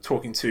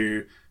 talking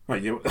to,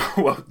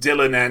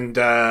 Dylan and,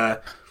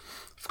 I've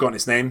forgotten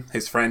his name,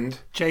 his friend.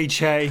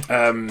 JJ.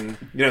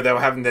 They were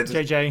having their...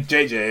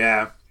 JJ,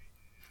 yeah.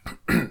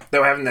 They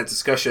were having that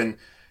discussion,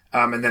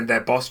 and then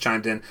their boss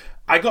chimed in.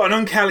 I got an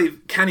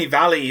Uncanny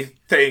Valley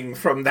thing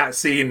from that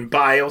scene,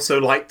 but I also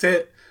liked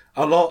it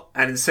a lot.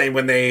 And the same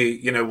when they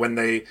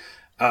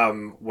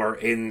were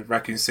in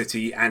Raccoon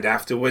City and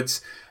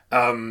afterwards.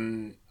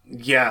 I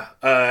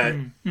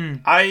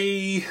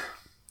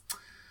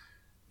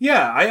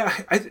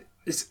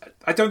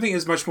don't think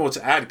there's much more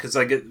to add because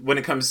when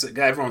it comes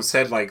to, everyone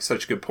said like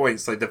such good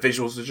points, like the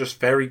visuals are just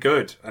very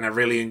good, and I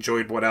really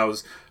enjoyed what I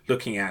was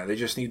looking at. They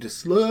just need to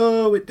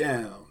slow it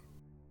down.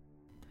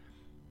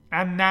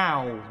 And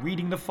now,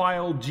 reading the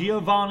file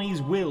Giovanni's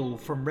Will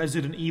from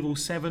Resident Evil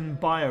 7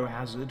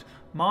 Biohazard,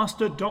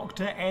 Master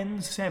Dr.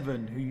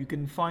 N7, who you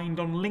can find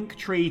on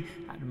Linktree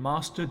at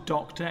Master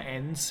Dr.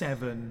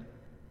 N7.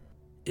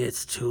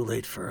 It's too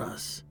late for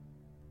us.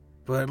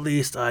 But at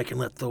least I can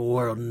let the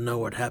world know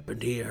what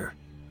happened here.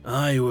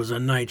 I was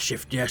on night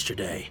shift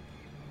yesterday,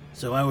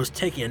 so I was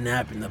taking a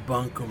nap in the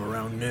bunk room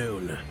around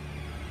noon.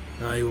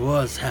 I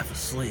was half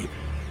asleep,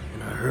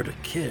 and I heard a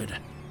kid,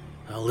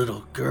 a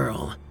little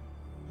girl,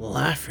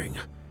 laughing.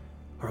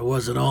 Or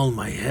was it all in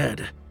my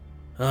head?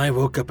 I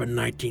woke up in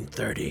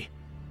 1930.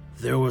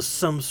 There was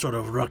some sort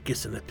of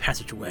ruckus in the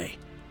passageway.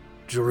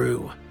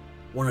 Drew,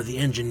 one of the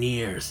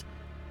engineers,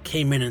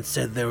 came in and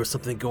said there was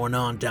something going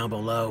on down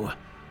below.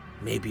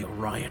 Maybe a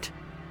riot.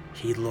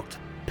 He looked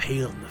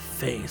pale in the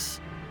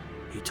face.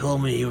 He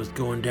told me he was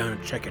going down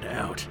to check it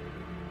out,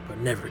 but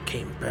never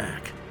came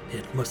back.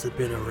 It must have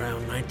been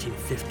around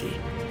 1950.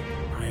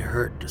 I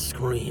heard the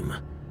scream.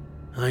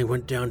 I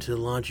went down to the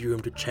laundry room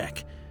to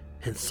check,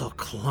 and saw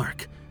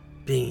Clark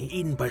being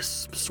eaten by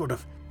some sort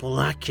of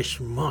blackish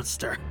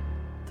monster.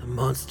 The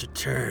monster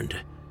turned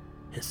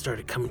and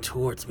started coming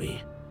towards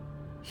me.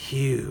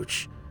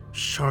 Huge,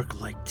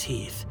 shark-like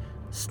teeth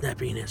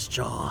snapping its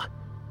jaw.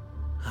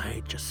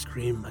 I just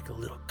screamed like a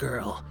little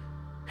girl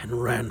and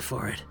ran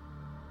for it.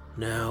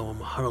 Now I'm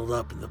huddled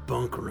up in the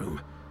bunk room,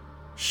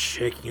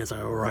 shaking as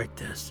I write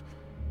this.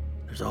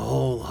 There's a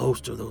whole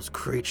host of those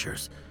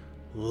creatures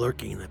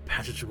lurking in the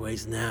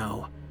passageways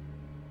now.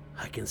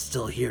 I can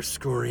still hear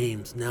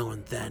screams now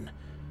and then,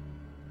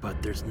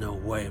 but there's no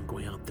way I'm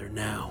going out there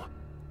now.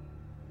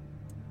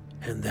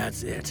 And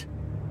that's it.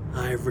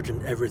 I've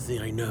written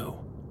everything I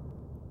know.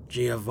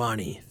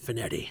 Giovanni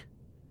Finetti.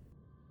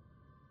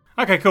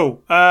 Okay,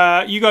 cool.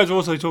 You guys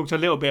also talked a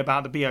little bit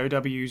about the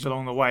BOWs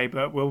along the way,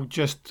 but we'll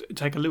just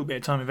take a little bit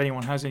of time if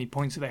anyone has any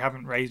points that they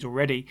haven't raised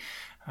already.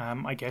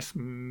 I guess,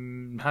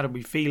 how do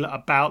we feel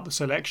about the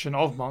selection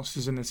of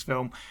monsters in this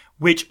film,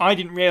 which I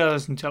didn't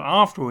realise until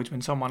afterwards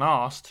when someone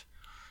asked,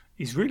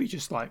 is really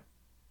just like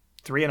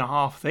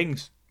 3.5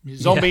 things.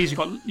 Zombies,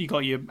 yeah. you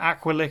got your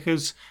aqua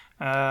lickers,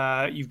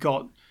 you've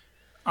got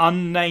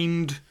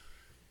unnamed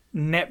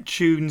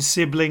Neptune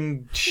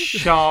sibling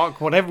shark,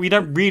 whatever. We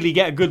don't really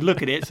get a good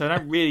look at it, so I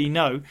don't really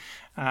know.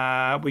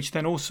 Which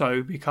then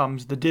also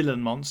becomes the Dylan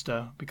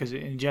monster because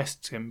it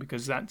ingests him,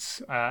 because that's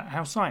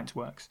how science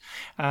works.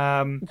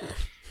 I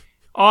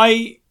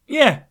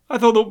Yeah, I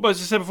thought,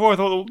 as I said before, I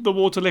thought the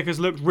water lickers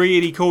looked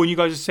really cool. And you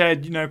guys have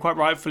said, quite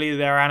rightfully,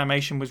 their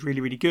animation was really,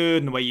 really good,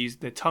 and the way you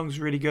used their tongues was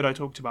really good. I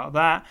talked about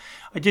that.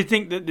 I did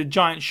think that the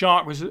giant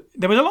shark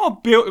there was a lot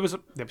of build.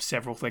 There were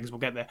several things. We'll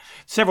get there.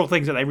 Several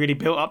things that they really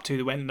built up to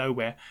that went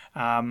nowhere.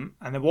 And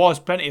there was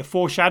plenty of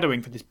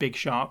foreshadowing for this big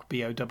shark,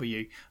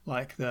 BOW,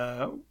 like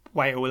the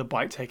whale with a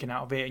bite taken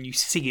out of it, and you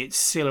see its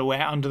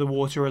silhouette under the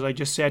water, as I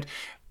just said.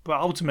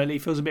 But ultimately,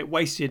 it feels a bit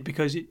wasted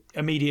because it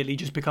immediately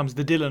just becomes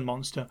the Dylan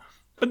monster.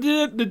 But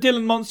the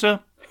Dylan monster,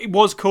 it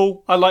was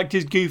cool. I liked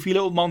his goofy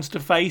little monster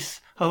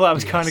face. I thought that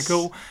was kind of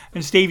cool.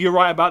 And Steve, you're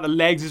right about the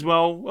legs as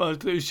well.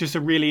 It was just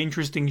a really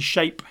interesting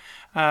shape.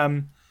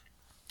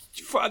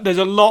 There's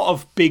a lot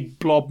of big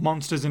blob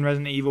monsters in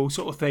Resident Evil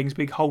sort of things,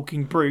 big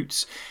hulking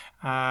brutes.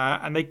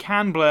 And they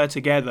can blur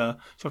together.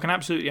 So I can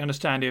absolutely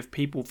understand if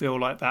people feel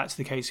like that's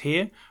the case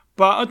here.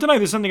 But I don't know,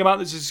 there's something about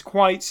this that's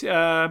quite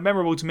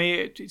memorable to me.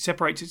 It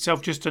separates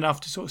itself just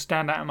enough to sort of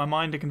stand out in my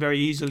mind. I can very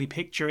easily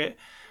picture it.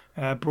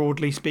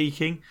 Broadly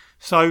speaking.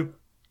 So,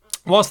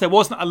 whilst there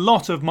wasn't a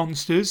lot of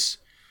monsters,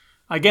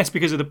 I guess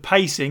because of the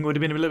pacing, it would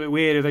have been a little bit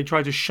weird if they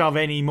tried to shove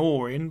any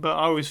more in. But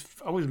I was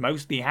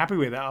mostly happy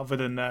with that, other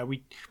than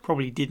we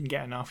probably didn't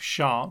get enough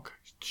Shark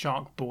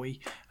Boy.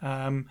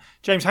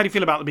 James, how do you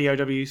feel about the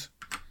BOWs?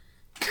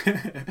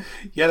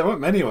 Yeah, there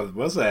weren't many of them,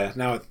 was there?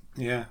 No,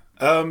 yeah.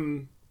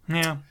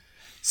 Yeah.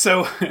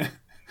 So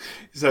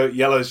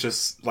Yellow's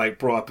just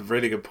brought up a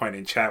really good point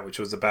in chat, which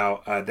was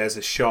about there's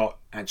a shot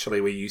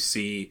actually where you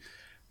see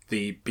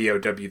the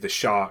BOW, the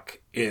shark,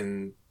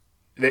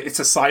 it's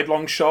a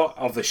sidelong shot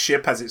of the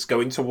ship as it's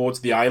going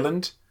towards the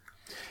island,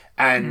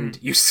 and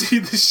you see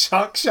the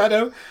shark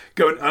shadow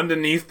going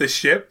underneath the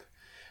ship,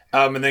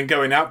 and then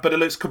going out, but it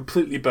looks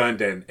completely burned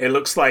in. It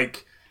looks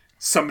like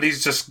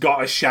somebody's just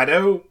got a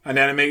shadow, an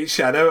animated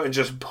shadow, and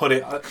just put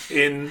it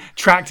in.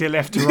 Tracked it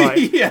left to right.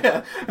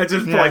 Yeah, and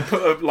just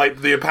put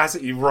the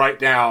opacity right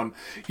down.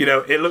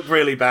 It looked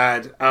really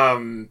bad.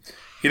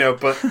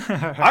 But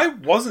I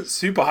wasn't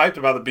super hyped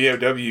about the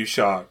BOW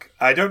shark.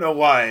 I don't know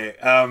why.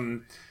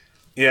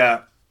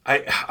 Yeah,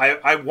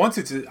 I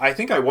wanted to.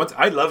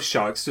 I love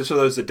sharks. Just for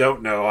those that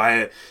don't know,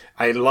 I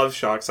love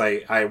sharks.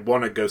 I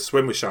want to go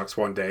swim with sharks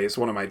one day. It's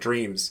one of my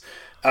dreams.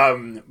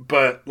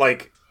 But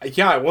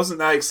yeah, I wasn't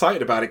that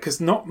excited about it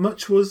because not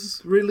much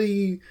was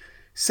really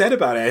said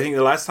about it. I think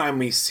the last time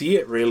we see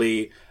it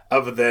really,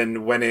 other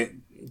than when it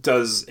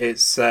does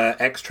its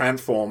X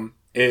transform,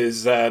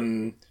 is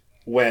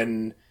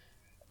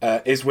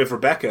is with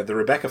Rebecca, the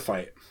Rebecca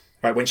fight,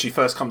 right? When she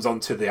first comes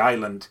onto the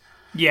island,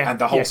 and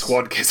the whole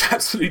squad gets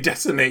absolutely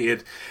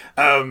decimated.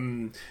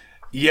 I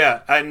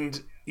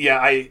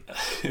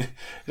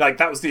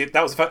that was the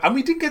first, and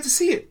we didn't get to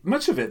see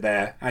much of it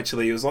there.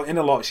 Actually, it was in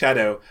a lot of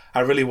shadow. I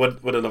really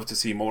would have loved to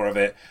see more of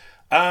it.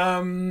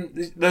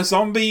 The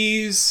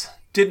zombies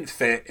didn't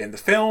fit in the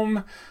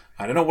film.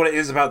 I don't know what it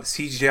is about the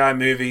CGI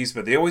movies,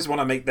 but they always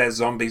want to make their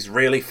zombies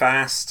really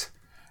fast,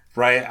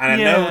 right? And I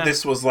know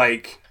this was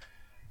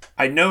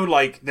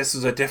this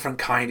is a different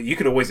kind. You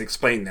could always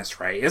explain this,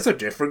 right? It's a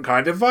different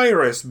kind of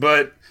virus,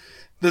 but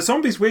the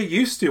zombies we're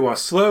used to are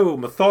slow,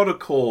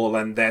 methodical,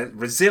 and they're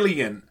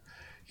resilient,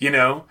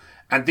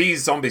 and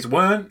these zombies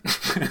weren't.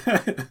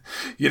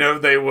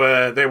 They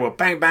were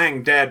bang,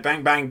 bang, dead,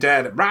 bang, bang,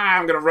 dead. Rah,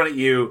 I'm going to run at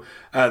you.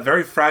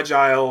 Very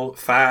fragile,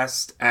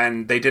 fast,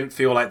 and they didn't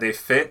feel like they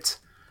fit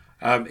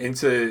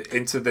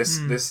into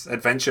this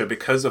adventure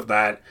because of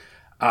that.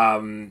 I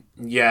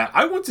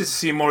wanted to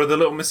see more of the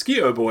little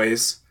mosquito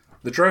boys,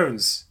 the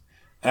drones.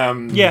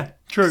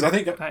 True. I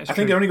think I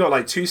only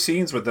got 2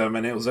 scenes with them,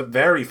 and it was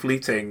very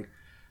fleeting.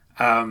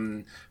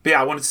 But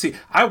yeah, I wanted to see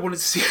I wanted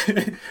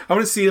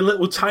to see a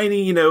little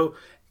tiny,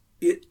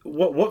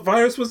 what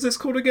virus was this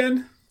called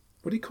again?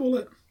 What do you call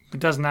it? It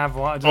doesn't have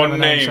one.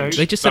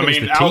 They just said it was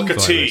the T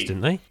virus,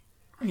 didn't they?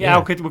 Yeah,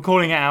 we're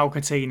calling it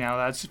Alka-T now.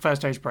 That's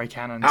first stage break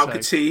canon.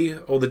 Alka-T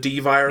or the D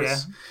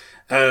virus. Yeah.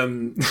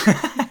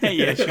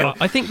 Yeah, sure.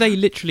 I think they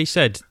literally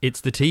said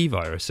it's the T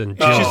virus, and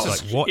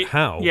just what?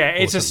 How? Yeah,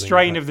 it's a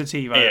strain of the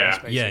T virus.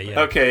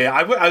 Yeah. Okay,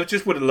 I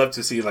just would have loved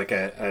to see a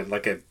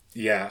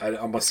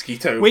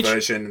mosquito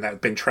version that had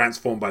been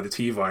transformed by the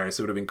T virus.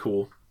 It would have been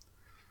cool.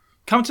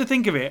 Come to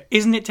think of it,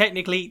 isn't it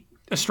technically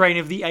a strain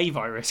of the A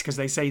virus because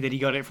they say that he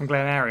got it from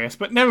Glen Arias?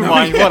 But never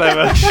mind,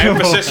 whatever.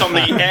 Emphasis on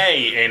the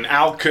A in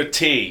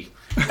Alka-T.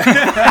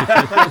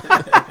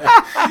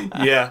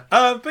 Yeah,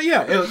 but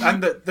yeah,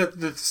 and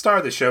the star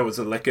of the show was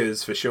the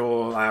Lickers for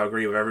sure. I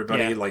agree with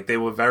everybody. Yeah. They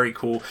were very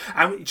cool.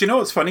 And do you know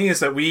what's funny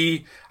is that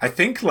I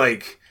think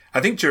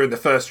during the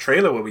first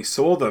trailer where we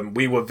saw them,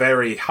 we were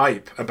very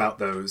hype about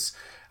those.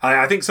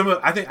 I think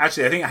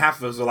half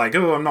of us were like,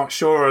 oh, I'm not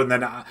sure, and then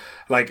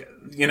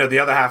the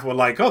other half were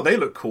like, oh, they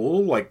look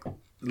cool, like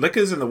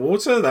Lickers in the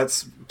water,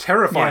 that's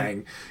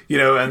terrifying,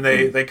 and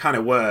they kind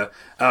of were.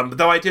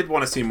 Though I did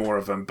want to see more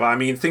of them. But I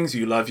mean, things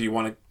you love, you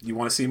want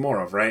to see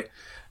more of, right?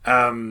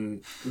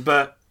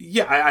 But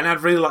yeah,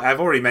 I've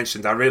already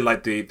mentioned I really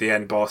liked the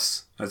end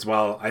boss as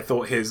well. I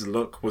thought his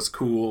look was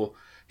cool.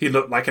 He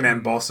looked like an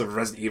end boss of a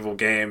Resident Evil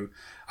game.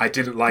 I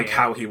didn't like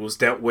how he was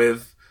dealt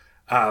with.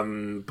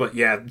 But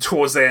yeah,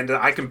 towards the end,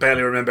 I can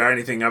barely remember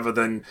anything other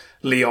than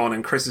Leon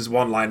and Chris's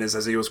one-liners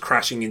as he was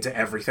crashing into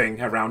everything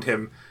around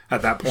him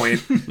at that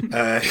point.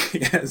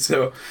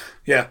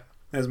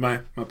 There's my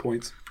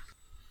points.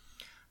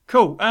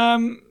 Cool.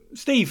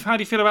 Steve, how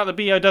do you feel about the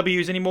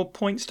BOWs? Any more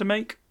points to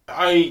make?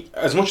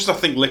 As much as I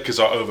think lickers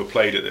are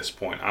overplayed at this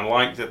point, I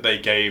like that they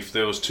gave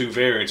those two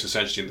variants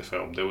essentially in the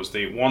film. There was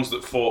the ones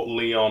that fought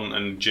Leon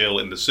and Jill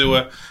in the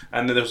sewer,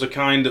 and then there was a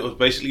kind that was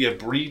basically a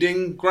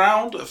breeding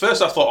ground. At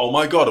first I thought, oh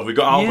my god, have we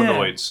got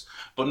Albinoids?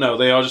 But no,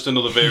 they are just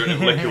another variant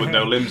of licker with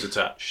no limbs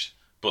attached.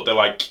 But they're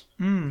like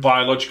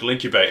biological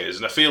incubators,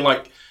 and I feel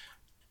like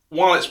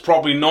while it's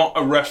probably not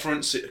a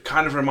reference, it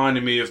kind of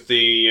reminded me of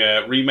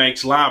the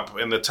remake's lab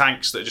and the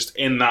tanks that are just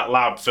in that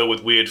lab filled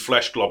with weird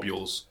flesh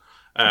globules.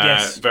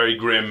 Yes. Very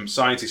grim,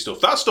 sciencey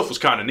stuff. That stuff was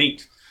kind of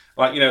neat.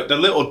 Like, the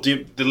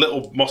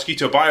little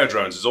mosquito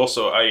biodrones is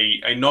also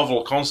a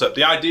novel concept.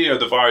 The idea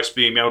of the virus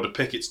being able to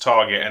pick its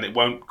target and it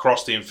won't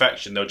cross the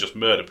infection, they'll just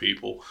murder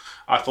people,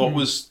 I thought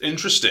was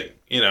interesting.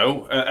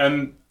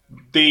 And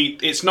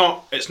it's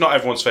not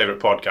everyone's favorite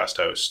podcast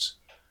host.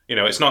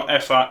 It's not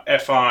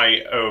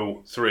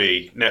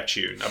FiO3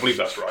 Neptune. I believe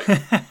that's right.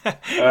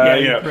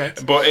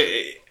 Correct. But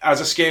as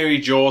a scary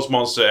Jaws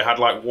monster, it had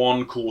like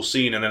one cool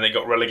scene, and then it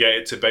got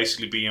relegated to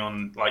basically be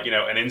on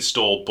an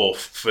install buff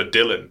for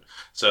Dylan,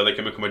 so they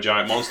can become a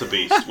giant monster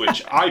beast.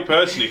 Which I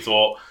personally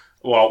thought,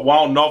 well,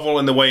 while novel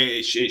in the way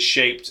it's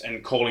shaped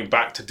and calling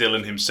back to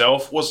Dylan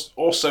himself, was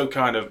also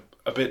kind of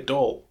a bit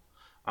dull.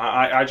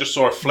 I just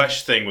saw a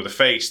flesh thing with a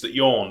face that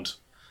yawned.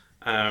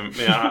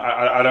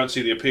 I don't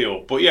see the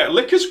appeal, but yeah,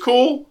 Licker's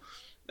cool.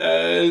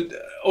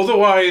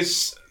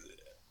 Otherwise,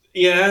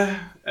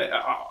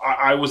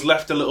 I was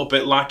left a little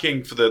bit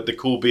lacking for the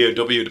cool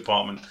BOW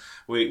department.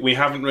 We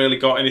haven't really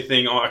got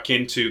anything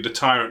akin to the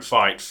Tyrant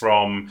fight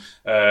from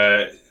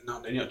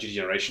not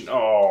Degeneration.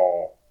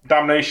 Oh,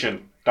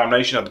 Damnation!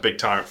 Damnation had the big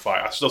Tyrant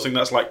fight. I still think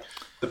that's like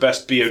the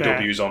best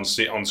BOWs on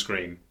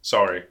screen.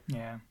 Sorry.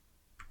 Yeah.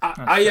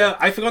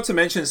 I forgot to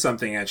mention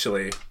something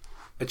actually.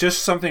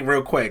 Just something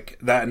real quick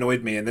that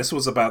annoyed me, and this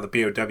was about the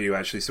BOW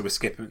actually, so we're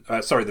skipping...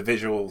 the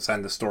visuals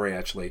and the story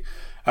actually.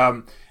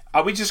 Are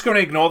we just going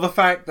to ignore the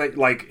fact that,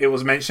 like, it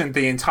was mentioned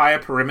the entire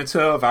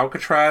perimeter of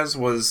Alcatraz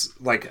was,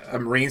 like, a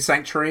marine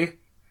sanctuary,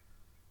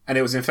 and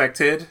it was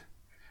infected,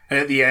 and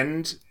at the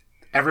end,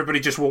 everybody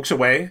just walks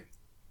away?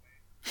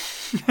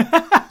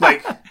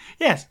 Like...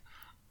 Yes.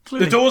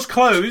 Clearly. The door's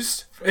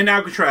closed in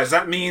Alcatraz.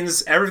 That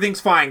means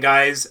everything's fine,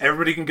 guys.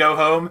 Everybody can go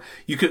home.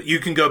 You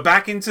can go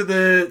back into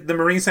the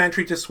marine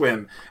sanctuary to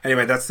swim.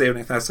 Anyway, that's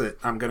it.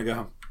 I'm gonna go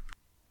home.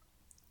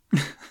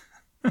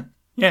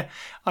 Yeah,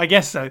 I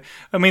guess so.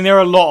 I mean, there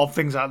are a lot of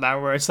things like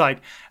that where it's like,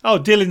 oh,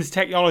 Dylan's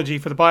technology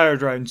for the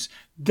biodrones,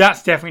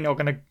 that's definitely not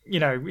going to,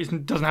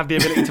 it doesn't have the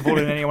ability to fall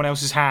in anyone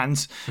else's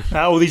hands.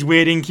 All these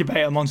weird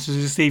incubator monsters,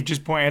 as Steve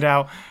just pointed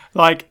out,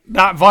 like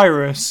that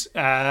virus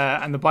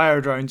and the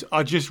biodrones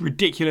are just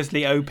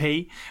ridiculously OP.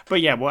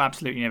 But yeah, we'll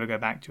absolutely never go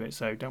back to it,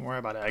 so don't worry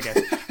about it, I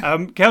guess.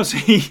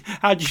 Kelsey,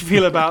 how do you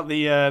feel about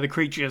the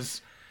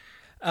creatures?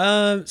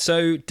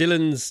 So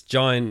Dylan's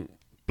giant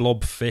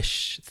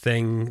blobfish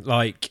thing,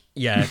 like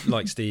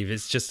Steve,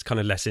 it's just kind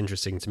of less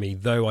interesting to me,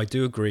 though I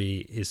do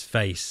agree his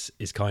face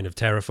is kind of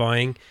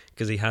terrifying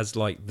because he has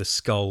like the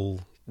skull,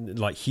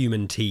 like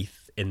human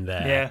teeth in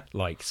there,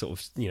 like sort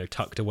of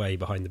tucked away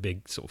behind the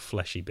big sort of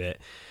fleshy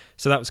bit.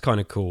 So that was kind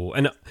of cool,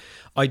 and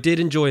I did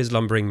enjoy his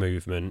lumbering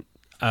movement,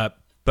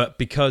 but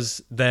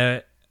because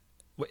I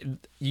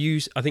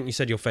think you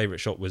said your favourite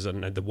shot was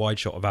the wide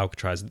shot of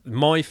Alcatraz.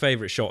 My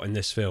favourite shot in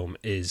this film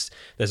is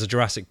there's a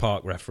Jurassic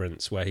Park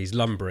reference where he's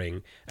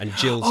lumbering and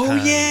Jill's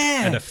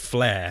hand and a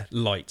flare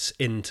lights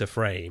into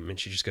frame and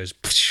she just goes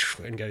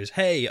and goes,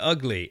 "Hey,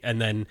 ugly,"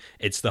 and then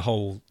it's the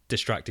whole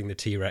distracting the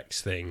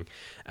T-Rex thing,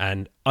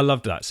 and I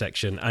loved that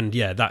section. And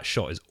yeah, that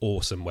shot is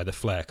awesome where the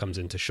flare comes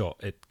into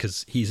shot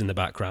because he's in the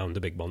background, the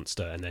big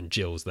monster, and then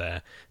Jill's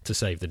there to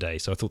save the day.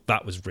 So I thought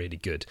that was really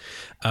good.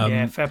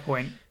 Yeah, fair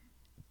point.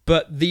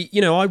 But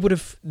I would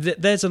have.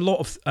 There's a lot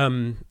of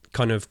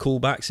kind of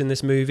callbacks in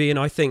this movie, and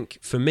I think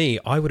for me,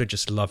 I would have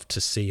just loved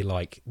to see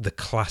like the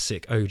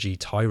classic OG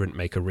Tyrant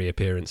make a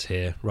reappearance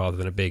here rather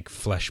than a big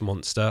flesh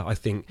monster. I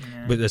think,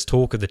 but there's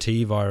talk of the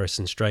T virus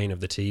and strain of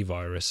the T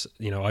virus.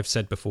 I've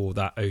said before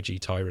that OG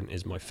Tyrant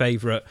is my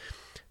favourite.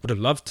 Would have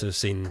loved to have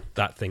seen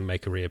that thing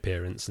make a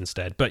reappearance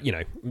instead, but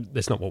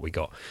that's not what we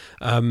got.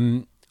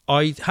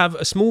 I have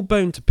a small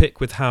bone to pick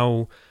with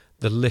how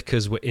the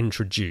lickers were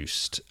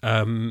introduced.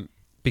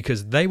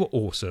 Because they were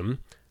awesome,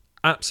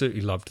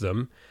 absolutely loved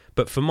them.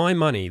 But for my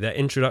money, their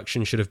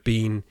introduction should have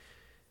been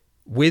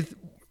Leon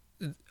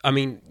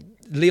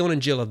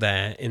and Jill are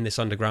there in this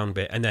underground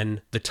bit, and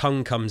then the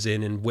tongue comes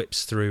in and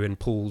whips through and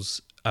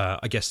pulls,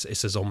 I guess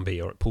it's a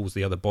zombie, or it pulls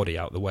the other body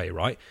out of the way,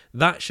 right?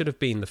 That should have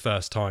been the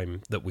first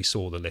time that we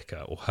saw the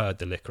licker or heard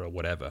the licker or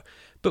whatever.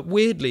 But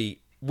weirdly,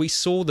 we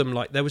saw them,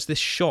 like, there was this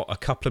shot a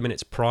couple of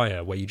minutes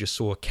prior where you just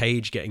saw a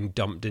cage getting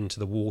dumped into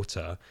the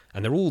water,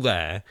 and they're all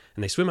there,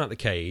 and they swim out the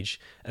cage,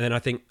 and then I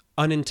think,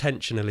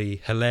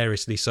 unintentionally,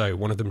 hilariously so,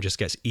 one of them just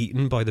gets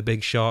eaten by the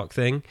big shark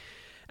thing.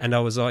 And I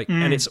was like,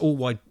 and it's all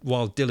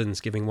while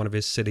Dylan's giving one of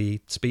his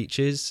silly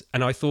speeches.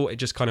 And I thought it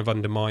just kind of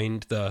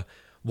undermined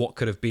what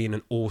could have been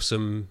an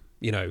awesome,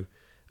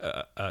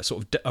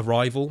 sort of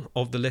arrival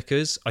of the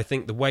Lickers. I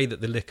think the way that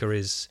the Licker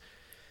is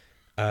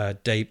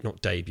not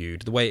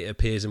debuted, the way it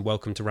appears in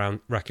Welcome to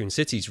Raccoon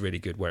City is really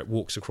good, where it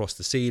walks across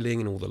the ceiling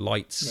and all the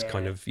lights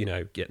kind of,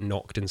 get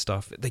knocked and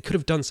stuff. They could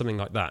have done something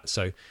like that.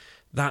 So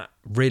that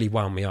really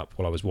wound me up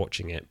while I was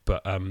watching it.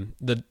 But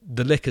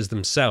the Lickers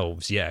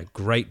themselves,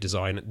 great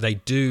design. They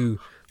do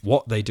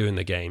what they do in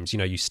the games.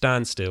 You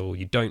stand still,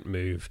 you don't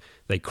move,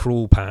 they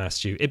crawl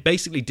past you. It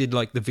basically did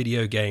like the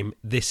video game,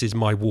 this is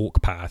my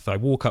walk path. I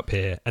walk up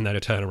here and then I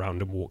turn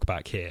around and walk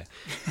back here.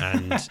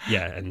 And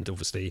and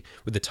obviously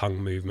with the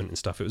tongue movement and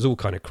stuff, it was all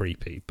kind of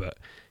creepy. But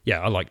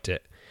I liked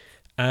it.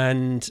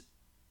 And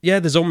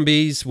the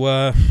zombies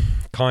were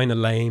kind of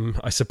lame,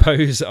 I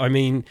suppose. I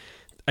mean,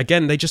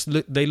 again,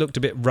 they looked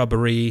a bit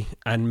rubbery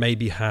and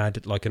maybe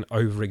had like an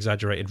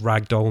over-exaggerated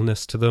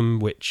ragdollness to them,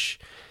 which,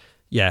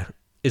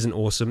 isn't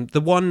awesome.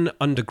 The one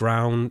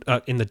underground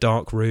in the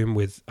dark room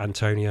with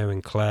Antonio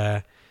and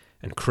Claire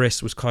and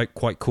Chris was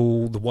quite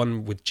cool. The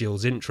one with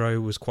Jill's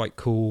intro was quite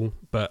cool.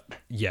 But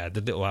the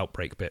little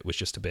outbreak bit was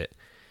just a bit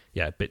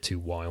too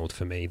wild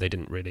for me. They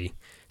didn't really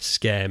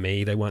scare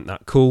me. They weren't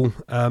that cool.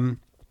 And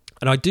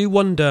I do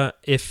wonder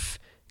if,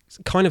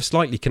 kind of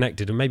slightly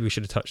connected, and maybe we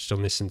should have touched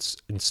on this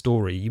in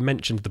story, you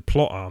mentioned the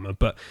plot armor,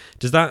 but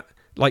does that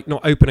like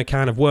not open a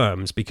can of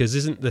worms? Because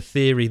isn't the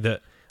theory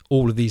that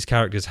all of these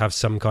characters have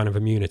some kind of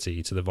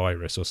immunity to the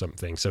virus or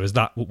something? So is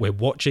that what we're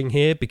watching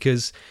here?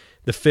 Because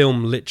the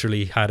film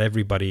literally had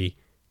everybody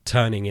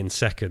turning in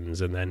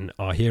seconds, and then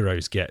our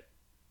heroes get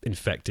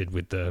infected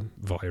with the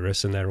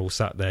virus and they're all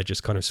sat there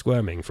just kind of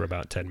squirming for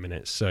about 10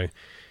 minutes. So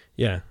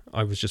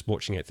I was just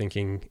watching it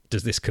thinking,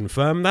 does this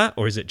confirm that,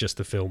 or is it just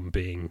the film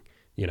being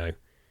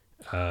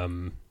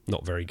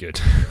not very good?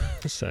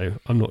 So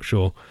I'm not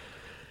sure.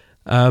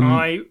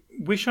 I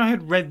wish I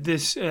had read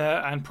this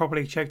and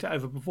probably checked it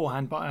over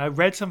beforehand, but I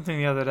read something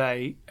the other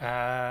day,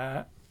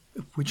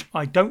 which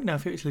I don't know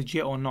if it was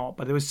legit or not,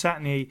 but there was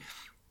certainly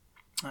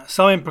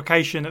some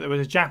implication that there was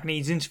a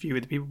Japanese interview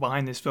with the people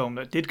behind this film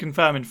that did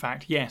confirm, in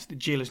fact, yes, that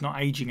Jill is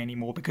not aging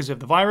anymore because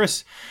of the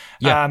virus.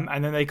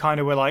 And then they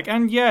kind of were like,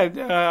 and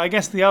I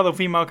guess the other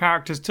female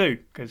characters too,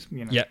 because,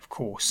 of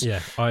course. Yeah,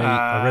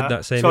 I read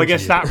that same So interview. I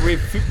guess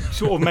that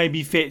sort of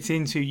maybe fits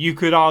into, you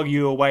could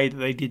argue a way that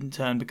they didn't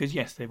turn because,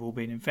 yes, they've all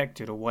been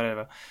infected or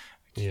whatever.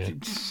 Yeah.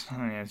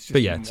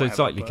 So it's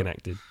slightly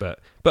connected. But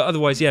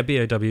otherwise,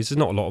 BOWs, there's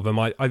not a lot of them.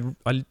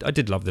 I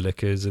did love the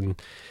Lickers, and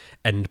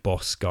End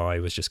Boss guy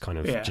was just kind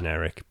of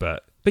generic,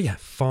 but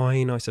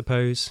fine, I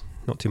suppose.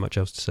 Not too much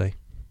else to say.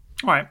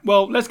 All right,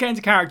 well, let's get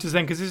into characters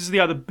then, because this is the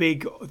other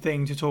big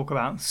thing to talk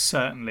about,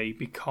 certainly,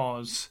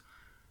 because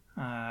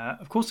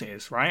of course it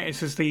is, right?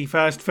 This is the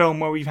first film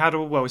where we've had,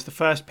 it's the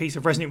first piece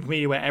of Resident Evil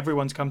media where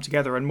everyone's come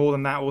together, and more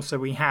than that, also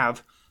we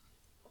have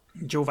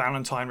Jill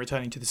Valentine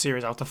returning to the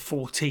series after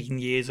 14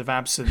 years of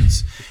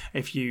absence,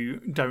 if you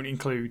don't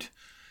include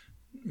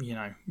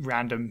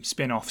random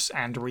spin-offs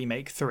and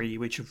Remake 3,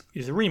 which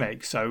is a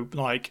remake. So,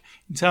 like,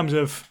 in terms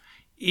of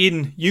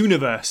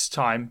in-universe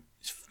time,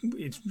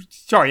 it's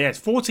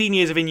 14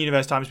 years of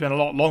in-universe time. It's been a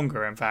lot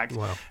longer, in fact,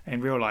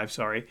 in real life,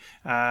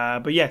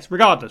 but yes,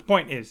 regardless,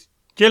 point is,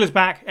 Jill is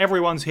back,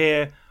 everyone's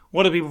here.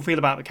 What do people feel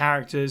about the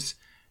characters?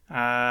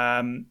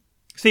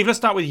 Steve, let's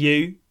start with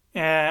you.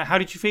 How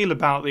did you feel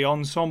about the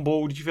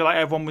ensemble? Did you feel like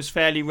everyone was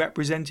fairly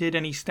represented?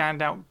 Any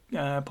standout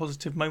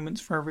positive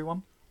moments for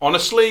everyone?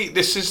 Honestly,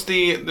 this is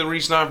the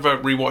reason I've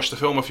rewatched the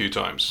film a few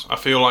times. I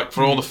feel like,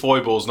 for all the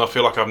foibles, and I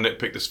feel like I've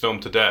nitpicked this film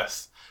to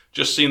death,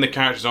 just seeing the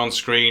characters on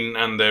screen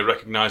and they're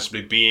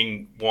recognisably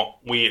being what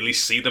we at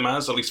least see them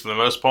as, at least for the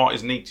most part,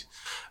 is neat.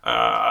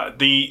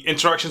 The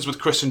interactions with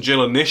Chris and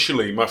Jill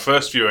initially, my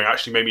first viewing,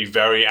 actually made me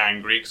very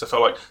angry, because I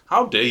felt like,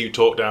 how dare you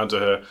talk down to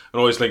her and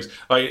all these things.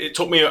 Like, it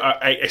took me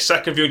a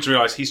second viewing to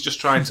realise he's just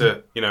trying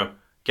to,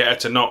 get her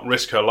to not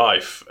risk her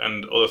life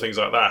and other things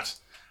like that.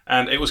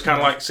 And it was kind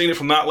of like seeing it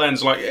from that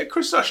lens, like,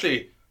 Chris is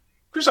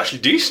actually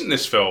decent in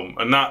this film,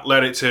 and that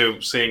led it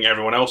to seeing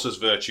everyone else's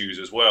virtues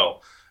as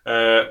well.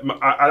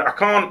 I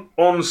can't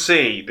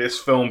unsee this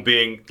film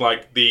being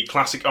like the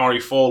classic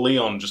RE4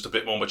 Leon, just a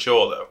bit more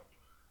mature though.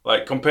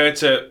 Like, compared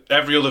to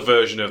every other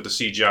version of the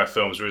CGI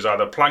films, where he's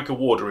either a plank of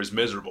wood or is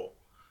miserable,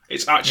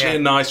 it's actually a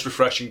nice,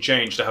 refreshing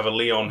change to have a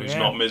Leon who's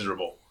not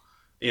miserable.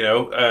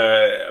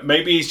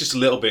 Maybe he's just a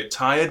little bit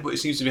tired, but he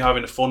seems to be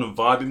having fun and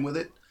vibing with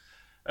it.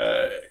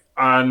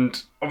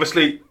 And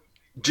obviously,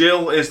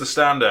 Jill is the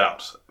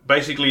standout.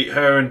 Basically,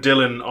 her and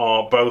Dylan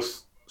are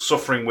both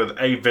suffering with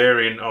a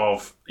variant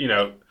of,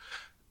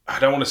 I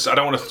don't want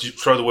to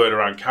throw the word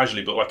around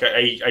casually, but like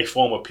a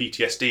form of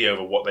PTSD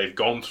over what they've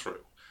gone through.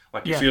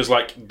 Like, it feels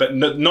like that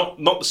not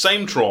the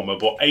same trauma,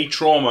 but a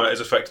trauma is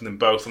affecting them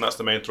both, and that's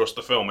the main thrust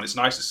of the film. And it's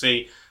nice to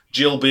see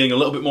Jill being a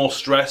little bit more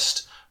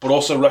stressed, but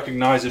also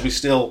recognisably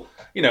still,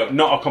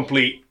 not a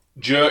complete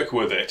jerk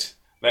with it.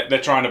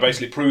 They're trying to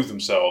basically prove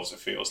themselves, it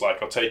feels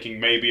like, or taking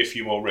maybe a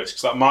few more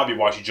risks. That might be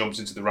why she jumps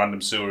into the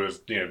random sewer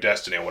of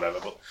Destiny or whatever.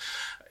 But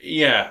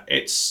yeah,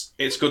 it's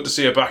good to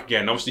see her back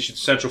again. Obviously, she's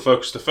the central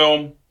focus of the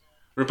film.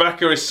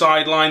 Rebecca is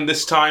sidelined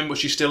this time, but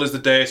she still is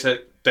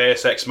the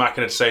Deus Ex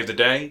Machina to save the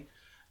day.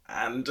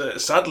 And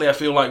sadly, I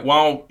feel like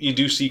while you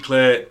do see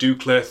Claire do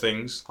Claire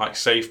things, like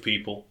save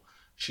people,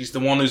 she's the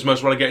one who's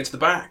most relegated to the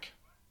back.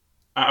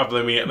 Out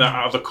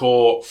of the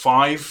core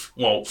 5,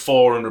 well,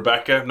 4 and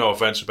Rebecca. No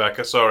offense,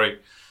 Rebecca, sorry.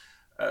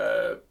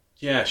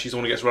 Yeah, she's the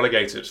one who gets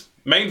relegated.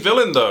 Main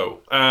villain, though,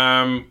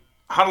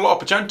 had a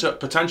lot of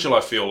potential,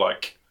 I feel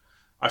like.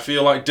 I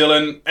feel like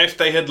Dylan, if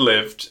they had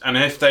lived, and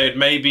if they had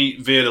maybe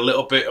veered a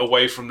little bit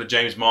away from the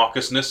James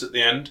Marcus-ness at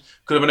the end,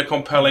 could have been a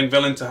compelling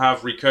villain to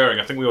have recurring.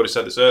 I think we already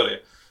said this earlier.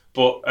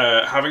 But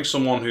having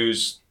someone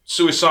who's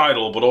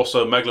suicidal, but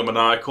also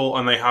megalomaniacal,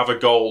 and they have a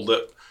goal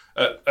that,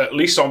 at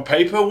least on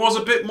paper, was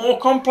a bit more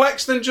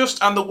complex than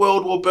just, and the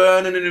world will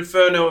burn in an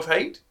inferno of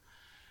hate,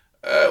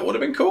 would have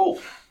been cool.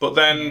 But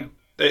then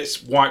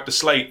it's wipe the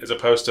slate as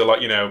opposed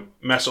to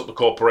mess up the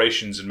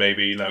corporations and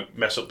maybe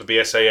mess up the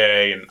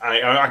BSAA. And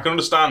I can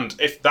understand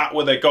if that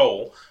were their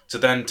goal, to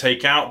then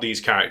take out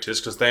these characters,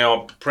 because they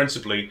are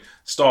principally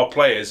star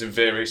players in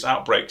various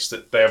outbreaks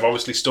that they have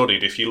obviously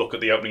studied. If you look at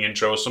the opening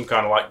intro, some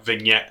kind of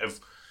vignette of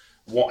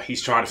what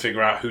he's trying to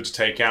figure out who to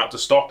take out to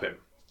stop him.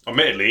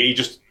 Admittedly, he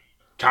just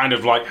kind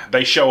of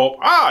they show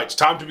up, it's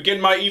time to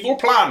begin my evil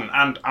plan,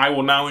 and I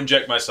will now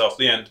inject myself,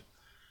 the end.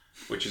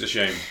 Which is a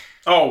shame.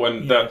 Oh,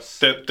 and yes.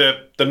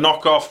 the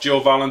knockoff Jill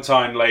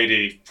Valentine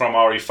lady from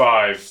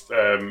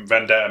RE5,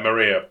 Vendetta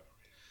Maria.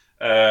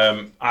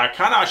 I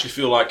kind of actually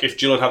feel like if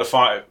Jill had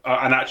had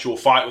an actual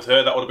fight with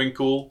her, that would have been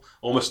cool.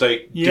 Almost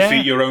a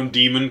defeat your own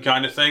demon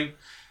kind of thing.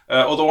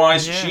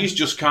 Otherwise, she's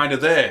just kind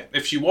of there.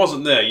 If she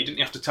wasn't there, you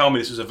didn't have to tell me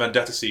this was a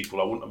Vendetta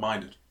sequel. I wouldn't have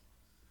minded.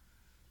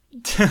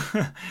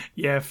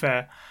 Yeah,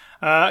 fair.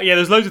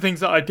 There's loads of things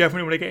that I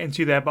definitely want to get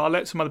into there, but I'll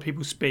let some other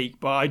people speak.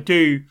 But I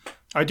do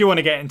want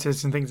to get into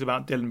some things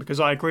about Dylan, because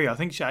I agree. I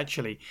think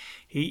actually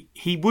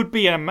he would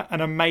be an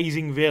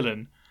amazing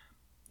villain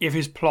if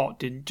his plot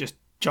didn't just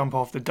jump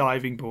off the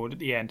diving board at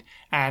the end.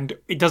 And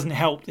it doesn't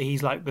help that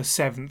he's like the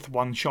 7th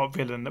one-shot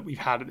villain that we've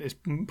had at this,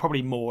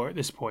 probably more at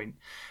this point.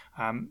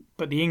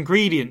 But the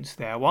ingredients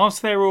there,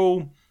 whilst they're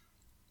all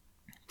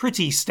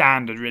pretty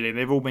standard, really,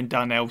 they've all been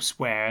done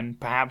elsewhere and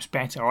perhaps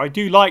better. I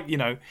do like,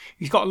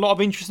 he's got a lot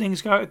of interesting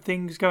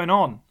things going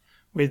on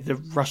with the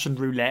Russian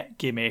roulette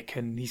gimmick,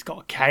 and he's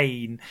got a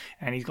cane,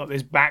 and he's got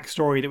this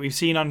backstory that we've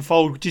seen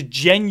unfold, which is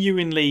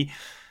genuinely,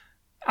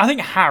 I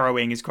think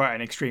harrowing is quite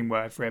an extreme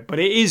word for it, but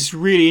it is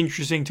really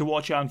interesting to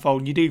watch it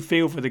unfold, and you do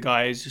feel for the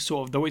guys,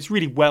 though it's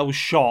really well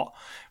shot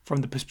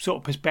from the sort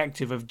of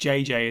perspective of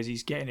JJ as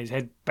he's getting his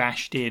head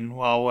bashed in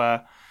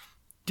while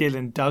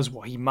Dylan does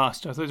what he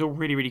must. I thought it was all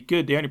really, really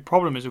good. The only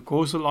problem is, of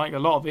course, that a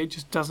lot of it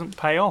just doesn't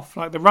pay off.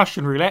 Like the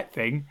Russian roulette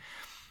thing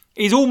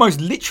is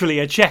almost literally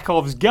a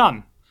Chekhov's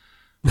gun.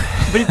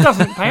 But it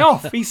doesn't pay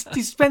off. He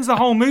spends the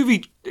whole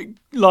movie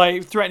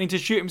threatening to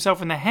shoot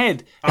himself in the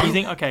head. And you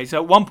think, okay,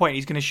 so at one point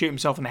he's going to shoot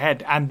himself in the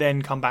head and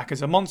then come back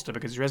as a monster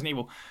because he's Resident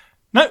Evil.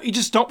 No, he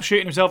just stops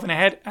shooting himself in the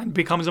head and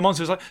becomes a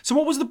monster. It's so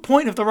what was the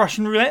point of the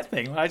Russian roulette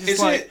thing? The only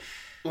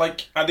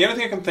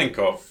thing I can think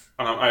of,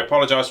 and I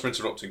apologise for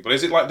interrupting, but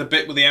is it like the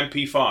bit with the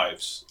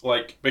MP5s?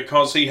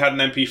 Because he had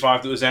an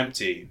MP5 that was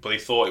empty, but he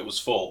thought it was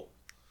full.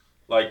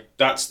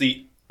 That's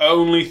the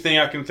only thing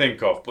I can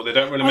think of, but they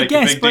don't really make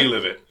a big deal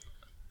of it.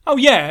 Oh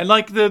yeah,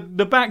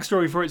 the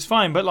backstory for it's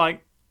fine, but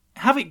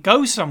have it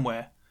go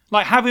somewhere.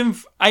 Have him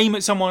aim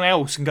at someone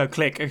else and go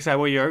click and say,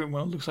 well, it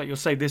looks like you'll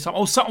save this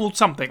or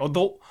something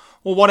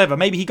or whatever.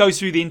 Maybe he goes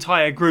through the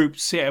entire group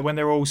when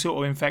they're all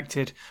sort of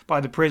infected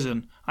by the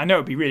prison. I know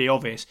it'd be really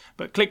obvious,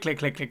 but click, click,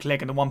 click, click,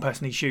 click, and the one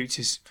person he shoots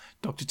is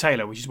Dr.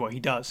 Taylor, which is what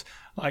he does.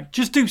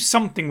 Just do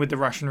something with the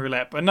Russian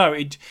roulette. But no,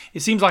 it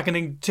seems like an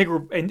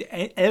integral part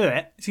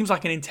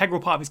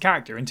of his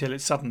character until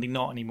it's suddenly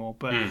not anymore.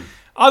 But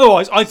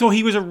otherwise, I thought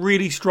he was a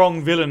really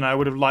strong villain. I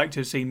would have liked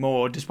to have seen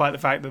more, despite the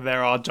fact that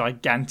there are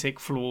gigantic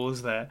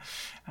flaws there.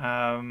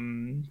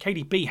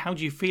 KDB, how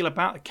do you feel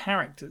about the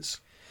characters?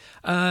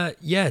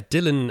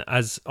 Dylan,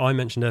 as I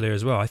mentioned earlier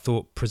as well, I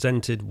thought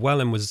presented well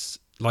and was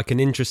an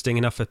interesting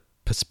enough a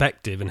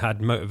perspective and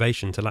had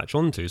motivation to latch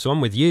onto. So I'm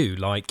with you.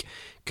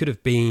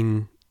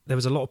 There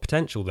was a lot of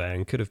potential there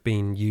and could have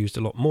been used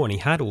a lot more. And he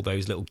had all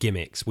those little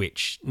gimmicks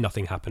which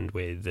nothing happened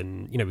with.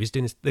 And, he was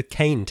doing the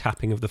cane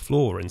tapping of the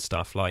floor and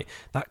stuff.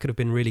 That could have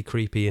been really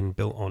creepy and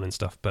built on and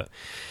stuff. But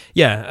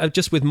yeah,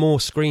 just with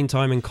more screen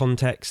time and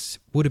context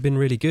would have been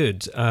really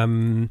good.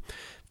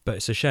 But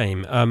it's a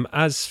shame.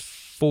 As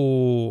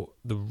for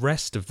the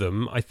rest of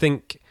them, I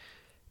think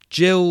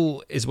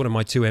Jill is one of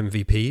my 2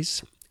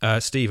 MVPs.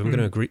 Steve, I'm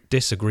going to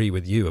disagree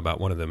with you about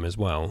one of them as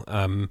well.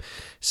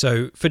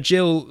 So for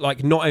Jill,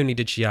 not only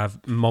did she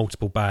have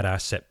multiple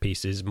badass set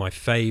pieces, my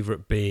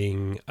favourite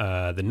being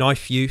the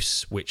knife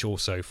use, which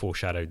also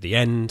foreshadowed the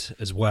end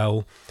as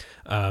well.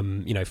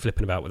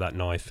 Flipping about with that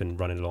knife and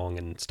running along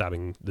and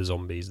stabbing the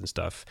zombies and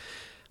stuff.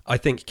 I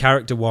think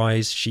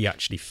character-wise, she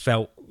actually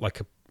felt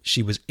like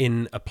she was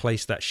in a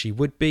place that she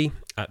would be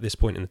at this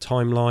point in the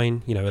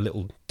timeline. You know, a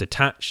little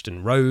detached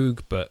and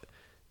rogue, but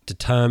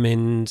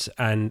determined.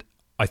 And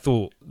I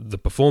thought the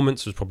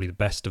performance was probably the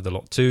best of the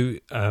lot too.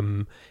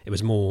 It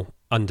was more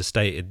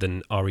understated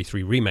than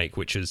RE3 Remake,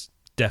 which is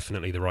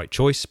definitely the right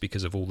choice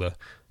because of all the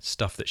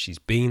stuff that she's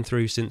been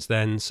through since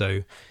then.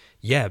 So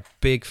yeah,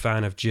 big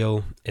fan of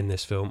Jill in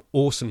this film.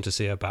 Awesome to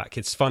see her back.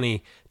 It's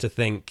funny to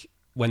think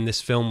when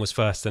this film was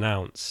first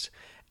announced,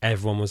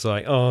 everyone was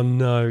like, oh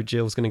no,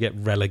 Jill's going to get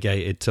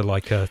relegated to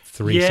like a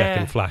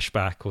 3-second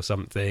flashback or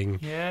something.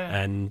 Yeah.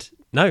 And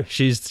no,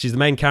 she's the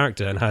main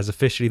character and has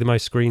officially the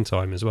most screen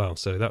time as well.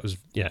 So that was,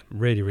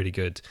 really, really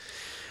good.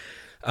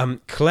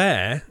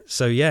 Claire,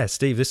 so yeah,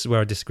 Steve, this is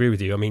where I disagree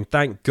with you. I mean,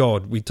 thank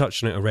God, we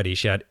touched on it already.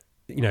 She had,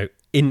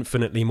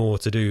 infinitely more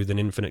to do than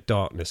Infinite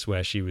Darkness,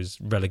 where she was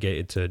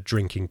relegated to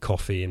drinking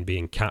coffee and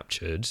being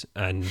captured.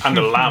 And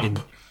a lamp.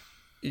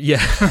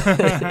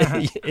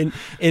 In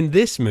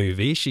this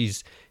movie,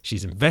 she's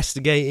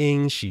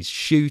investigating, she's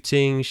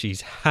shooting,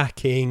 she's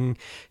hacking.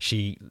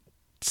 She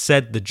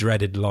said the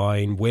dreaded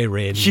line, "We're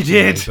in." She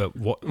did.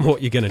 But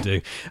what you're gonna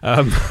do?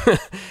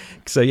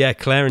 So yeah,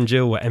 Claire and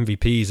Jill were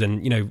MVPs,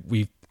 and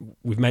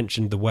we've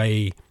mentioned the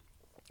way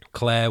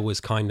Claire was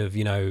kind of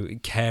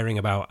caring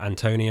about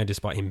Antonio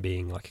despite him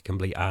being like a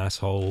complete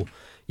asshole.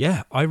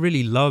 Yeah, I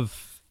really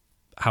love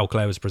how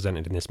Claire was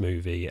presented in this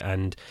movie,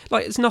 and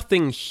like it's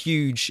nothing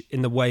huge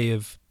in the way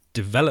of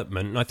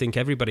development, and I think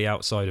everybody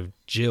outside of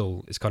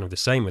Jill is kind of the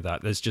same with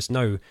that. There's just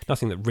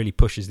nothing that really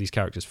pushes these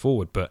characters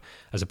forward, but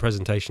as a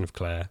presentation of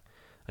Claire,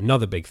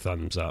 another big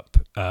thumbs up.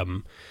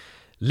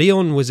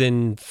 Leon was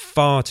in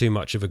far too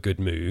much of a good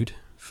mood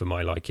for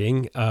my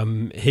liking.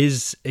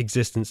 His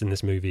existence in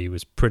this movie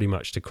was pretty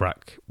much to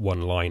crack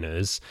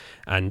one-liners,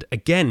 and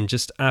again,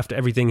 just after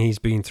everything he's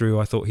been through,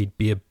 I thought he'd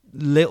be a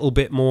little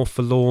bit more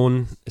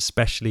forlorn,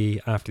 especially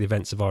after the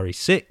events of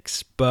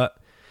RE6. But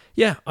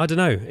yeah, I don't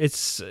know.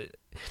 It's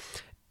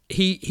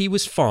he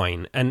was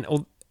fine, and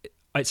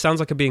it sounds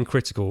like I'm being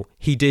critical.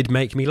 He did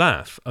make me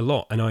laugh a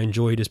lot, and I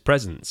enjoyed his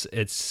presence.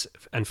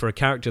 And for a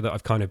character that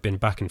I've kind of been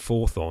back and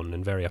forth on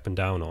and very up and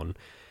down on,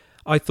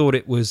 I thought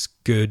it was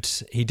good.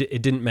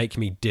 It didn't make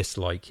me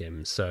dislike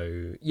him,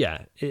 so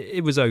yeah,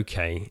 it was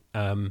okay.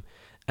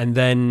 And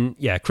then,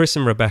 yeah, Chris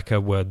and Rebecca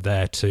were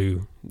there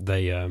too.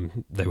 They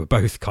were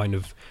both kind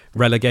of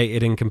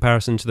relegated in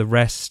comparison to the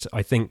rest.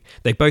 I think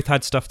they both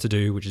had stuff to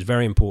do, which is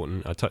very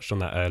important. I touched on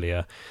that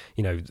earlier.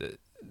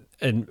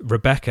 And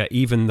Rebecca,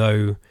 even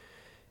though...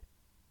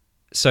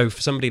 So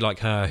for somebody like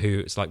her who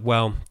it's like,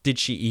 well, did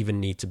she even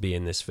need to be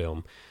in this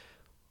film?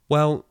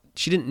 Well,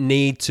 she didn't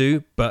need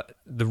to, but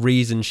the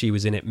reason she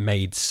was in it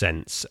made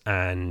sense.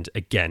 And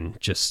again,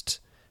 just...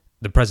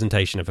 the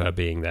presentation of her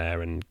being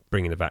there and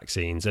bringing the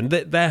vaccines, and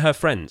they're her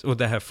friends, or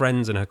they're her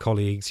friends and her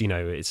colleagues.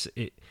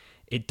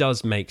 It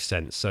does make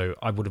sense. So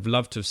I would have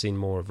loved to have seen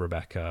more of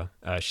Rebecca.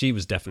 She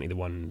was definitely the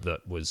one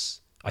that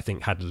was, I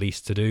think, had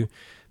least to do.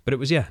 But it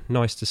was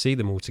nice to see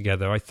them all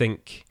together. I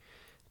think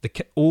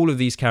all of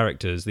these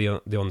characters, the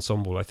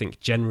ensemble, I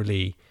think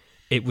generally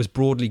it was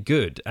broadly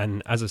good.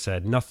 And as I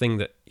said, nothing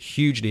that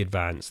hugely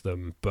advanced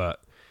them.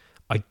 But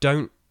I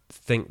don't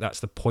think that's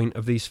the point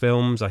of these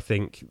films. I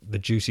think the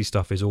juicy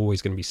stuff is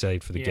always going to be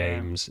saved for the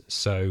games.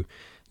 So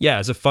yeah,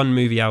 as a fun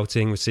movie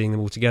outing with seeing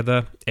them all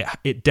together,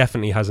 it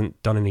definitely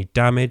hasn't done any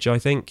damage, I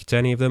think, to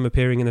any of them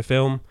appearing in the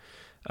film.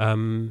 I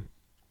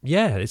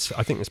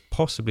think it's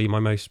possibly my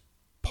most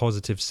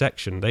positive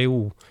section. They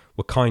all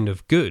were kind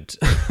of good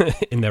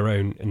in their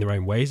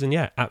own ways, and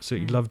yeah,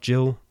 absolutely love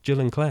Jill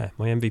and Claire,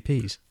 my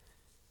MVPs.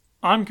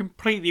 I'm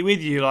completely with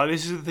you. Like,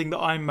 this is the thing that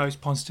I'm most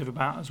positive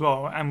about as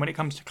well. And when it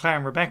comes to Claire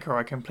and Rebecca,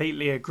 I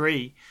completely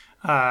agree.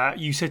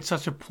 You said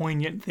such a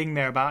poignant thing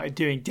there about it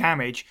doing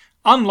damage,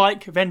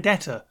 unlike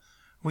Vendetta,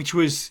 which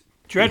was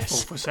dreadful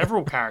for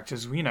several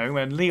characters.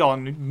 When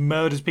Leon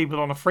murders people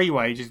on a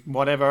freeway, just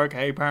whatever,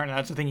 okay, apparently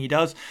that's the thing he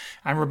does.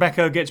 And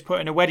Rebecca gets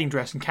put in a wedding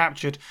dress and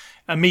captured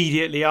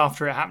immediately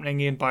after it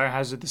happening in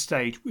Biohazard the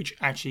stage, which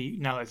actually,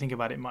 now that I think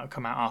about it, might have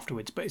come out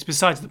afterwards. But it's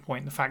besides the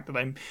point, the fact that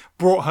they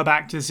brought her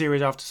back to the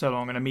series after so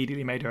long and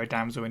immediately made her a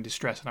damsel in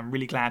distress. And I'm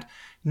really glad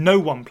no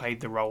one played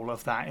the role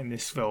of that in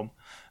this film,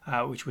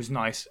 which was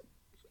nice.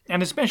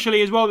 And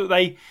especially as well that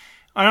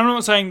and I'm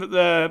not saying that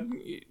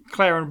the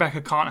Claire and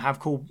Rebecca can't have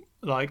cool,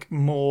 like,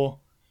 more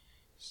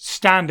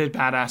standard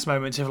badass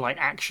moments of like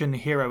action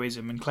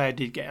heroism, and Claire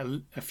did get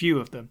a few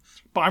of them.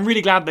 But I'm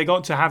really glad they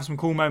got to have some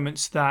cool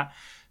moments that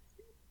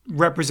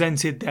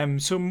represented them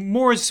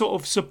more as sort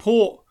of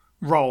support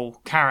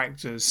role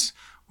characters,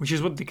 which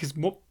is what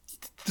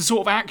the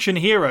sort of action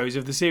heroes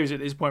of the series at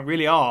this point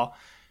really are.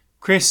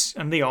 Chris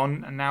and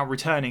Leon, and now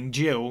returning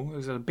Jill,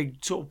 is a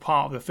big sort of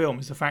part of the film,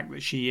 is the fact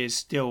that she is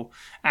still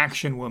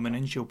action woman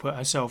and she'll put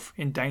herself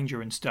in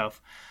danger and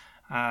stuff.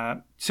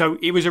 So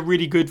it was a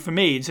really good for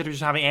me, instead of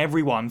just having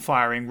everyone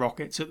firing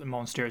rockets at the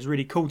monster. It was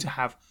really cool to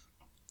have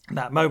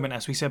that moment,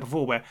 as we said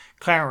before, where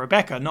Claire and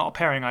Rebecca, not a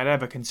pairing I'd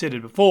ever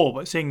considered before,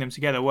 but seeing them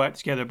together, work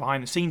together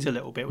behind the scenes a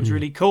little bit was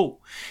really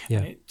cool.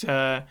 Yeah.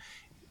 And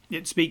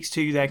it speaks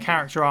to their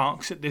character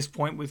arcs at this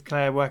point, with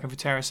Claire working for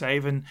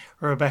TerraSave and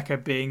Rebecca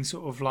being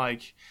sort of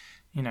like,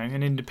 you know,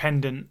 an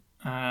independent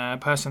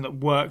person that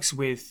works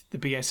with the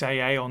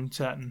BSAA on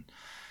certain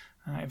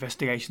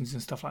investigations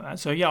and stuff like that.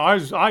 So yeah,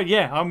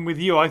 I'm with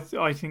you. I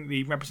think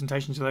the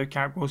representations of those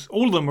characters,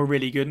 all of them were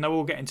really good, and I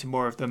will get into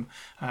more of them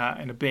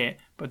in a bit.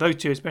 But those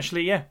two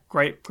especially, yeah,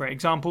 great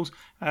examples.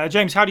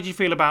 James, how did you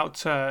feel about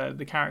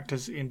the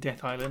characters in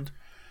Death Island?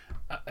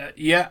 I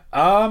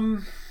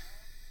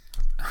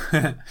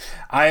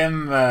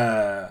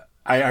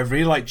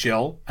really like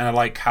Jill, and I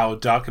like how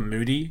dark and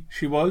moody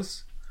she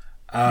was.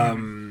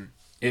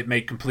 It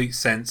made complete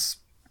sense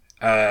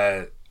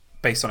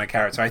based on her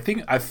character.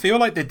 I feel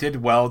like they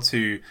did well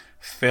to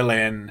fill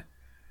in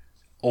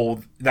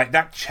all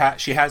that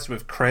chat she has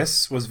with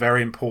Chris was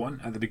very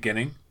important at the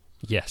beginning.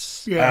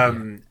 Yes.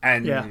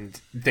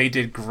 They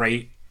did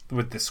great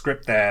with the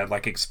script there,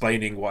 like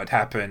explaining what had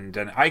happened,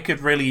 and I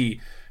could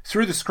really,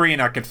 through the screen,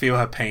 I could feel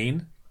her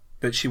pain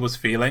that she was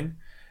feeling.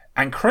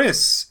 And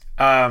Chris,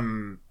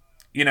 unlike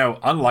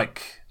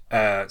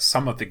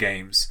some of the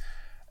games,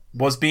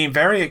 was being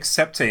very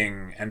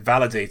accepting and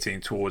validating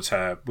towards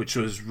her, which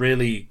was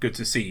really good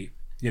to see.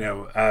 He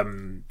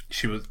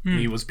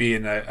was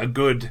being a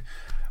good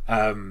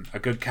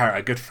character,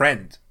 a good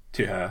friend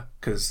to her,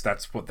 because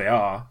that's what they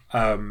are.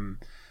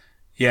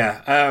 There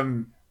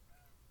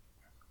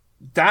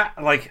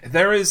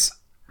is,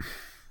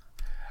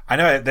 I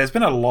know there's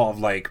been a lot of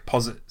like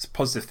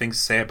positive things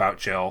to say about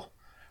Jill,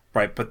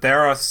 right? But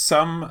there are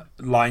some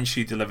lines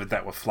she delivered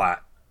that were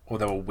flat or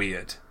that were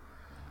weird.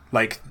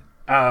 Like,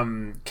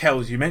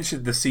 Kels, you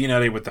mentioned the scene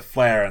earlier with the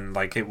flare, and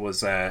it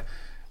was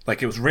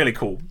really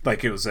cool.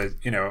 Like, it was a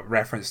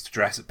reference to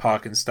Jurassic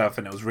Park and stuff,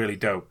 and it was really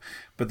dope.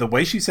 But the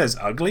way she says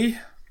ugly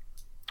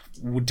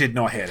did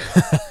not hit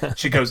it.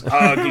 She goes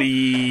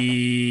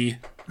ugly.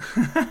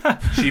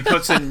 She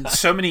puts in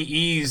so many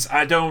E's.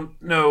 I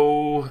don't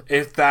know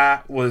if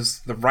that was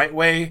the right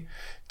way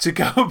to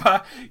go,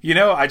 but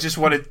I just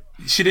wanted.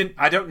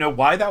 I don't know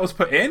why that was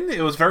put in.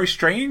 It was very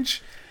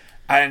strange.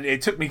 And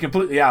it took me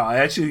completely out. I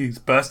actually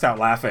burst out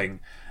laughing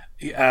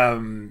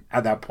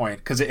at that point,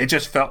 because it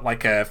just felt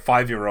like a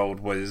 5-year-old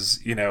was,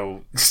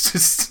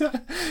 just,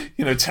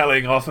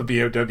 telling off a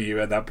BOW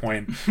at that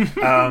point.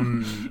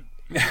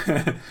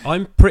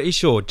 I'm pretty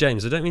sure,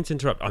 James, I don't mean to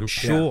interrupt. I'm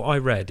sure I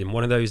read in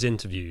one of those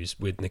interviews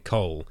with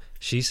Nicole,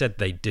 she said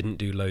they didn't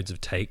do loads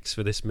of takes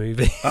for this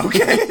movie.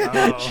 Okay.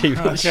 Now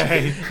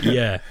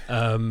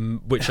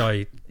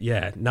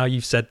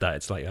you've said that,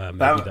 it's like,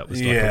 maybe that was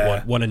like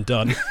a one and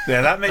done.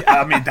 Yeah,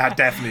 that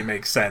definitely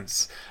makes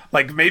sense.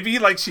 Like, maybe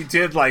she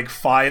did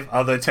 5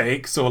 other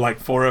takes or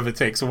 4 other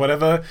takes or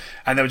whatever,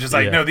 and they were just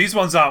no, these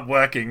ones aren't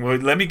working. Well,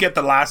 let me get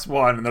the last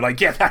one, and they're like,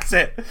 yeah, that's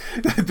it.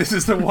 This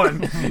is the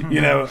one.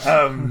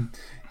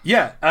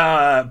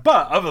 But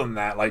other than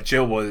that,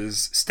 Jill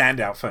was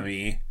standout for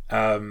me.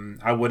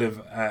 I would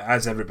have,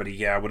 as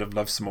everybody, I would have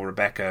loved some more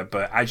Rebecca,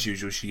 but as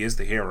usual, she is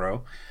the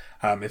hero.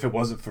 If it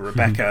wasn't for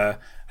Rebecca,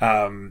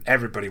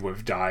 everybody would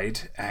have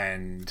died,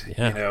 and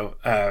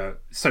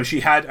so she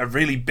had a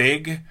really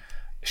big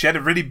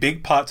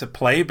part to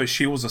play, but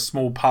she was a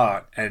small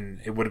part,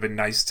 and it would have been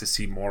nice to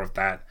see more of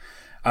that.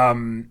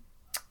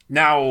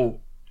 Now,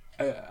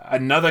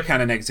 another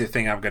kind of negative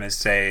thing I'm going to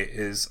say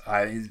is,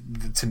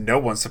 to no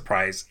one's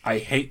surprise, I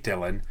hate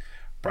Dylan,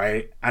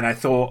 right? And I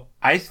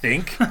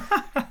think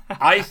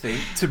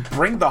to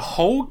bring the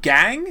whole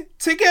gang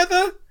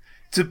together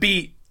to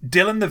beat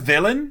Dylan the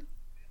villain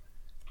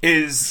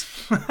is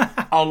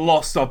a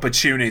lost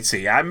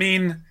opportunity. I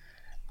mean,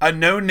 a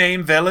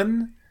no-name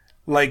villain,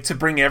 to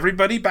bring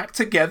everybody back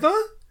together?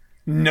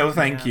 No,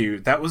 thank you.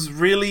 That was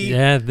really...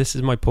 Yeah, this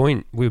is my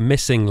point. We're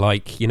missing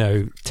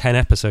 10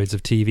 episodes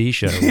of TV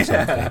show or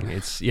something.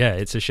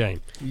 It's a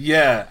shame.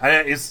 Yeah,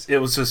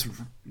 it was just...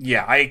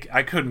 Yeah,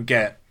 I couldn't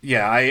get...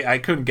 Yeah, I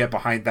couldn't get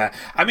behind that.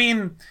 I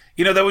mean,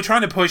 they were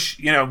trying to push...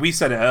 we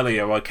said it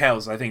earlier, well,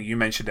 Kels, I think you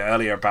mentioned it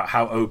earlier about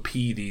how OP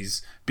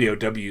these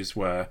BOWs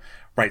were.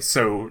 Right,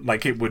 so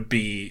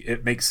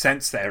it makes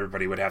sense that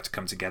everybody would have to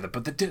come together,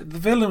 but the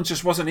villain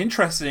just wasn't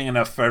interesting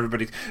enough for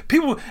everybody.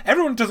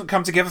 Everyone doesn't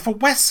come together for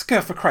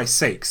Wesker, for Christ's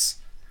sakes,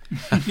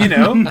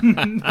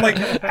 and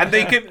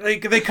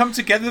they come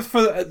together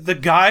for the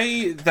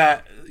guy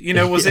that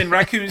was in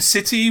Raccoon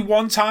City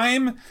one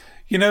time,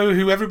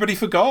 who everybody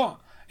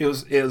forgot. It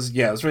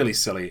was really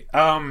silly.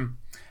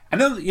 And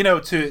then,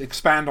 to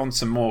expand on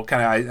some more,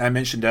 I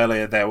mentioned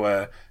earlier, there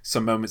were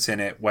some moments in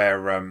it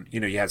where,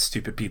 you had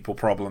stupid people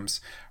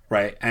problems,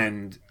 right?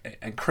 And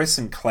Chris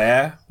and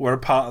Claire were a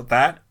part of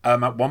that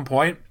at one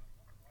point.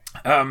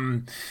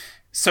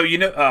 So,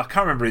 I can't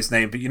remember his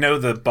name, but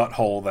the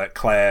butthole that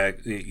Claire,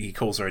 he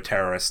calls her a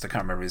terrorist. I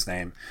can't remember his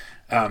name.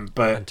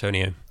 But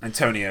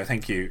Antonio,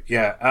 thank you.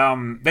 Yeah.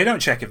 They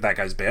don't check if that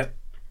guy's bit.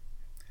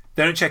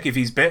 They don't check if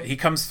he's bit. He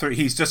comes through.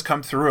 He's just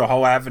come through a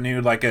whole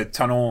avenue, like a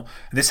tunnel.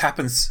 This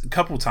happens a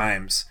couple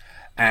times,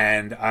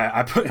 and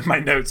I put in my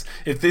notes: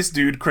 if this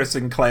dude Chris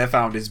and Claire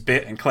found his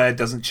bit, and Claire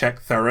doesn't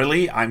check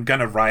thoroughly, I'm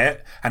gonna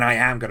riot, and I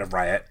am gonna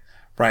riot,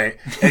 right?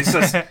 It's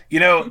just,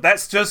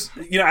 that's just,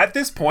 at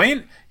this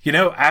point,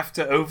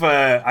 after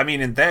over, I mean,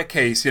 in their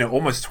case,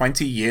 almost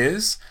 20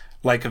 years,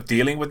 like, of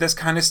dealing with this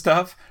kind of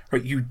stuff,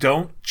 right? You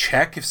don't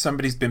check if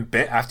somebody's been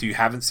bit after you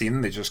haven't seen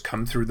them. They just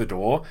come through the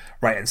door,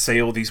 right, and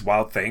say all these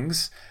wild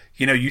things.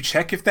 You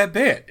check if they're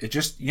bit. It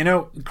just,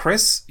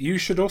 Chris, you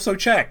should also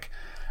check.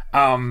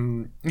 That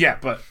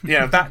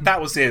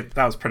was it.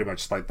 That was pretty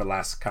much like the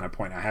last kind of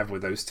point I have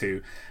with those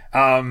two.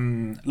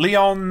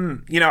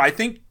 Leon, I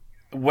think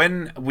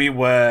when we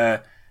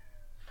were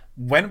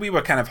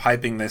kind of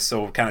hyping this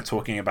or kind of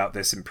talking about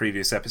this in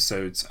previous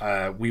episodes,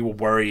 we were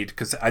worried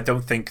because I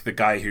don't think the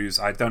guy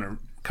can't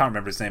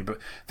remember his name, but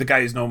the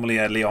guy who's normally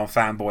a Leon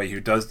fanboy who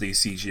does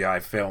these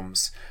CGI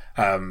films,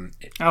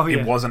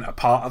 it wasn't a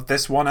part of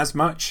this one as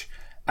much.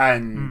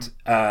 And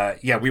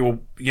we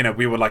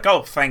were like,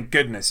 oh, thank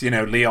goodness,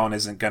 Leon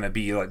isn't going to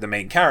be like the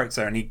main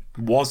character, and he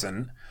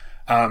wasn't.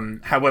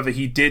 However,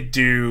 he did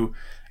do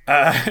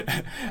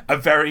a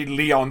very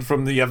Leon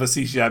from the other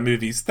CGI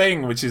movies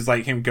thing, which is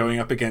like him going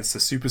up against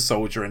a super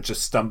soldier and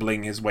just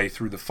stumbling his way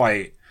through the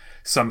fight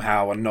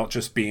somehow, and not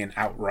just being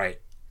outright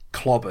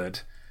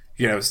clobbered.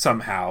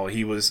 Somehow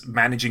he was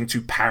managing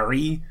to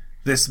parry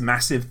this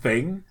massive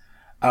thing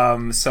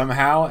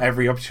somehow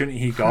every opportunity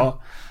he got.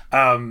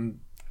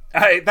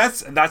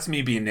 That's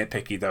me being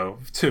nitpicky, though,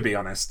 to be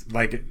honest,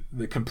 like,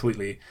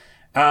 completely.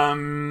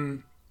 I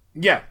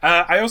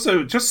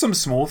also, just some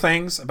small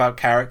things about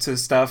character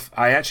stuff.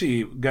 I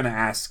actually gonna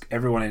ask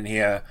everyone in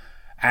here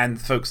and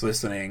folks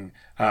listening,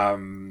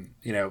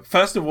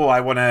 first of all, I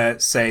want to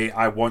say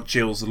I want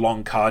Jill's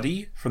long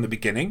cardi from the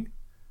beginning,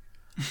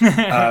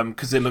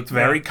 because it looked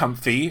very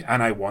comfy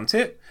and I want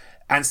it.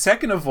 And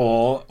second of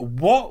all,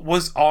 what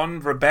was on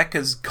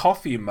Rebecca's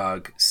coffee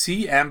mug?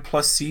 CM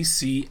plus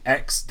CC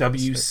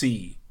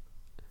XWC.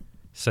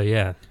 So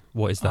yeah,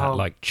 what is that?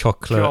 Like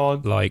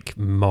chocolate, like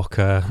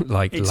mocha,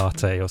 like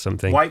latte or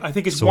something? I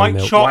think it's Soy white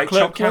milk.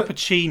 chocolate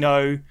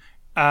cappuccino.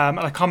 And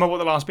I can't remember what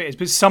the last bit is,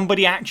 but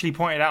somebody actually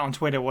pointed out on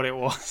Twitter what it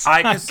was.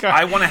 I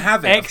want to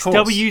have it.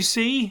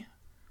 XWC.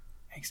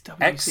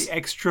 XWC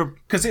extra,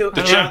 because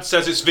the chat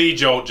says it's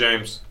V-Jolt,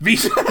 James.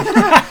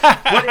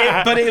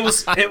 but it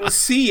was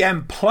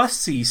CM plus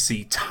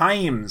CC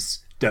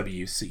times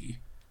WC.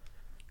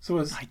 So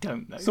I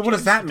don't know. So what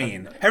does that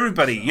mean?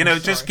 Everybody,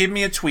 just give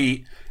me a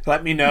tweet.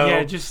 Let me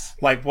know,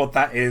 like what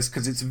that is,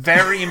 because it's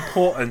very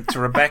important to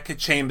Rebecca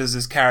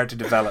Chambers' character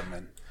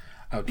development.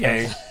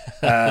 Okay.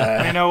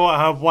 I know what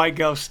her white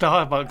girl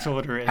Starbucks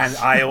order is. And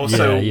I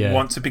also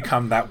want to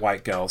become that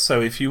white girl.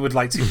 So if you would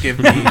like to give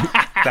me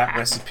that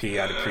recipe,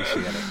 I'd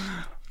appreciate it.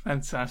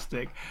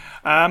 Fantastic.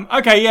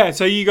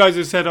 So you guys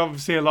have said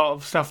obviously a lot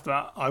of stuff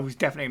that I was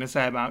definitely going to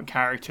say about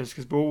characters,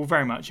 because we're all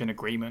very much in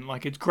agreement.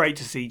 Like, it's great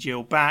to see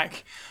Jill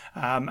back,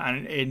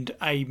 and in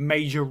a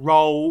major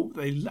role.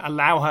 They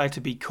allow her to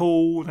be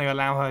cool. They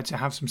allow her to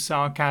have some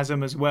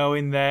sarcasm as well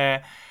in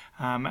there,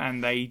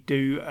 and they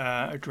do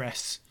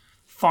address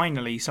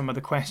finally some of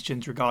the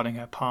questions regarding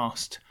her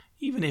past,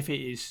 even if it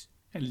is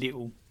a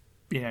little,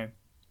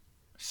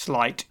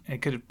 slight.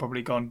 It could have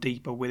probably gone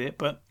deeper with it,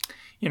 but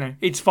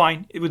it's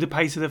fine. With the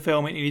pace of the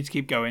film, it needed to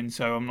keep going,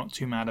 so I'm not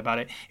too mad about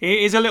it. It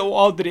is a little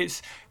odd that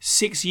it's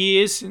 6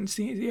 years since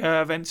the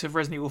events of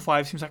Resident Evil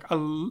 5. Seems like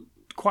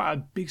quite a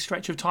big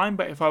stretch of time,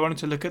 but if I wanted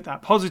to look at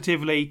that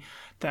positively,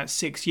 that's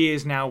 6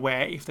 years now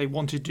where if they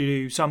wanted to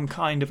do some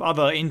kind of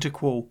other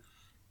interquel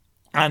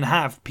and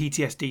have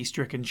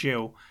PTSD-stricken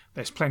Jill,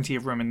 there's plenty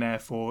of room in there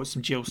for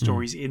some Jill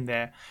stories in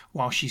there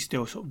while she's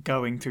still sort of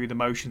going through the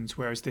motions,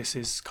 whereas this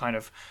is kind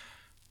of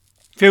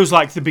feels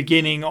like the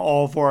beginning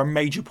of, or a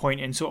major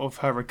point in sort of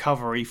her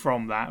recovery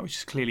from that, which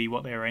is clearly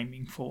what they're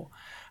aiming for.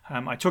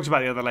 I talked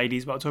about the other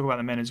ladies, but I'll talk about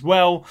the men as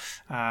well.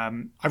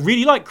 I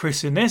really like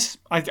Chris in this.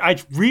 I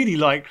really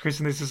like Chris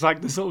in this. It's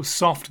like the sort of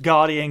soft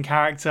guardian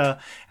character,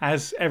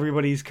 as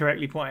everybody's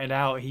correctly pointed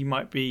out. He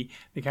might be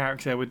the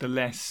character with the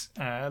least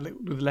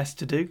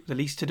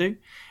to do.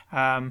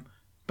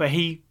 But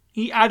he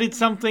added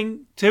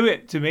something to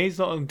it to me. It's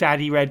not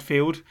Daddy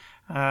Redfield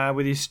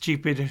with his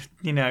stupid,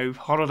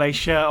 holiday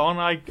shirt on.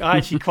 I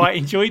actually quite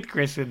enjoyed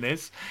Chris in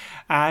this.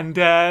 And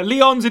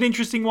Leon's an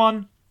interesting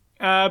one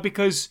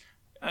because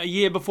a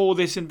year before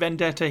this in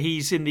Vendetta,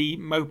 he's in the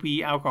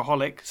mopey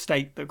alcoholic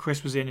state that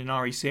Chris was in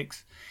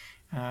RE6,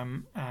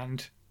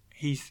 and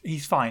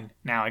he's fine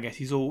now. I guess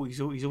he's all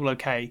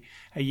okay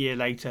a year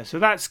later, so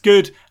that's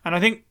good. And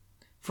I think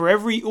for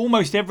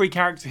almost every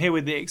character here,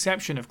 with the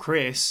exception of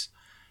Chris,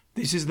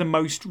 this is the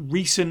most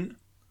recent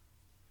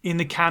in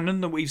the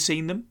canon that we've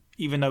seen them,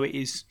 even though it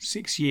is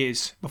 6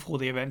 years before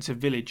the events of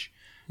Village.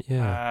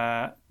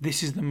 Yeah.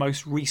 This is the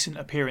most recent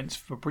appearance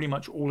for pretty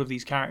much all of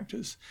these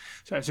characters.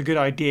 So it's a good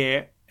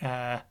idea.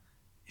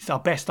 It's our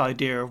best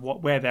idea of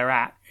where they're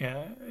at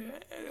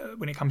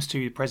when it comes to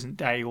the present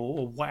day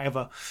or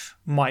whatever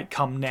might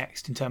come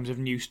next in terms of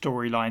new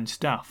storyline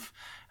stuff.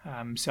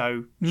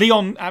 So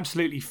Leon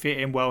absolutely fit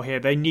in well here.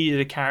 They needed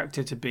a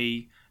character to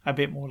be a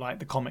bit more like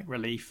the comic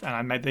relief,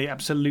 and they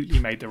absolutely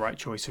made the right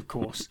choice, of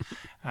course.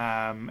 He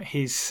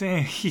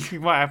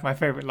might have my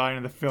favourite line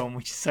in the film,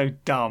 which is so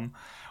dumb,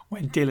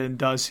 when Dylan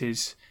does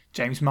his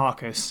James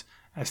Marcus,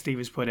 as Steve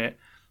has put it,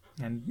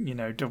 and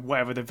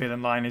whatever the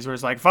villain line is, where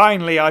it's like,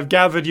 finally I've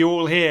gathered you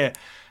all here,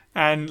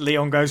 and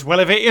Leon goes, well,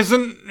 if it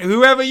isn't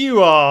whoever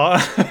you are.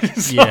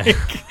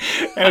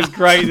 It was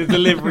great. The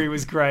delivery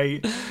was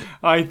great.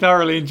 I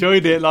thoroughly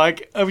enjoyed it.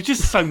 Like, it was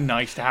just so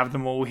nice to have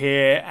them all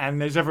here,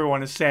 and as everyone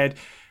has said,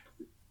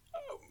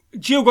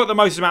 Jill got the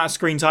most amount of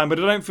screen time, but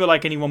I don't feel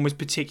like anyone was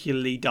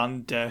particularly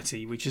done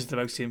dirty, which is the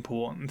most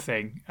important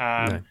thing.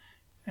 No.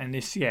 And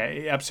this,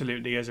 it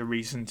absolutely is a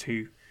reason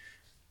to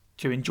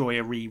enjoy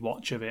a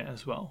rewatch of it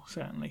as well,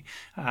 certainly.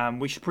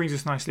 Which brings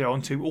us nicely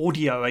on to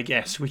audio, I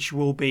guess, which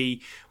will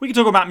be... We can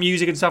talk about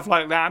music and stuff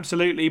like that,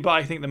 absolutely, but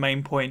I think the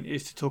main point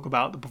is to talk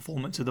about the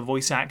performance of the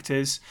voice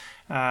actors.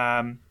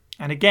 And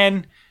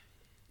again,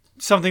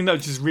 something that I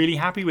was just really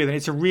happy with, and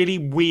it's a really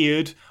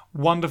weird,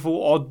 wonderful,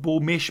 oddball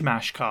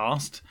mishmash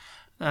cast,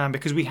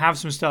 because we have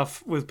some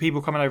stuff with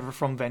people coming over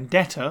from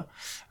Vendetta,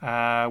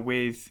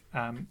 with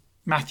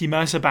Matthew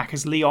Mercer back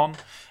as Leon,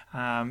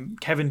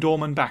 Kevin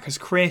Dorman back as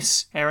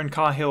Chris, Erin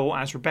Cahill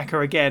as Rebecca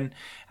again,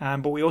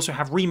 but we also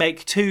have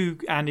Remake 2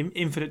 and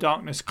Infinite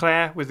Darkness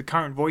Claire with the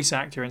current voice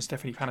actor and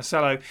Stephanie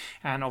Panisello,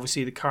 and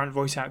obviously the current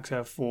voice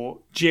actor for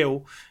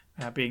Jill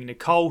being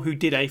Nicole, who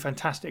did a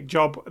fantastic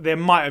job. There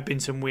might have been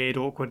some weird,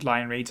 awkward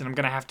line reads, and I'm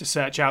going to have to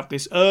search out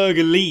this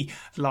ugly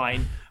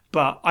line,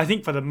 but I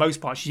think for the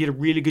most part she did a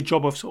really good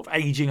job of sort of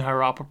aging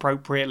her up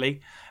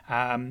appropriately.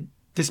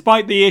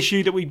 Despite the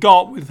issue that we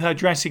got with her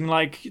dressing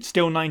like it's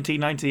still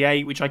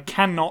 1998, which I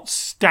cannot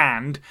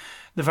stand,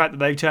 the fact that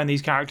they've turned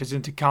these characters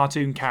into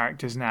cartoon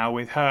characters now,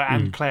 with her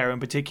and Claire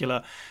in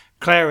particular.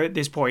 Claire at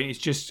this point is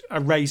just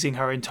erasing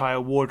her entire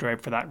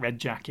wardrobe for that red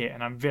jacket,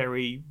 and I'm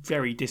very,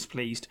 very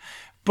displeased.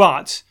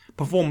 But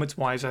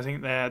performance-wise, I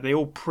think they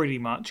all pretty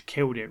much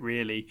killed it,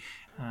 really.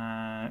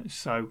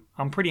 So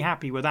I'm pretty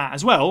happy with that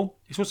as well.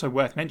 It's also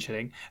worth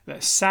mentioning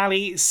that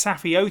Sally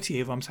Saffioti,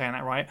 if I'm saying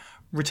that right,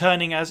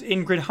 returning as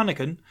Ingrid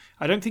Hunnigan.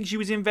 I don't think she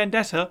was in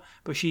Vendetta,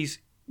 but she's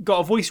got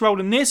a voice role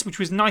in this, which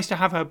was nice to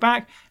have her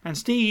back. And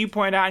Steve, you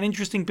pointed out an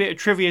interesting bit of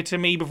trivia to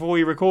me before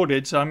we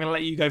recorded, so I'm going to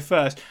let you go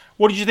first.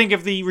 What did you think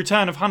of the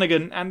return of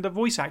Hunnigan and the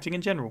voice acting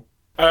in general?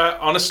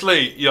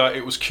 Honestly,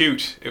 it was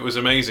cute. It was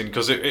amazing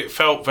because it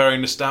felt very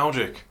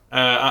nostalgic.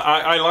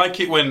 I like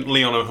it when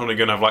Leon and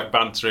Hunnigan have like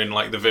banter in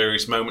like the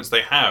various moments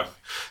they have.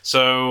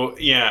 So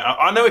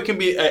I know it can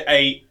be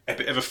a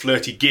bit of a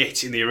flirty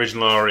git in the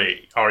original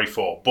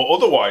RE4, but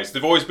otherwise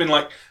they've always been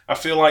like, I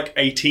feel like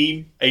a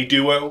team, a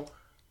duo.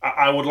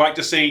 I would like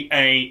to see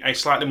a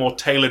slightly more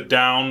tailored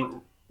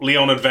down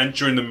Leon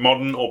adventure in the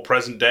modern or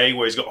present day,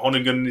 where he's got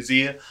Hunnigan in his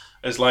ear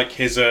as like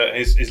his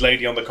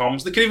lady on the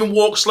comms. They can even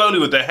walk slowly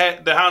with their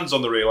hands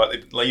on the rear, like they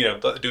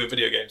do in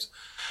video games.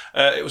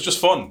 It was just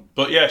fun.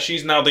 But yeah,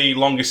 she's now the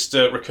longest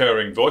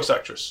recurring voice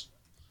actress,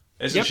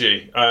 isn't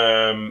she?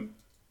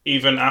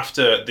 Even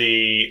after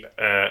the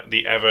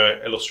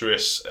ever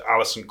illustrious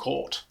Alison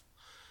Court.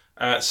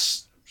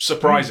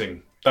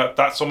 Surprising.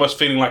 That's almost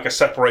feeling like a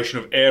separation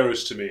of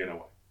eras to me in a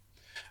way.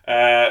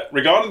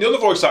 Regarding the other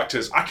voice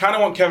actors, I kind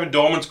of want Kevin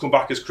Dorman to come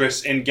back as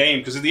Chris in game,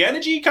 because of the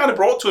energy he kind of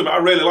brought to him. I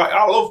really like.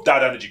 I love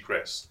Dad energy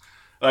Chris.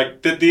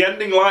 Like the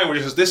ending line where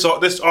he says, "This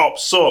op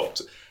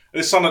sucked."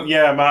 This song,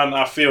 yeah, man,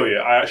 I feel you.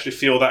 I actually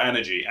feel that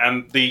energy,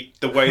 and the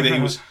way that he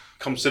was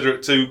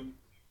considerate to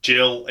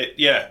Jill.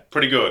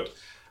 Pretty good.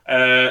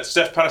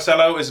 Steph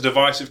Panisello is a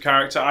divisive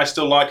character. I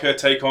still like her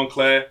take on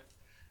Claire.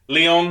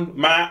 Leon,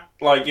 Matt,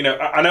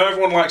 I know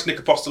everyone likes Nick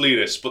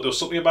Apostolidis, but there was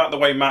something about the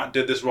way Matt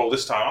did this role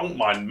this time. I don't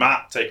mind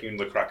Matt taking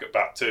the crack at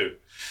Bat too.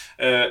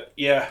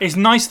 It's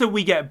nice that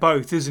we get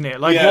both, isn't it?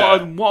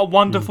 What a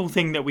wonderful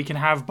thing that we can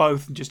have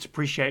both and just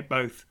appreciate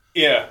both.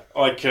 Yeah,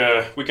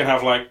 we can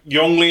have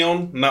young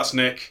Leon, and that's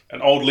Nick,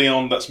 and old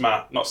Leon, that's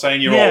Matt. Not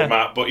saying you're old,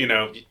 Matt, but you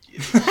get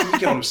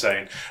what I'm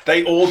saying.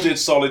 They all did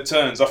solid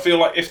turns. I feel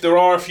like if there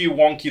are a few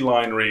wonky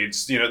line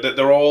reads, that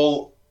they're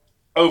all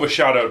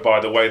overshadowed by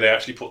the way they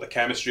actually put the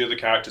chemistry of the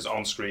characters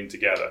on screen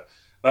together.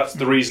 That's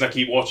the reason I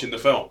keep watching the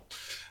film.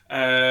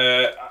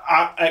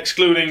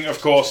 Excluding,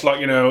 of course,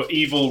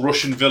 evil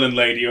Russian villain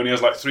lady only has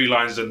 3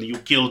 lines and "you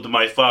killed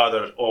my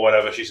father" or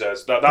whatever she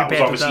says. That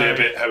was obviously a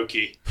bit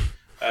hokey.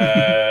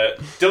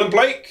 Dylan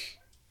Blake,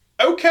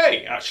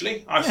 okay,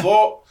 actually. I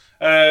thought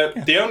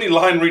the only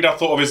line read I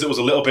thought of is it was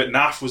a little bit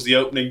naff was the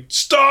opening,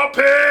 "Stop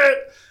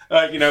it!"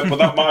 But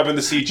that might have been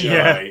the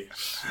CGI.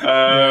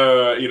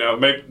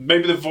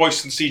 Maybe the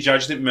voice and CGI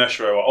just didn't mesh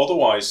very well.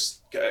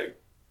 Otherwise,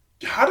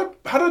 had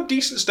a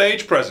decent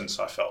stage presence,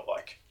 I felt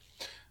like.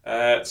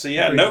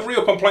 No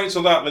real complaints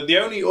on that. The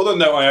only other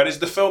note I had is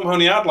the film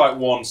only had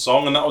one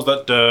song, and that was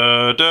that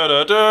da da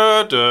da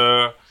da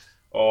da,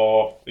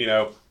 or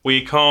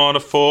 "We can't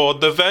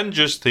afford the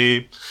Avengers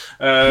theme."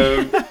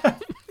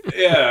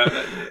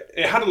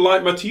 It had a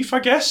leitmotif, I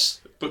guess.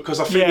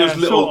 Because I think there's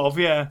little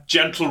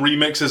gentle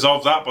remixes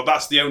of that, but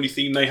that's the only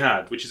theme they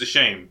had, which is a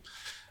shame.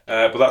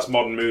 But that's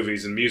modern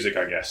movies and music,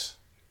 I guess.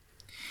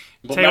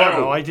 But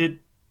I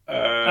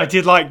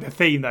did like the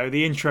theme, though,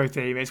 the intro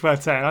theme. It's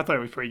worth saying. I thought it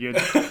was pretty good.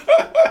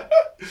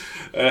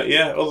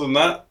 Other than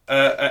that,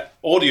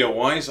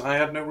 Audio-wise, I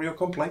had no real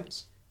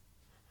complaints.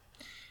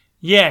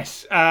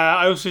 Yes,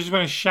 I also just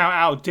want to shout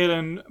out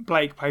Dylan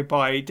Blake, played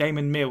by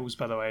Damon Mills,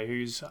 by the way,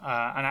 who's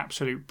an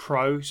absolute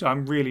pro. So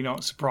I'm really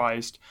not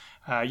surprised.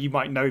 You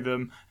might know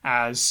them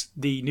as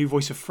the new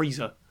voice of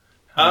Frieza.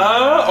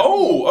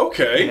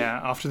 Okay.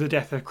 Yeah, after the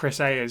death of Chris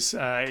Ayers,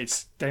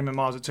 it's Damon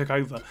Mars that took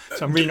over.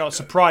 So I'm really not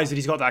surprised that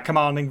he's got that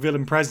commanding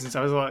villain presence.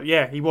 I was like,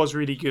 yeah, he was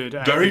really good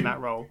in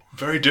that role.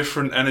 Very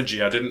different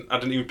energy. I didn't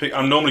even pick.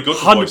 I'm normally good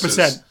for 100%.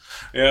 voices.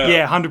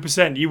 Yeah,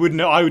 100%. You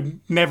wouldn't. I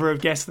would never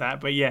have guessed that,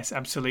 but yes,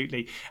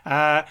 absolutely.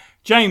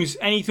 James,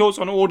 any thoughts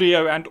on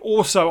audio? And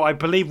also, I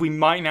believe we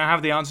might now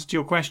have the answer to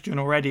your question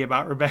already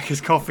about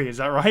Rebecca's coffee. Is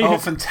that right? Oh,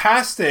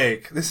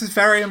 fantastic! This is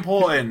very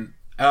important.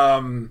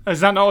 Is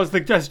that not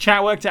as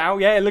chat worked it out?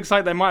 Yeah, it looks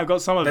like they might have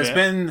got some of it. There's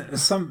been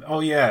some. Oh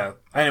yeah.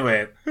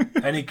 Anyway,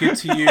 any good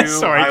to you?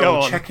 Sorry, I go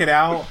will on. check it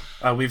out.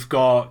 We've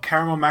got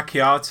caramel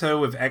macchiato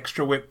with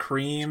extra whipped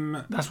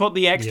cream. That's what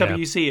the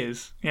XWC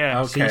is. Yeah.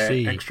 Okay,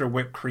 CC. extra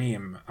whipped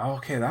cream.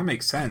 Okay, that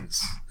makes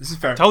sense. This is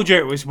very. Told you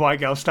it was White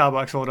Girl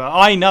Starbucks order.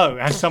 I know,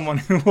 as someone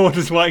who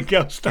orders White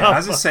Girl Starbucks. Yeah,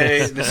 as I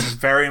say, this is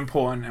very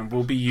important and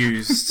will be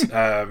used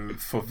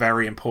for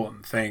very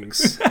important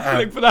things.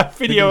 Look for that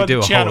video on do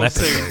the a channel whole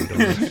soon. episode on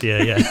this.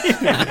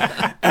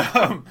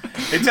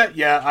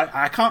 Yeah.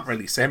 I can't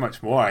really say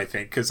much more. I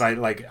think because I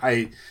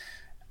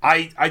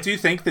do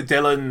think that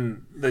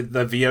Dylan,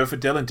 the VO for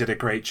Dylan, did a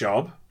great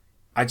job.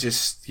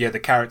 The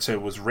character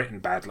was written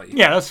badly.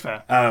 Yeah, that's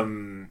fair.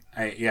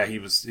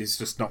 He's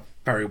just not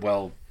very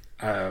well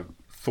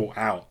thought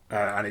out,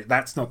 and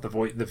that's not the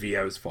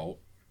VO's fault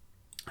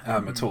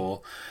at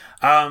all.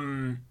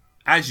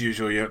 As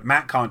usual,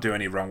 Matt can't do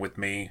any wrong with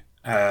me.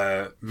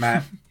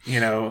 Matt,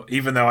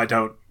 even though I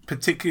don't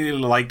particularly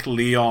like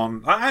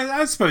Leon,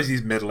 I suppose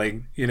he's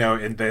middling,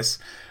 in this,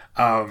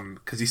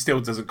 because he still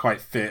doesn't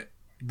quite fit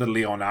the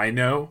Leon I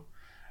know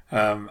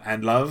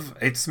and love.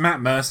 It's Matt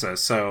Mercer,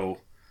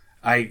 so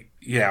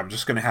I'm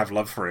just gonna have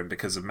love for him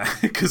because of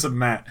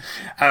Matt.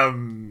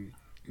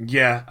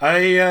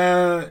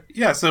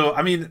 So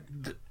I mean,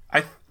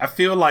 I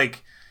feel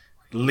like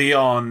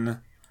Leon.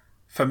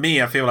 For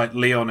me, I feel like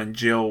Leon and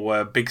Jill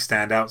were big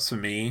standouts for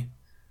me.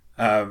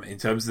 In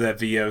terms of their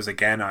VOs,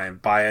 again, I am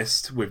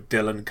biased with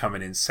Dylan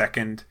coming in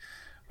second,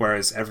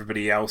 whereas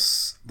everybody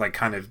else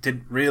kind of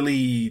didn't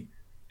really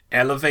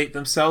elevate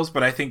themselves,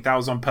 but I think that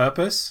was on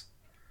purpose.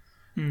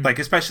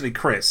 Especially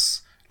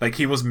Chris,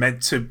 he was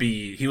meant to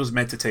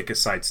take a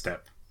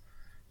sidestep.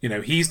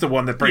 He's the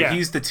one that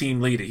he's the team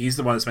leader. He's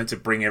the one that's meant to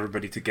bring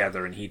everybody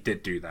together, and he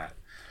did do that.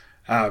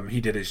 He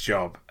did his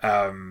job.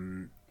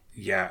 And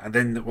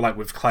then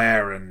with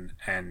Claire and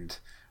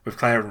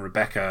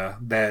Rebecca,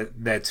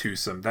 their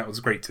twosome, that was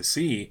great to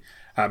see,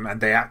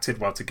 and they acted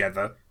well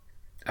together.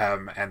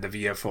 And the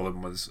VO for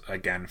them was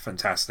again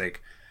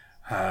fantastic.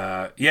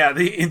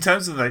 In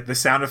terms of the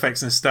sound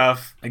effects and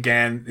stuff,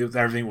 again,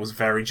 everything was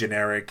very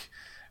generic.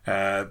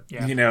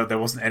 There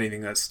wasn't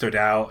anything that stood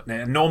out.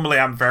 And normally,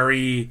 I'm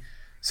very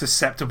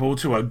susceptible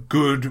to a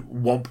good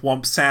womp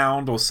womp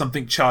sound or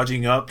something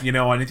charging up,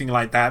 anything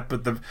like that.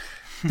 But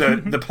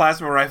the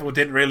plasma rifle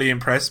didn't really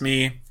impress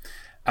me.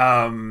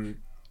 But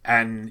I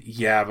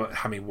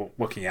mean,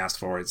 what can you ask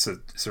for? It's a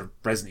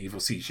Resident Evil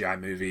CGI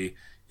movie.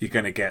 You're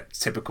going to get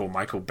typical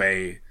Michael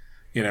Bay,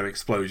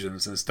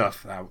 explosions and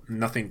stuff.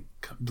 Nothing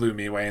blew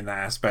me away in that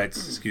aspect.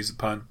 Excuse the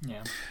pun.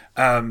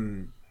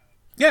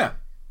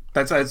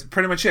 That's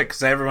pretty much it.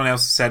 Because everyone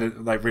else said it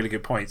really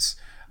good points.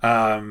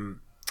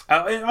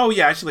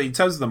 Actually, in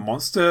terms of the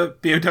monster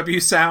BOW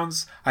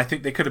sounds, I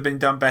think they could have been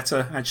done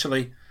better.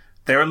 Actually,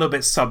 they're a little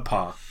bit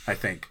subpar. I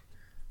think.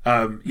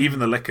 Even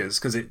the liquors,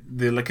 because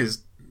the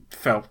liquors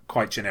felt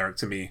quite generic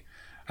to me.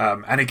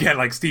 And again,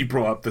 like Steve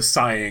brought up the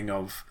sighing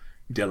of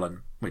Dylan,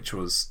 which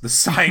was the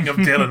sighing of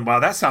Dylan. Wow,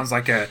 that sounds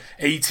like a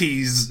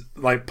 80s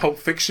Pulp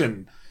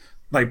Fiction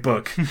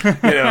book,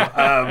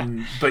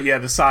 But yeah,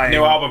 the sighing.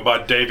 New album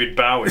by David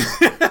Bowie.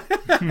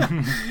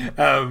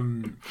 I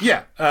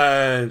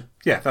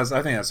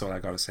think that's all I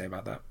got to say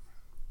about that.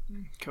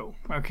 Cool.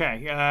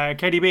 Okay,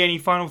 KDB, any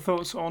final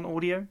thoughts on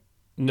audio?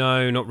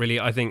 No, not really.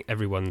 I think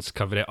everyone's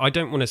covered it. I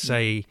don't want to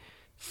say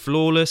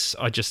flawless.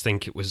 I just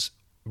think it was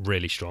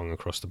really strong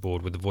across the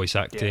board with the voice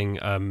acting.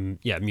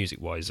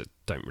 Music-wise, I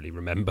don't really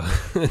remember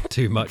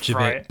too much of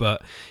it.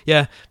 But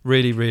yeah,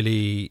 really,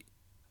 really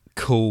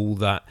cool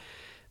that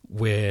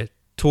we're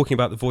talking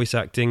about the voice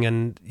acting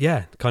and,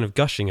 kind of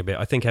gushing a bit.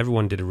 I think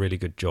everyone did a really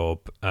good job.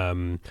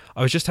 I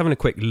was just having a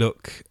quick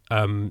look,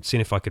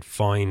 seeing if I could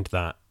find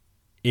that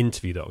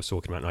interview that I was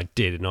talking about, and I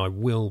did, and I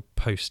will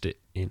post it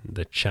in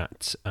the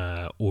chat.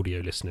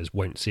 Audio listeners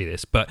won't see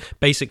this, but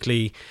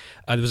basically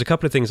there was a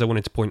couple of things I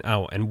wanted to point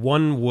out, and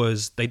one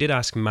was they did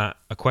ask Matt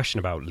a question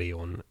about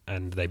Leon,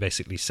 and they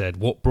basically said,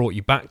 what brought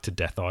you back to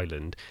Death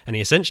Island? And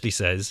he essentially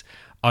says,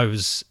 I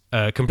was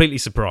completely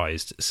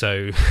surprised.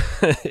 So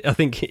I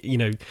think,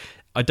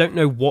 I don't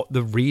know what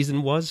the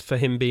reason was for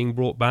him being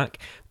brought back,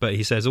 but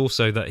he says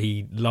also that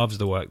he loves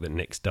the work that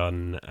Nick's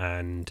done,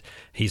 and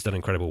he's done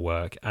incredible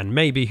work, and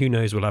maybe, who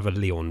knows, we'll have a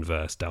Leon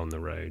verse down the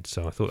road.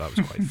 So I thought that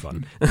was quite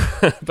fun.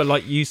 But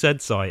like you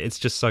said, Si, it's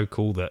just so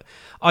cool that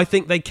I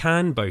think they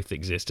can both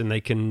exist, and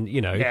they can,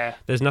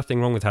 there's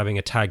nothing wrong with having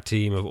a tag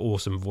team of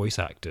awesome voice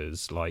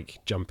actors like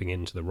jumping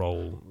into the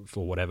role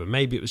for whatever.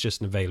 Maybe it was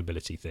just an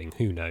availability thing,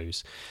 who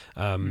knows.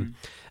 And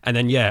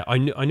then I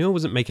knew I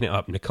wasn't making it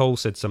up. Nicole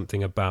said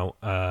something about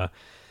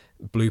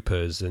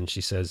bloopers, and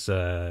she says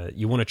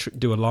you want to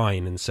do a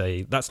line and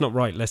say, that's not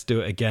right, let's do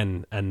it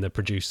again, and the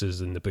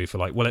producers in the booth are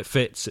like, well, it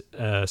fits,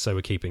 so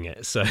we're keeping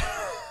it. So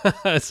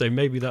so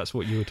maybe that's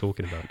what you were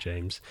talking about,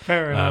 James.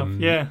 Fair enough.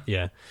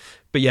 Yeah,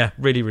 but yeah,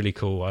 really, really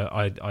cool.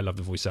 I love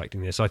the voice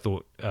acting in this. I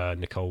thought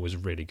Nicole was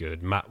really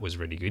good, Matt was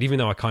really good, even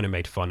though I kind of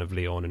made fun of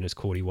Leon and his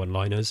corny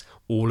one-liners.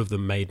 All of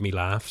them made me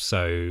laugh,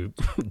 so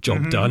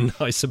job done,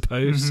 I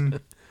suppose.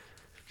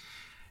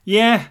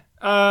 Yeah.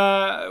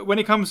 When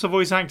it comes to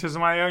voice actors,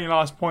 my only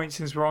last point,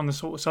 since we're on the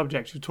sort of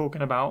subject of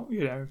talking about,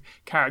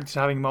 characters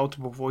having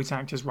multiple voice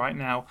actors right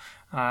now,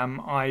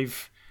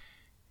 I've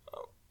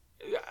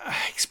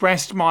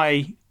expressed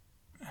my,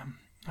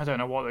 I don't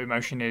know what the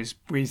emotion is,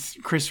 with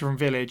Chris from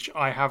Village.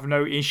 I have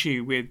no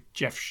issue with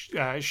Jeff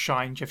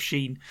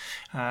Sheen,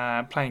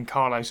 playing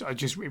Carlos.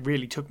 It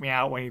really took me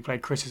out when he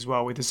played Chris as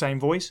well with the same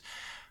voice.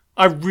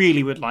 I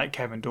really would like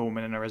Kevin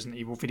Dorman in a Resident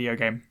Evil video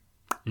game.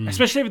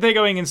 Especially if they're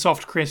going in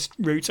soft Chris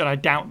routes, and I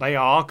doubt they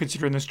are,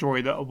 considering the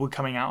story that we're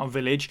coming out of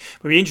Village.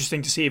 But it'd be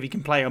interesting to see if he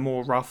can play a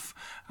more rough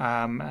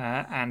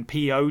and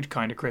PO'd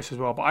kind of Chris as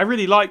well. But I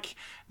really like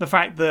the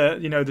fact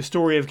that, the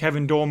story of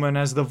Kevin Dorman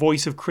as the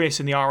voice of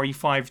Chris in the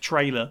RE5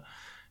 trailer,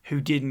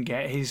 who didn't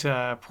get his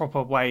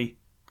proper way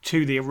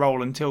to the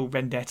role until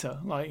Vendetta.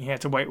 Like, he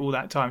had to wait all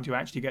that time to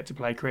actually get to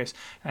play Chris,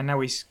 and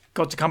now he's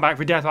got to come back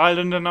for Death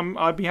Island, and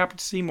I'd be happy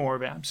to see more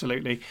of it,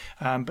 absolutely.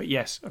 But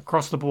yes,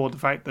 across the board, the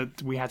fact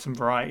that we had some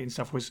variety and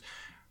stuff was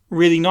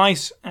really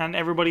nice, and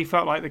everybody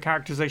felt like the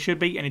characters they should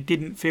be, and it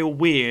didn't feel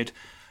weird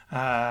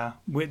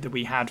that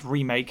we had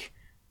remake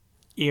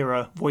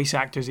era voice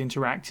actors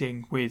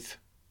interacting with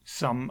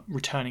some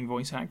returning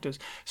voice actors.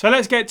 So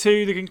let's get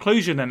to the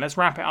conclusion then. Let's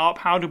wrap it up.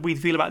 How did we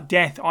feel about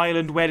Death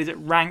Island? Where does it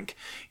rank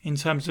in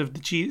terms of the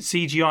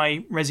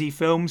CGI Resi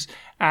films?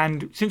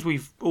 And since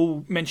we've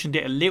all mentioned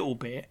it a little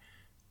bit,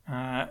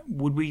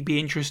 would we be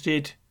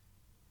interested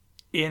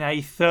in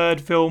a third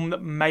film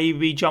that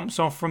maybe jumps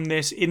off from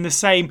this in the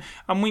same,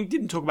 and we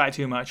didn't talk about it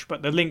too much,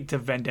 but the link to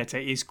Vendetta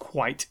is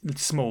quite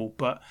small,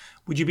 but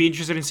would you be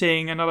interested in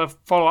seeing another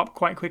follow-up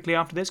quite quickly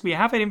after this? We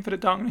have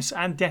Infinite Darkness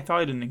and Death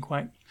Island in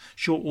quite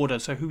short order,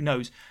 so who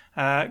knows.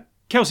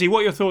 Kelsey, what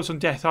are your thoughts on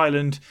Death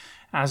Island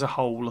as a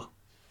whole?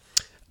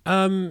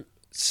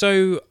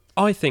 So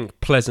I think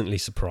pleasantly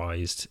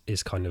surprised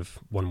is kind of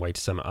one way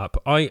to sum it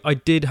up. I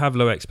did have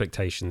low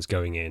expectations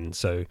going in,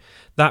 so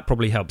that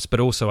probably helps, but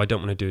also I don't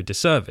want to do a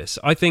disservice.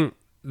 I think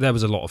there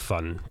was a lot of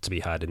fun to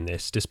be had in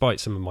this, despite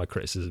some of my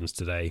criticisms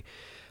today.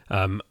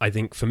 I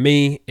think for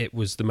me, it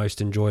was the most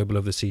enjoyable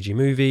of the CG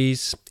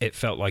movies. It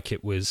felt like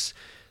it was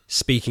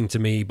speaking to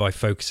me by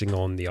focusing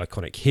on the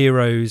iconic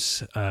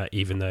heroes,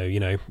 even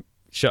though,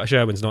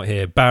 Sherwin's not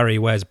here. Barry,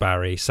 where's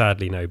Barry?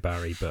 Sadly, no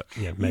Barry, but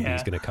maybe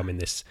he's going to come in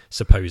this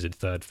supposed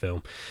third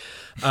film.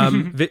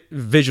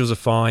 Visuals are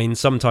fine,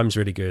 sometimes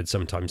really good,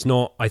 sometimes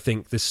not. I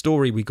think the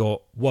story we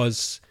got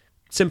was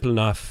simple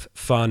enough,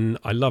 fun.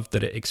 I loved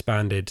that it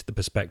expanded the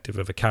perspective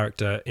of a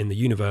character in the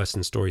universe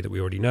and story that we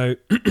already know.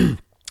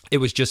 It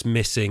was just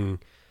missing,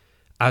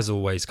 as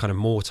always, kind of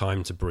more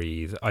time to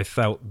breathe. I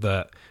felt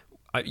that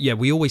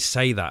we always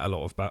say that a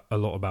lot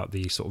about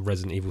the sort of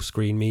Resident Evil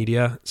screen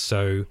media.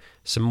 So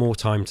some more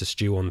time to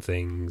stew on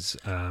things.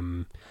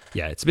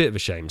 It's a bit of a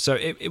shame. So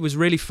it was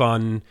really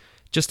fun,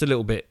 just a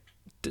little bit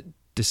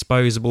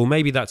disposable.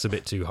 Maybe that's a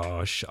bit too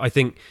harsh. I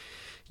think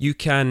you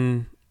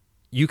can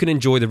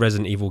enjoy the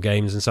Resident Evil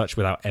games and such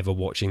without ever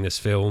watching this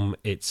film.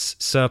 It's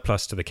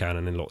surplus to the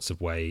canon in lots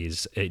of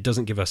ways. It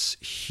doesn't give us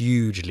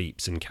huge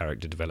leaps in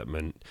character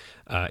development,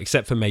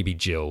 except for maybe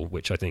Jill,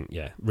 which I think,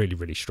 really,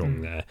 really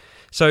strong there.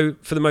 So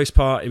for the most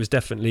part, it was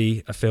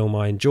definitely a film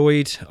I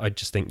enjoyed. I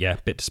just think, a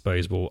bit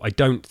disposable. I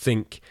don't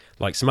think,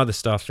 like some other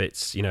stuff,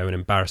 it's, an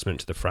embarrassment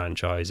to the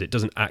franchise. It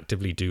doesn't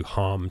actively do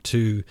harm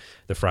to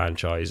the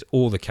franchise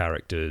or the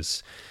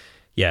characters.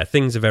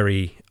 Things are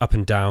very up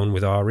and down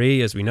with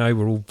RE, as we know.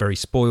 We're all very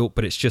spoilt,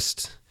 but it's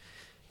just,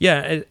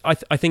 I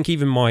think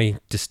even my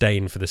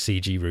disdain for the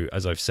CG route,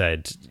 as I've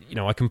said,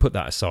 I can put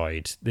that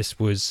aside. This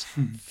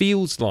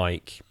feels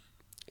like,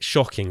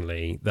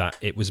 shockingly, that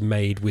it was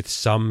made with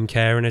some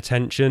care and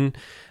attention,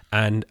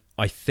 and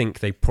I think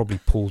they probably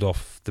pulled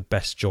off the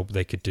best job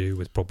they could do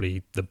with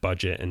probably the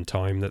budget and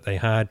time that they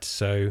had.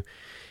 So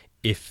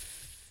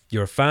if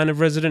you're a fan of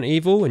Resident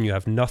Evil and you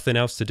have nothing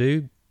else to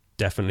do,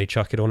 definitely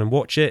chuck it on and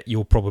watch it.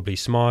 You'll probably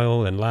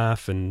smile and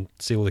laugh and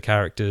see all the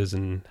characters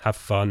and have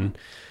fun.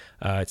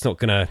 It's not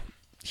going to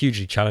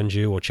hugely challenge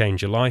you or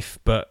change your life,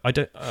 but I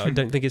don't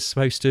think it's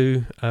supposed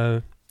to.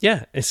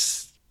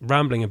 It's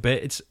rambling a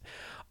bit.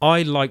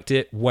 I liked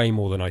it way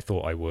more than I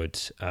thought I would.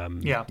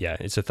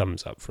 It's a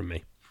thumbs up from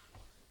me.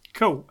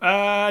 Cool.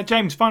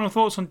 James, final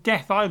thoughts on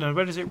Death Island.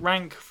 Where does it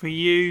rank for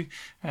you?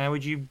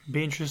 Would you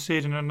be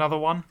interested in another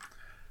one?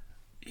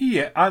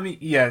 Yeah, I mean,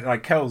 yeah,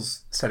 like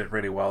Kel's said it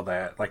really well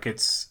there. Like,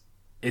 it's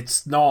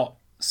not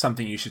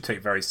something you should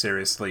take very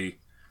seriously,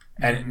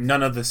 and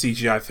none of the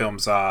CGI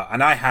films are.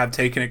 And I have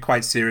taken it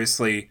quite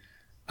seriously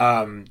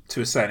to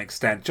a certain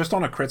extent, just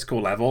on a critical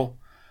level.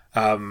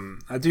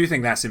 I do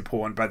think that's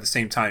important, but at the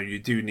same time, you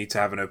do need to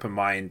have an open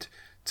mind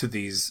to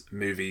these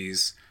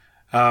movies.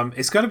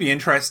 It's going to be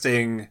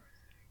interesting,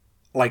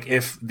 like,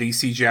 if the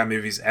CGI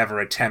movies ever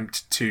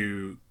attempt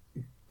to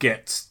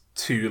get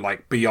to,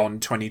 like,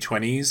 beyond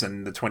 2020s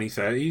and the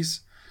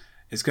 2030s.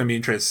 It's going to be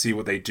interesting to see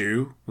what they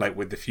do, like,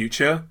 with the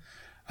future.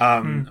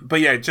 But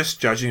yeah, just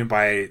judging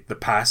by the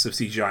past of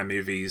CGI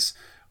movies,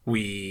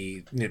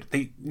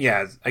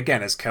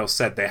 again, as Kel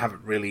said, they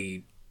haven't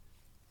really,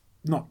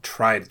 not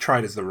tried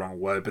is the wrong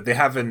word, but they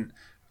haven't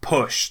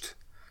pushed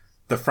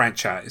the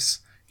franchise,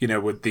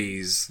 with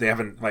these. They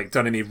haven't, like,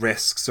 done any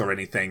risks or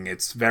anything.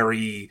 It's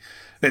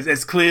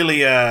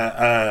clearly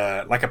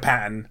like a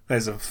pattern.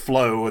 There's a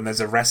flow and there's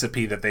a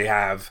recipe that they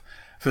have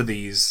for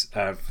these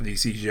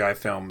CGI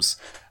films.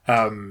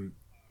 In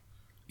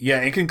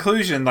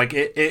conclusion, like,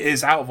 it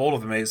is, out of all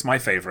of them, it's my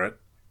favorite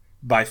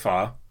by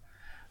far.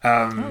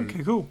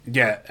 Okay, cool.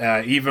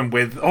 Yeah, even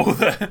with all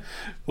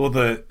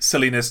the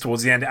silliness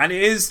towards the end, and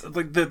it is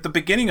like the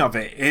beginning of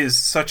it is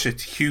such a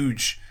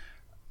huge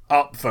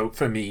upvote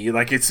for me.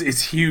 Like, it's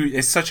huge.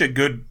 It's such a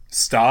good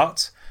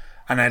start,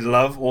 and I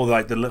love all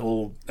the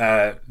little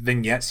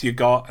vignettes you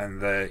got,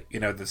 and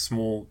the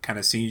small kind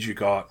of scenes you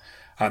got,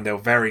 and they're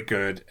very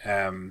good.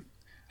 And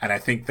I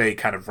think they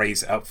kind of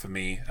raise it up for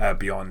me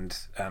beyond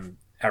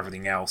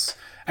everything else.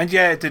 And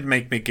yeah, it did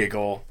make me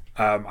giggle.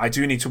 I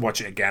do need to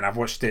watch it again. I've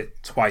watched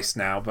it twice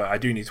now, but I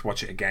do need to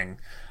watch it again.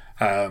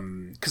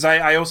 Because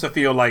I also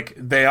feel like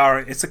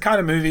it's the kind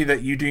of movie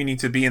that you do need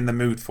to be in the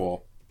mood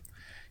for.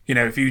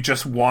 If you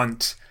just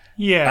want...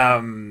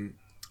 Yeah.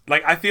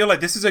 Like, I feel like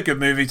this is a good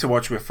movie to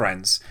watch with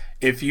friends.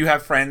 If you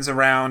have friends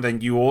around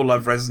and you all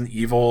love Resident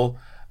Evil,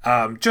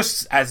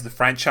 just as the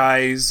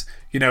franchise,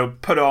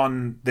 put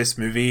on this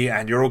movie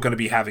and you're all going to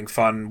be having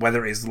fun,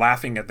 whether it is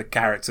laughing at the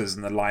characters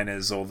and the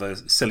liners or the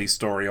silly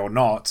story or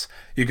not,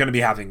 you're going to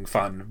be having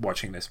fun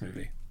watching this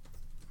movie.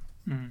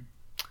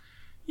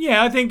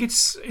 Yeah, I think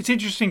it's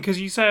interesting because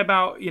you say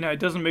about, it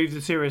doesn't move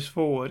the series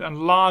forward, and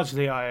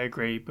largely I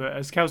agree, but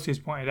as Kelsey's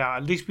pointed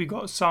out, at least we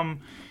got some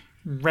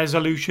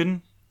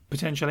resolution,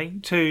 potentially,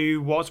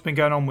 to what's been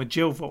going on with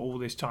Jill for all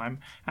this time.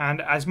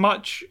 And as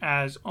much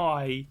as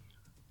I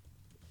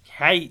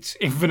hate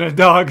Infinite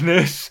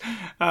Darkness,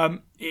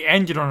 it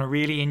ended on a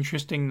really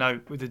interesting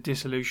note with the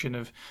dissolution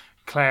of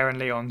Claire and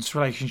Leon's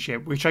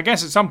relationship, which I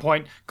guess at some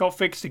point got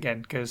fixed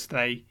again because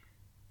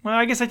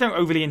I guess they don't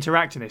overly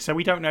interact in this, so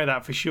we don't know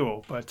that for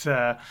sure. But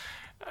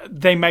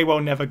they may well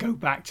never go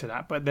back to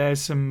that. But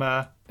there's some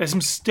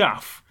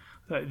stuff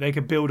that they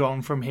could build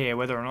on from here,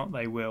 whether or not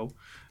they will.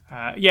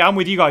 I'm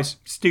with you guys.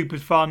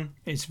 Stupid fun.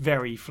 It's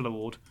very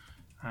flawed.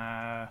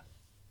 I'm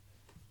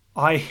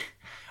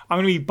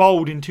going to be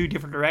bold in two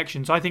different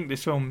directions. I think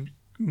this film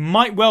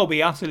might well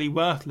be utterly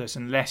worthless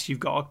unless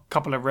you've got a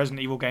couple of Resident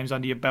Evil games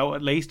under your belt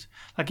at least.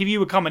 Like, if you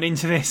were coming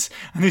into this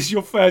and this is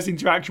your first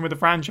interaction with the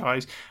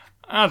franchise,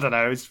 I don't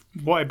know,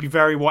 it'd be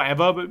very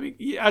whatever, but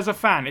as a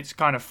fan, it's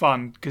kind of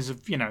fun because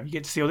of, you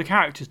get to see all the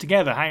characters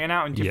together, hanging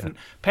out in different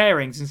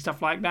pairings and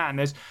stuff like that. And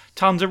there's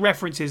tons of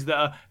references that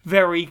are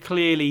very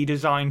clearly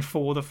designed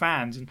for the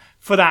fans. And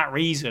for that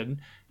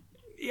reason,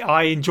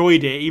 I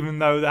enjoyed it, even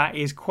though that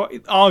is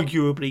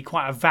arguably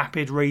quite a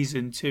vapid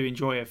reason to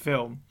enjoy a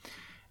film.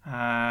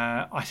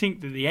 I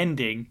think that the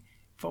ending,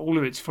 for all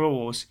of its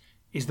flaws,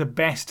 is the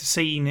best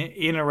scene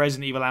in a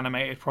Resident Evil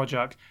animated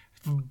project,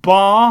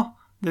 bar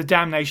the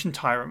Damnation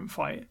Tyrant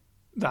fight.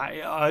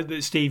 That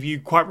Steve, you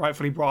quite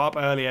rightfully brought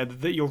up earlier,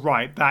 that you're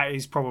right, that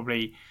is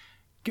probably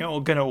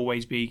going to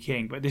always be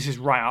king, but this is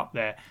right up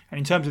there. And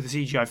in terms of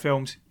the CGI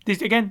films,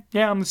 this, again,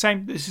 I'm the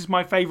same. This is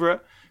my favourite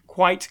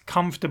quite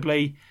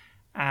comfortably,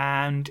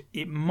 and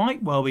it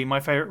might well be my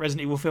favourite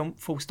Resident Evil film,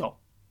 full stop.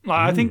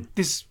 I think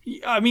this...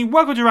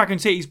 Welcome to Raccoon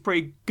City is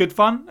pretty good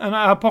fun, and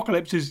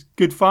Apocalypse is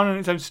good fun in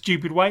its own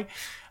stupid way.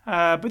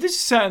 But this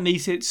certainly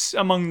sits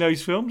among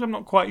those films. I'm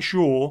not quite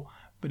sure,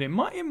 but it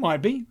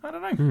might be. I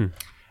don't know.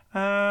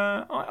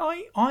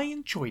 I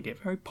enjoyed it.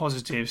 Very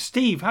positive.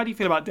 Steve, how do you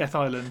feel about Death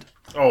Island?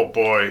 Oh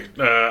boy,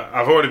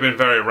 I've already been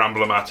very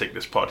ramblomatic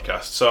this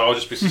podcast, so I'll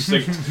just be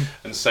succinct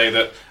and say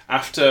that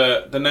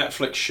after the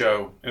Netflix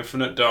show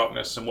Infinite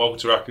Darkness and Welcome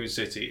to Raccoon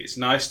City, it's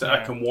nice that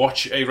I can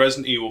watch a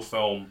Resident Evil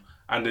film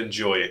and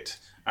enjoy it.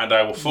 And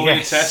I will fully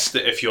attest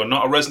that if you're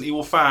not a Resident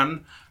Evil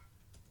fan,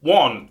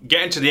 one,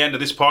 getting to the end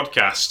of this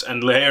podcast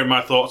and hearing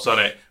my thoughts on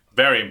it,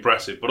 very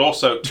impressive. But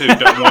also, two,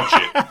 don't watch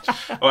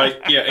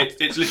it.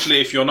 It's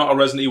literally, if you're not a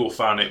Resident Evil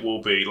fan, it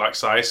will be, like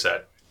Sai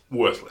said,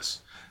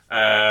 worthless.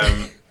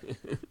 I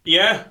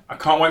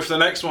can't wait for the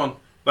next one.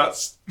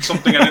 That's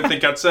something I didn't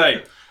think I'd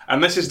say.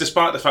 And this is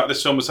despite the fact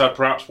this film has had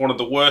perhaps one of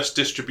the worst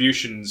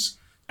distributions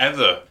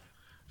ever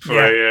for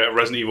a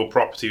Resident Evil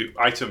property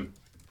item.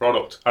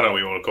 product. I don't know what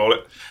you want to call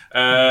it.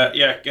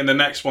 Yeah, in the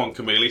next one,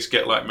 can we at least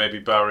get like maybe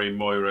Barry,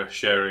 Moira,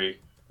 Sherry,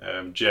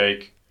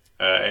 Jake,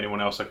 anyone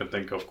else I can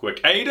think of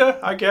quick? Ada,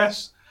 I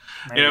guess.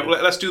 Maybe. You know,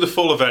 let's do the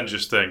full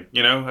Avengers thing.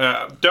 You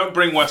know, don't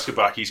bring Wesker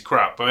back; he's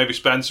crap. But maybe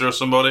Spencer or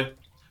somebody.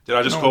 Did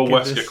I just call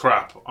Wesker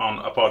crap on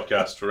a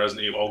podcast for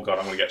Resident Evil? Oh god,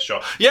 I'm gonna get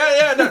shot.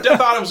 Yeah, no,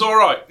 Death Adam's all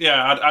right.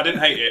 Yeah, I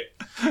didn't hate it.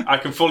 I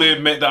can fully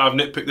admit that I've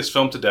nitpicked this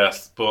film to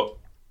death, but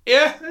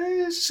yeah,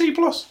 it's a C+.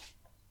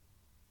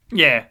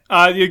 Yeah,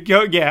 I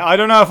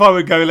don't know if I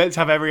would go. Let's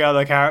have every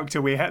other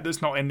character we had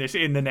that's not in this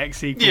in the next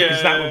sequel.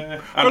 Yeah,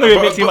 that would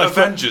but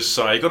Avengers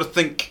side, you got to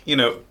think. You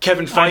know,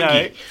 Kevin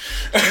Feige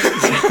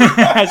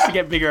has to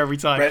get bigger every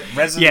time.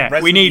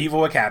 Resident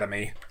Evil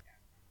Academy.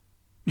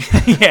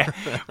 Yeah,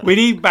 we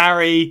need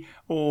Barry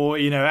or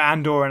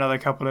Andor, another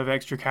couple of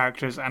extra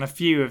characters, and a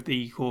few of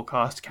the core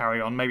cast to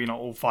carry on. Maybe not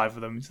all 5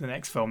 of them into the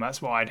next film.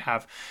 That's what I'd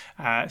have.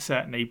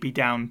 Certainly be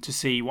down to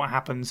see what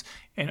happens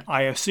in,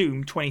 I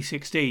assume,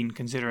 2016,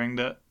 considering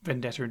that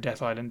Vendetta and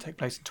Death Island take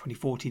place in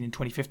 2014 and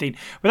 2015.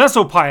 But that's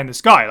all pie in the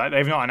sky. Like,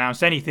 they've not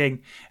announced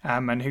anything,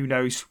 and who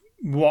knows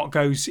what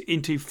goes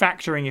into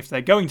factoring if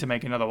they're going to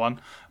make another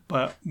one.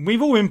 But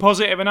we've all been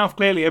positive enough,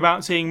 clearly,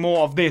 about seeing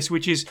more of this,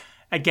 which is,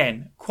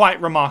 again, quite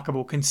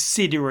remarkable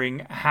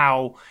considering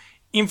how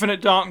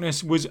Infinite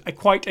Darkness was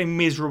quite a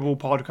miserable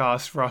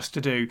podcast for us to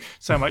do,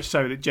 so much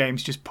so that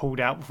James just pulled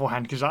out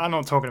beforehand because I'm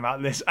not talking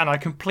about this, and I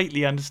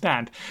completely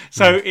understand.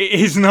 So it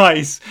is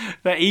nice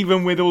that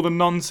even with all the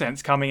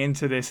nonsense coming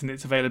into this and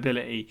its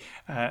availability,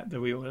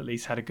 that we all at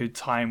least had a good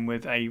time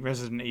with a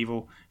Resident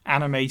Evil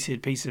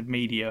animated piece of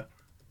media.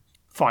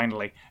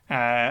 Finally.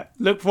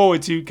 Look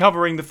forward to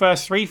covering the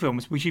first 3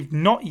 films, which we've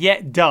not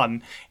yet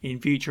done in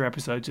future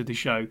episodes of the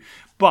show.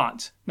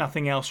 But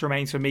nothing else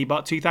remains for me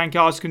but to thank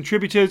our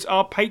contributors,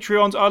 our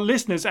Patreons, our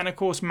listeners, and of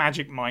course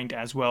Magic Mind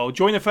as well.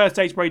 Join the First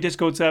Aid Spray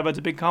Discord server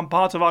to become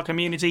part of our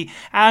community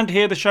and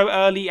hear the show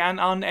early and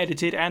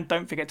unedited. And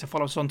don't forget to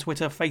follow us on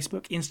Twitter,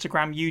 Facebook,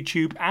 Instagram,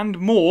 YouTube, and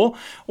more.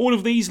 All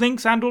of these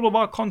links and all of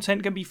our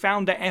content can be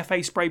found at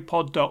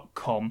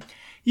faspraypod.com.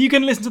 You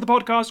can listen to the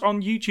podcast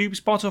on YouTube,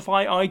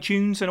 Spotify,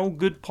 iTunes, and all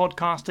good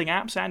podcasting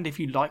apps. And if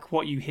you like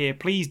what you hear,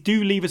 please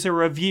do leave us a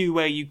review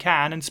where you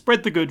can and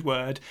spread the good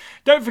word.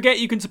 Don't forget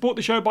you can support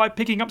the show by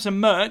picking up some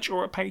merch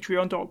or at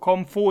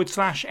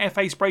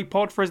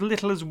patreon.com/FASprayPod for as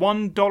little as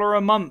 $1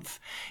 a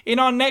month. In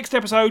our next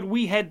episode,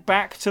 we head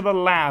back to the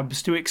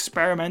labs to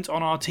experiment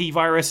on our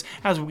T-virus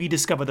as we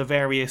discover the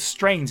various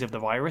strains of the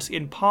virus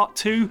in part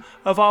 2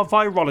 of our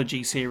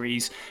virology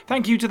series.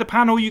 Thank you to the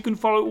panel. You can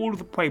follow all of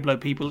the Pueblo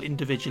people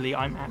individually.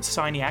 I'm at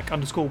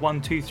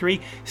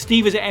Syniac_123.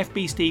 Steve is at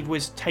FB Steve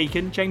was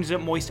taken. James is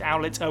at Moist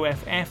Owlets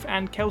OFF,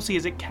 and Kelsey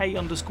is at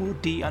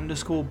K_D_B_.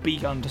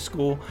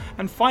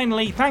 And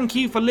finally, thank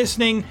you for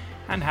listening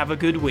and have a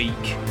good week.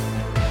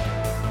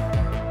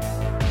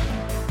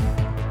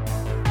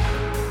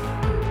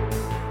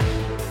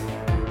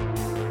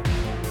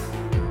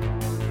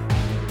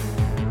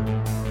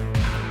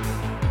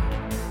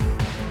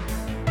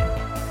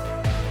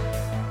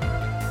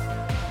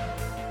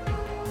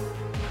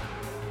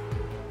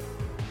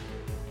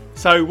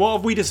 So what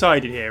have we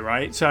decided here,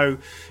 right? So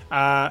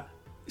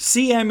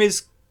CM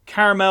is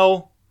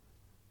caramel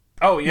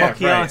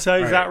macchiato,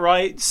 right. Is that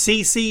right?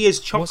 CC is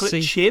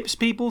chocolate chips,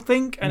 people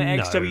think, and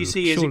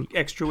XWC is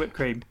extra whipped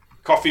cream.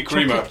 Coffee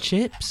creamer. Chocolate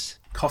chips?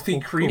 Coffee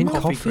creamer?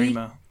 Coffee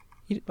creamer.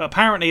 But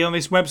apparently on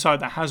this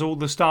website that has all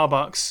the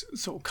Starbucks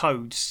sort of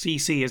codes,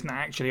 CC isn't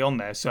actually on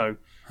there, so...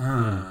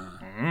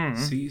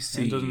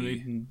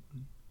 CC.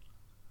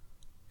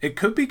 It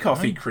could be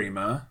coffee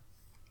creamer.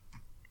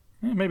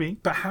 Yeah, maybe.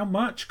 But how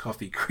much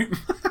coffee cream?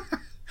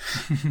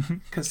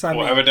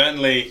 Well,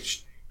 evidently,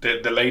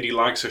 the lady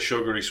likes her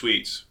sugary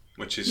sweets,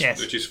 which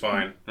is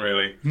fine,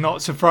 really.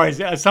 Not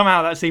surprised.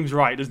 Somehow that seems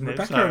right, doesn't it?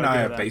 Rebecca and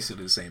I are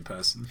basically the same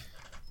person.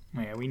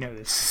 Yeah, we know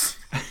this.